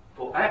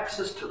for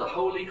access to the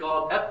holy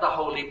God at the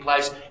holy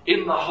place,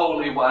 in the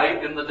holy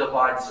way, in the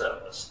divine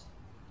service.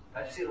 Do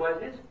you see the way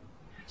it is?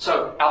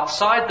 So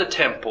outside the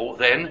temple,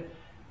 then,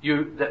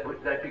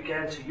 they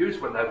began to use,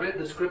 when they read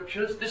the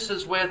scriptures, this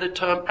is where the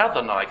term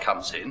Adonai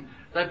comes in.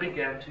 They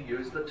began to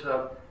use the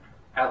term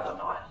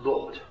Adonai,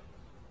 Lord.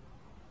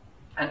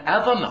 And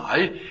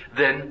Adonai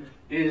then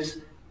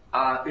is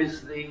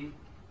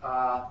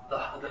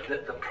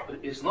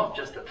not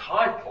just a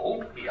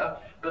title here,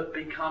 but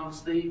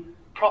becomes the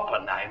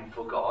proper name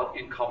for God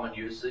in common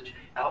usage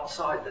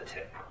outside the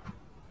temple.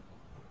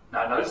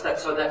 Now notice that,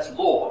 so that's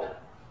Lord.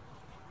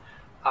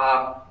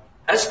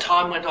 As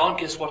time went on,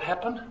 guess what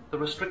happened? The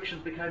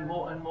restrictions became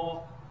more and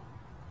more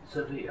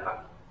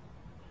severe.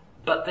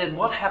 But then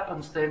what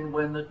happens then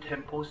when the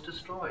temple is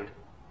destroyed?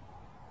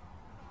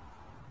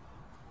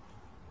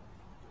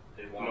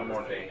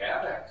 They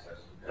have access.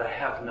 They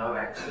have no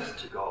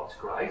access to God's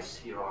grace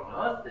here on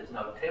earth. There's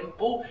no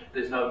temple.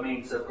 There's no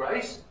means of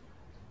grace.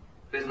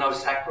 There's no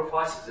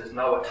sacrifices. There's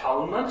no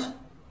atonement.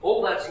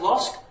 All that's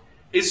lost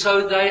is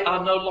so they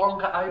are no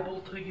longer able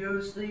to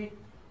use the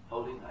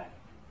holy name.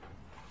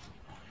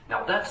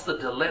 Now that's the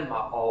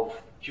dilemma of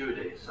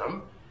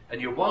Judaism,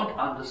 and you won't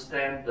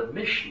understand the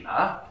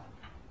Mishnah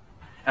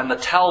and the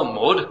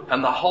Talmud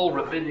and the whole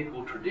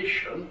rabbinical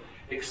tradition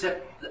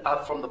except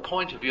from the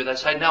point of view they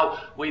say, now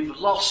we've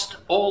lost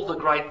all the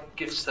great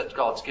gifts that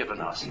God's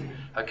given us.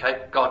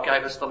 Okay, God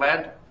gave us the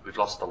land, we've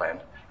lost the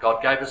land.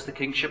 God gave us the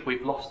kingship,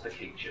 we've lost the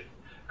kingship.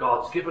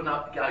 God's gave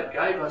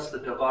us the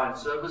divine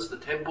service, the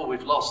temple,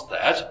 we've lost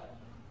that.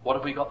 What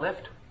have we got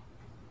left?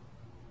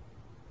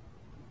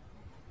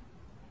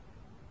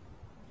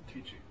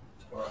 Teaching.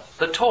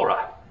 The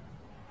Torah.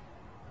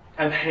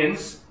 And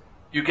hence,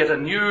 you get a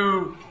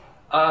new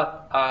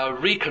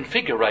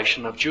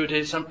reconfiguration of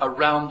Judaism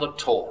around the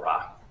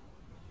Torah.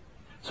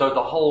 So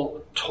the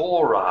whole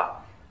Torah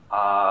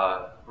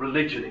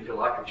religion, if you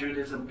like, of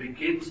Judaism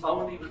begins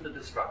only with the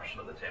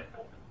destruction of the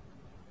temple.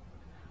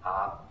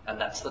 And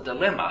that's the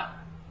dilemma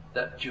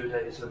that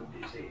Judaism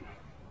is in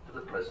to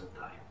the present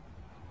day.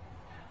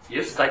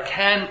 Yes, they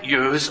can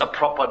use a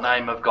proper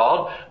name of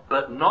God,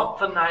 but not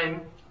the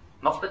name,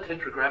 not the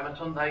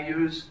Tetragrammaton, they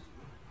use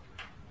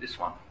this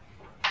one.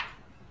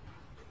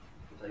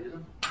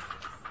 lesen.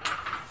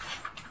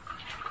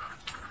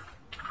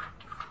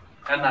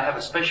 And they have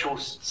a special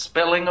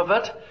spelling of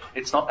it.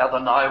 It's not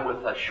Adonai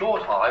with a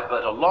short I,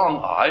 but a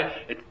long I.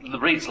 It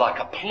reads like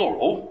a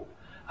plural.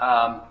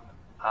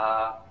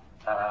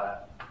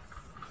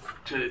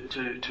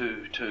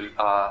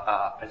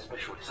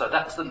 Especially. So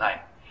that's the name.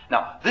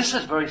 Now, this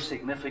is very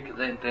significant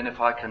then if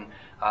I can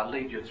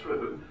lead you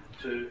through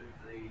to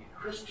the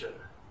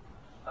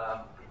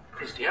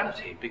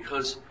Christianity,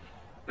 because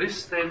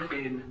this then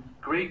in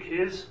Greek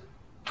is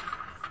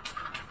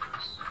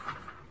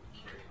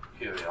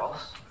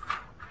Kyrios.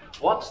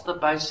 What's the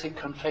basic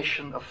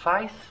confession of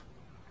faith?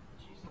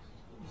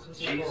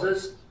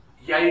 Jesus,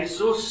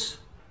 Jesus,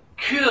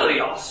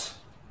 Kyrios.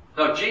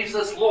 No,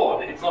 Jesus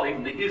Lord. It's not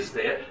even the is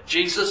there.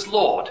 Jesus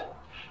Lord.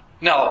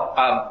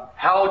 Now,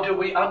 how do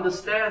we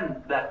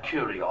understand that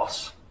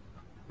Kyrios?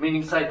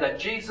 Meaning say that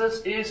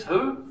Jesus is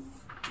who?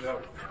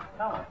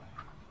 God.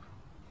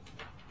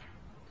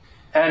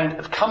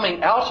 And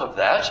coming out of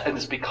that, and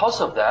it's because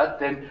of that,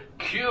 then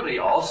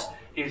Kyrios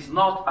is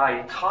not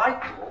a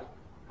title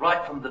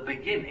right from the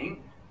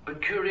beginning, but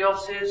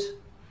Kyrios is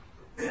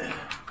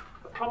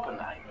a proper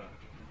name.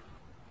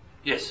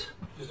 Yes?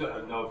 Just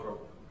a note from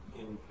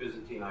in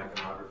Byzantine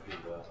iconography,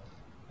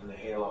 and the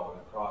halo and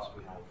the cross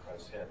behind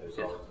Christ's head, there's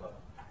always a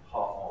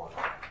ha'on.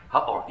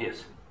 Ha'on,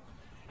 yes.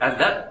 And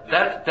that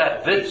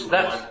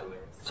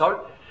sorry?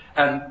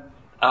 And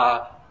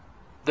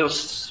there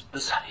was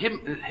this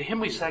hymn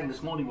we sang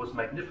this morning was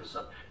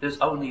magnificent. There's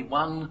only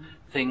one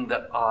thing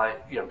that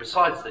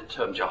besides the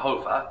term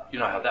Jehovah, you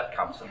know how that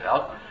comes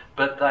about,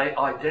 but they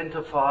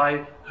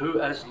identify who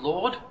as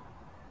Lord,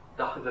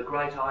 the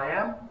great I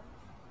am,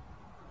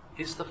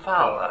 is the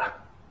Father.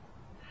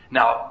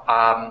 Now,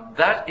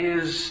 that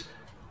is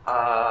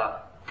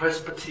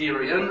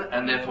Presbyterian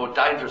and therefore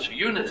dangerous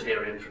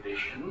Unitarian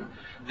tradition.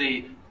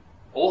 The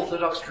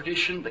Orthodox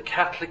tradition, the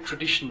Catholic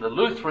tradition, the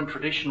Lutheran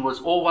tradition was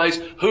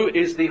always who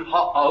is the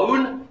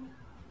Ha'on,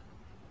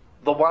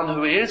 the one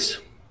who is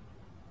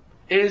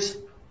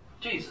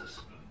Jesus.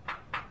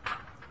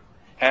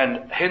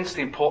 And hence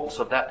the importance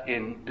of that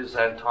in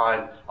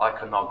Byzantine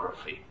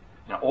iconography.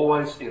 Now,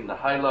 always in the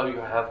halo you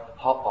have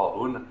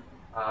Ha'on.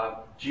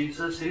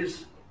 Jesus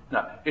is,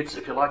 it's,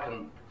 if you like,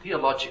 a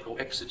theological,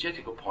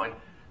 exegetical point,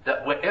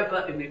 that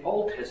wherever in the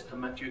Old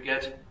Testament you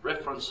get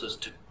references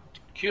to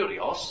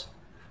Kyrios,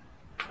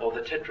 or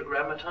the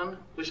Tetragrammaton,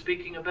 we're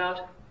speaking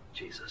about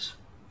Jesus.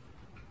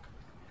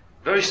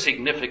 Very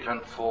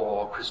significant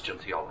for Christian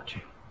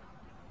theology.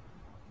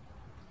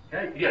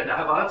 Okay, yeah, now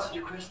have I answered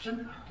your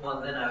question? Well,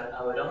 then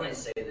I would only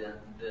say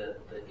that the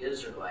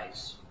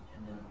Israelites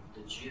and then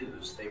the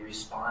Jews, they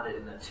responded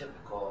in a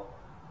typical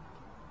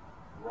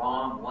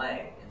wrong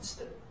way.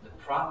 Instead, the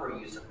proper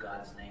use of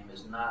God's name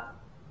is not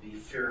be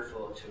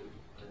fearful to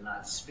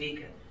not speak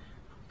it.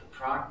 The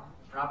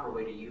proper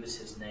way to use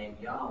His name,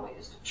 Yahweh,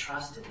 is to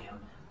trust in Him,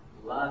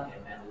 love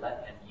Him,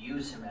 and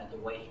use Him the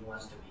way He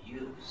wants to be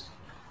used.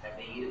 And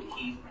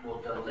He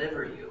will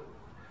deliver you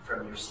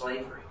from your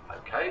slavery.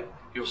 Okay,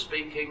 you're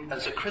speaking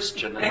as a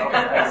Christian and not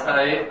as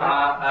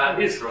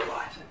an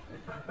Israelite.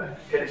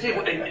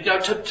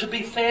 To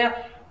be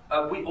fair,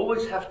 we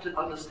always have to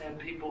understand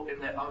people in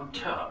their own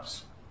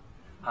terms.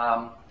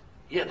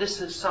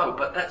 This is so,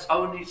 but that's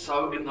only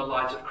so in the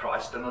light of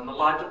Christ and in the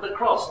light of the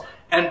cross.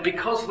 And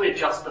because we're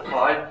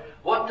justified,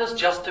 what does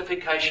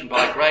justification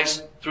by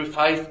grace through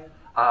faith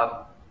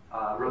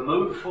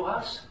remove for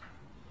us?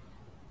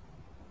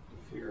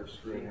 The fear of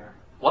screwing out.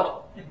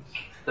 What?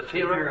 The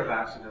fear of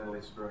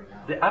accidentally screwing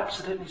out. The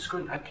accidentally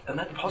screwing out, and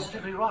that's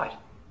positively right.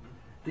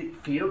 The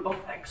fear of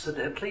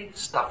accidentally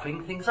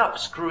stuffing things up,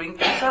 screwing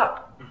things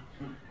up.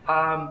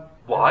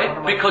 Why?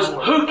 Because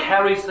who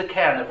carries the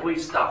can if we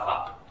stuff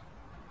up?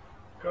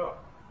 God.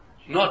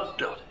 Not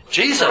God.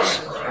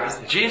 Jesus.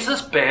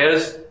 Jesus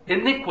bears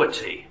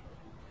iniquity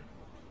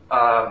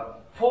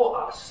for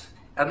us.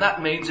 And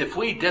that means if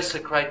we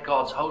desecrate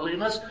God's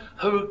holiness,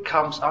 who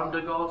comes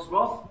under God's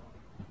wrath?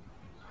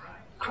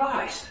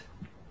 Christ.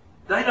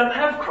 They don't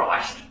have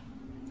Christ.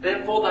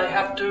 Therefore they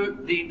have to,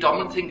 the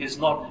dominant thing is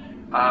not,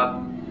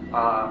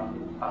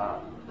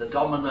 the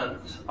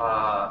dominant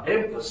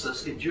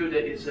emphasis in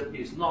Judaism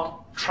is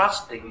not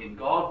trusting in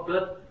God,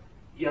 but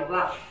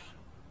Yaraf,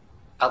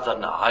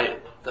 Adonai,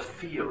 the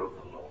fear of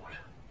the Lord,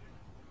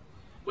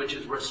 which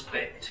is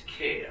respect,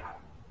 care.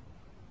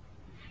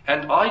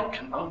 And I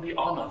can only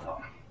honour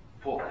them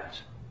for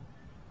that.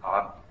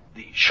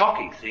 The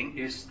shocking thing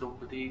is the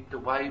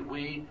way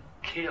we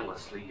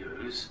carelessly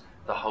use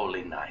the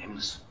holy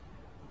names.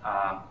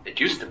 We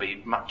used to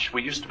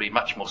be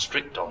much more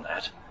strict on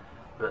that,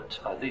 but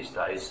these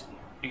days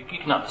you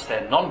can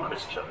understand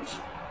non-Christians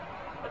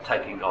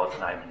taking God's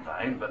name in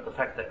vain, but the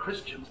fact that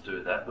Christians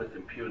do that with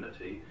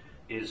impunity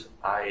is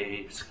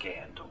a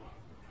scandal.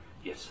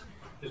 Yes?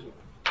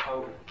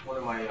 One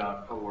of my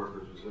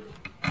co-workers was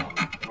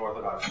an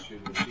Orthodox Jew,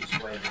 and she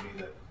explained to me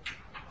that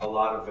a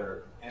lot of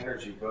their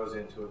energy goes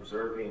into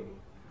observing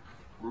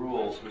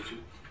rules which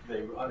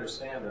they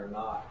understand are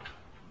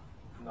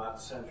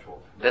not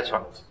central. That's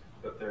right.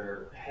 But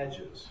they're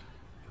hedges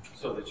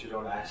so that you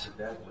don't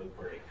accidentally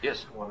break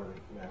Yes. one of the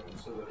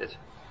commandments. Yes.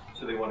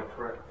 So they want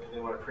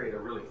to create a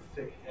really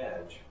thick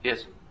hedge.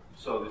 Yes.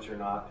 So that you're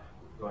not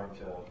going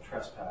to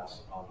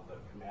trespass on the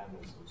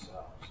commandments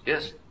themselves.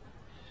 Yes.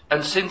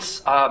 And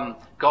since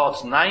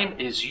God's name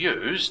is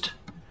used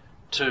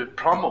to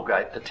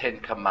promulgate the Ten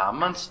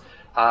Commandments,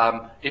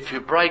 if you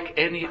break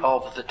any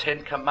of the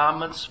Ten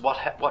Commandments,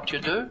 what you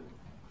do?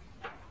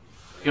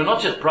 You're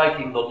not just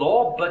breaking the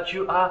law, but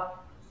you are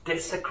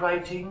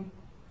desecrating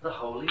the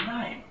holy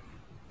name.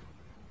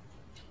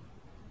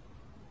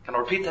 Can I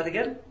repeat that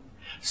again?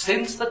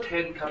 Since the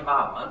Ten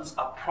Commandments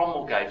are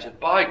promulgated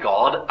by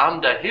God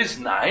under His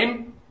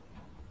name,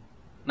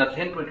 now the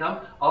Ten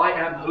Commandments, I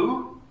am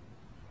who?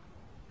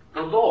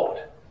 The Lord,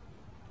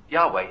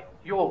 Yahweh,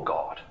 your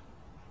God.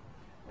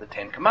 The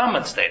Ten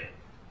Commandments then.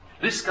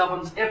 This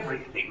governs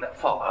everything that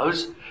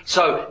follows.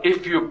 So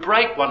if you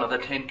break one of the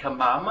Ten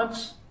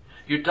Commandments,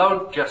 you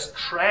don't just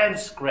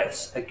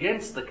transgress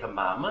against the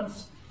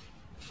commandments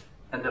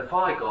and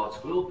defy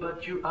God's will,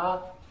 but you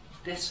are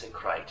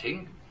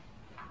desecrating,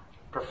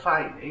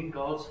 profaning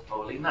God's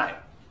holy name.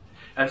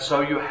 And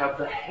so you have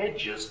the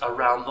hedges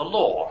around the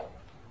law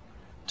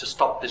to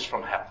stop this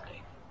from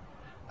happening.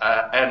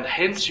 And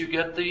hence you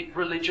get the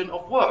religion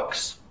of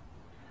works.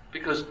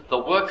 Because the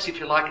works, if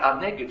you like,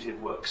 are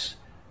negative works.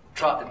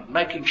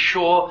 Making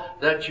sure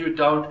that you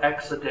don't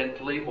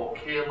accidentally or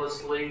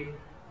carelessly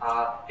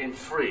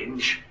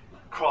infringe,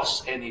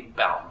 cross any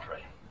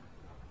boundary.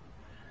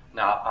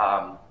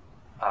 Now,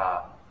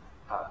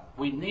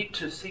 we need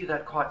to see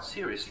that quite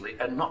seriously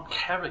and not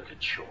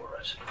caricature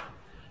it.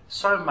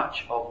 So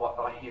much of what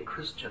I hear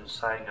Christians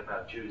saying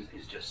about Jews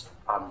is just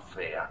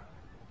unfair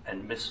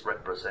and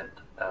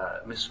misrepresents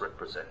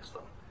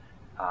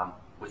them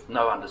with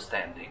no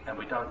understanding, and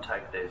we don't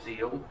take their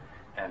zeal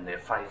and their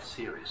faith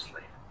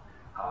seriously.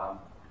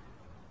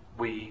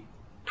 We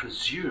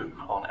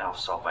presume on our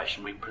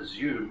salvation, we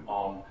presume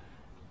on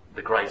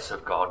the grace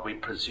of God, we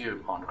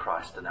presume on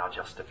Christ and our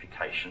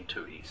justification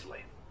too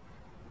easily.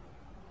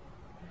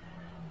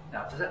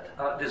 Now,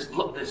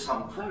 there's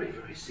some very,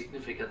 very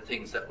significant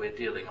things that we're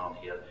dealing on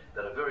here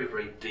that are very,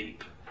 very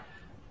deep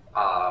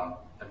and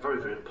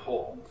very, very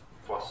important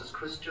for us as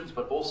Christians,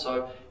 but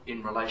also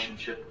in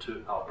relationship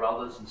to our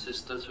brothers and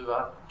sisters who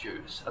are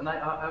Jews. And they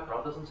are our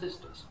brothers and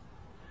sisters.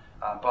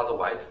 By the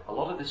way, a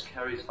lot of this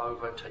carries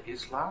over to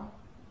Islam.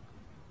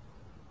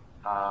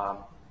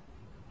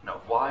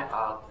 Why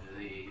are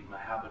the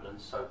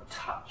Mohammedans so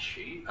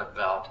touchy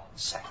about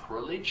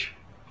sacrilege?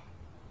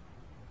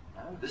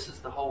 This is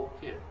the whole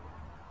fear.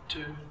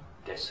 To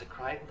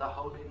desecrate the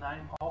holy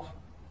name of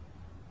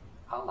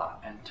Allah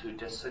and to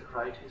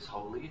desecrate His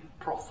holy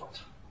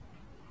prophet.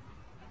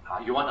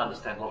 You won't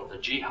understand a lot of the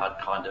jihad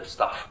kind of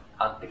stuff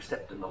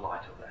except in the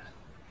light of that.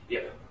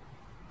 Yeah.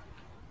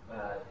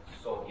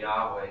 So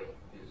Yahweh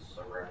is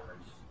a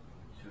reference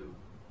to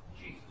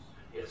Jesus.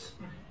 Yes.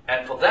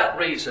 And for that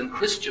reason,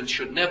 Christians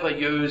should never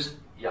use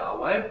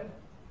Yahweh,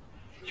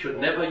 should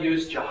never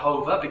use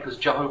Jehovah, because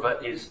Jehovah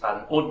is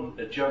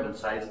the German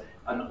says,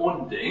 an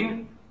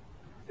Unding.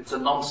 It's a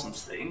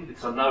nonsense thing.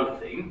 It's a no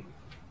thing.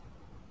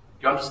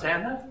 You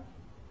understand that?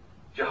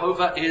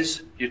 Jehovah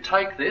is, you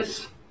take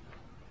this,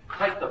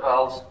 take the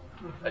vowels,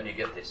 and you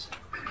get this.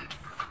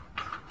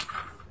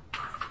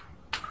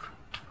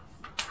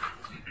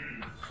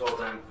 So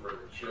then for the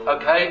children...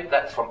 Okay,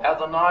 that's from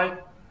Adonai.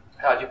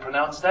 How do you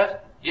pronounce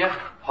that?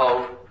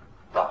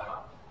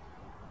 Yehovah.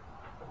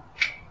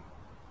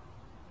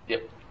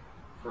 Yep.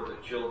 For the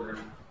children,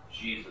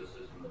 Jesus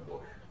is in the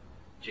bush.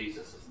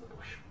 Jesus is in the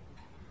bush.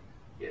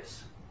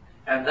 Yes.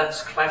 And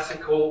that's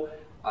classical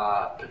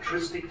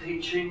patristic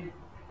teaching.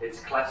 It's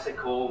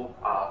classical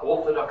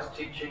Orthodox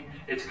teaching.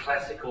 It's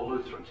classical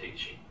Lutheran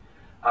teaching.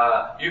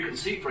 You can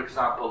see, for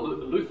example,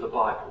 Luther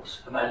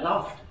Bibles, and they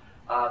loved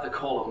the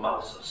call of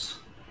Moses.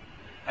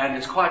 And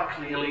it's quite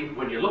clearly,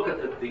 when you look at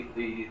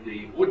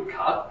the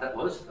woodcut that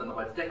was, and the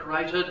way it's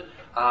decorated,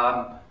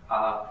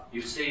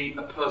 you see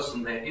a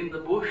person there in the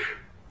bush.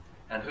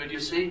 And who do you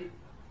see?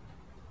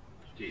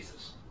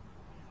 Jesus.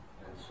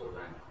 And so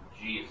then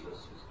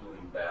Jesus is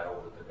doing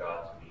battle with the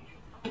gods of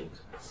Egypt.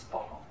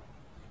 Spot on.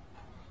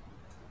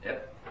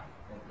 Yep.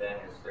 And then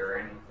is there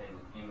anything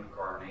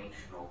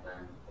incarnational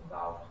then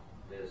about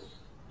this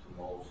to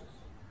Moses?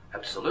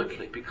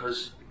 Absolutely,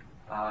 because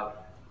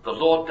the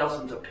Lord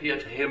doesn't appear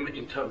to him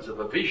in terms of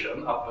a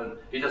vision,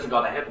 he doesn't go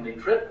on a heavenly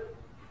trip.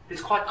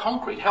 It's quite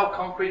concrete. How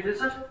concrete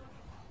is it?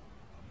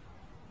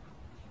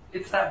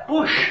 It's that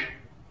bush.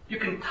 You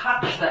can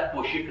touch that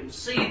bush. You can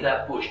see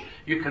that bush.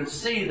 You can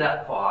see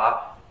that fire.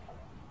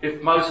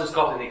 If Moses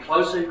got any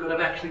closer, he could have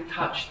actually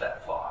touched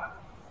that fire.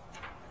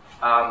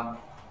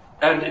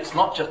 And it's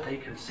not just that he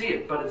can see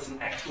it, but it's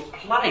an actual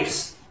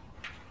place.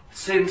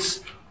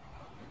 Since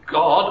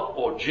God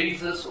or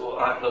Jesus or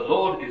the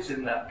Lord is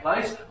in that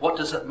place, what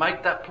does it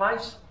make that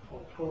place?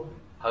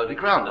 Holy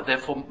ground. And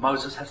therefore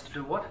Moses has to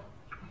do what?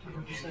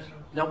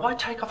 Now why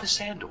take off his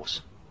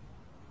sandals?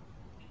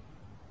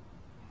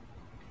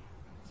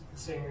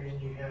 It's the same reason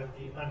you have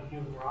the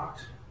unhewn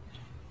rocks.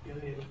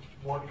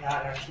 What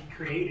God actually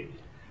created.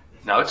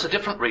 No, it's a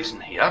different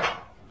reason here.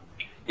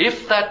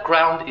 If that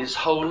ground is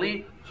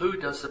holy, who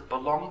does it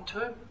belong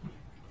to?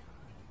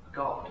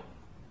 God.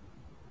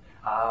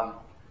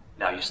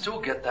 Now, you still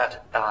get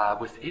that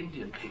with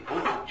Indian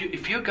people.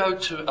 If you go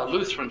to a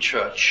Lutheran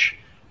church,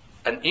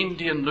 an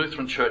Indian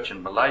Lutheran church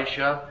in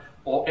Malaysia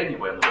or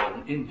anywhere in the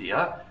world, in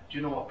India, do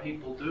you know what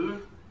people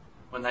do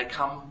when they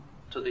come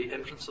to the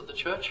entrance of the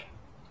church?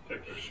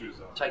 Take their shoes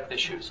off. Take their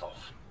shoes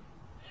off.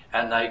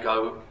 And they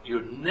go,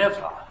 you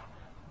never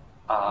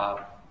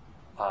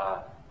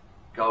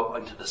go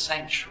into the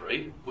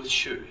sanctuary with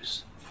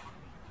shoes.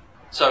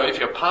 So if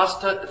you're a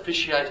pastor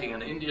officiating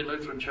an Indian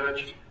Lutheran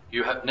church,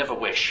 you never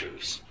wear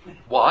shoes.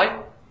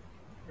 Why?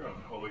 You're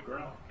on holy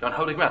ground. You're on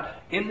holy ground.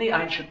 In the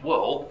ancient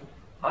world,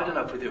 I don't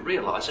know if you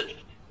realise it,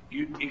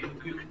 you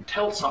can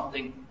tell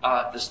something,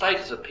 the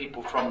status of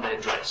people from their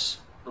dress.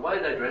 The way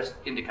they dress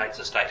indicates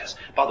a status.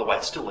 By the way,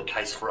 it's still the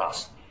case for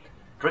us.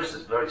 Dress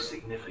is very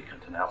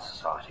significant in our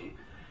society.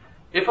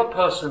 If a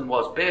person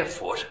was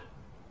barefoot,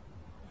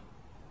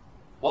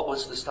 what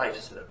was the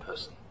status of that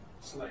person?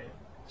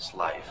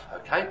 Slave,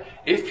 okay?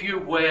 If you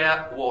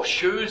wore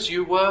shoes,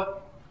 you were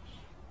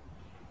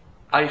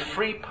a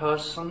free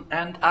person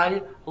and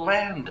a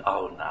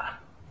landowner.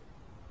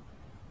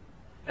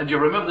 And you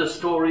remember the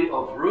story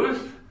of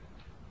Ruth?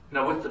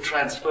 With the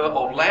transfer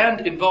of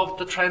land involved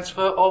the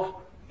transfer of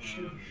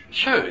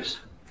shoes.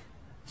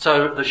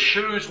 So the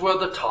shoes were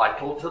the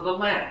title to the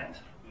land.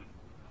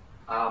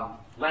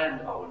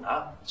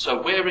 Landowner.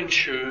 So wearing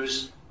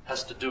shoes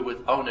has to do with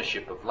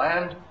ownership of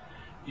land.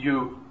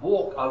 You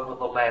walk over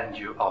the land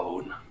you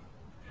own.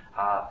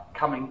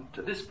 Coming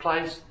to this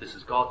place, this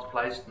is God's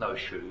place, no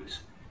shoes.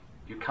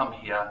 You come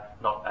here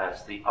not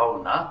as the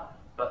owner,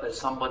 but as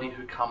somebody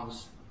who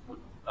comes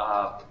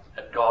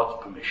at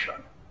God's permission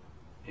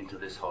into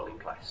this holy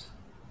place.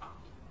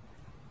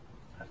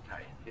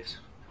 Okay, yes.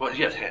 Well,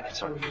 yes, Hanny,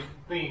 sorry. I was just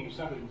thinking of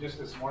something just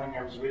this morning.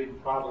 I was reading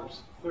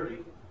Proverbs 30,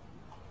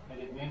 and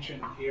it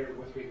mentioned here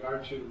with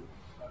regard to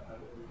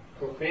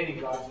profaning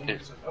God's name.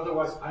 It says,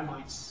 otherwise I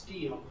might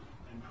steal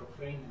and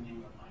profane the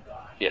name of my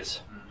God.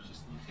 Yes.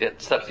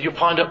 You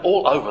find it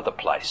all over the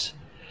place.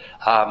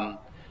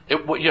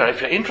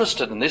 If you're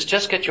interested in this,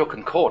 just get your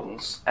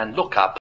concordance and look up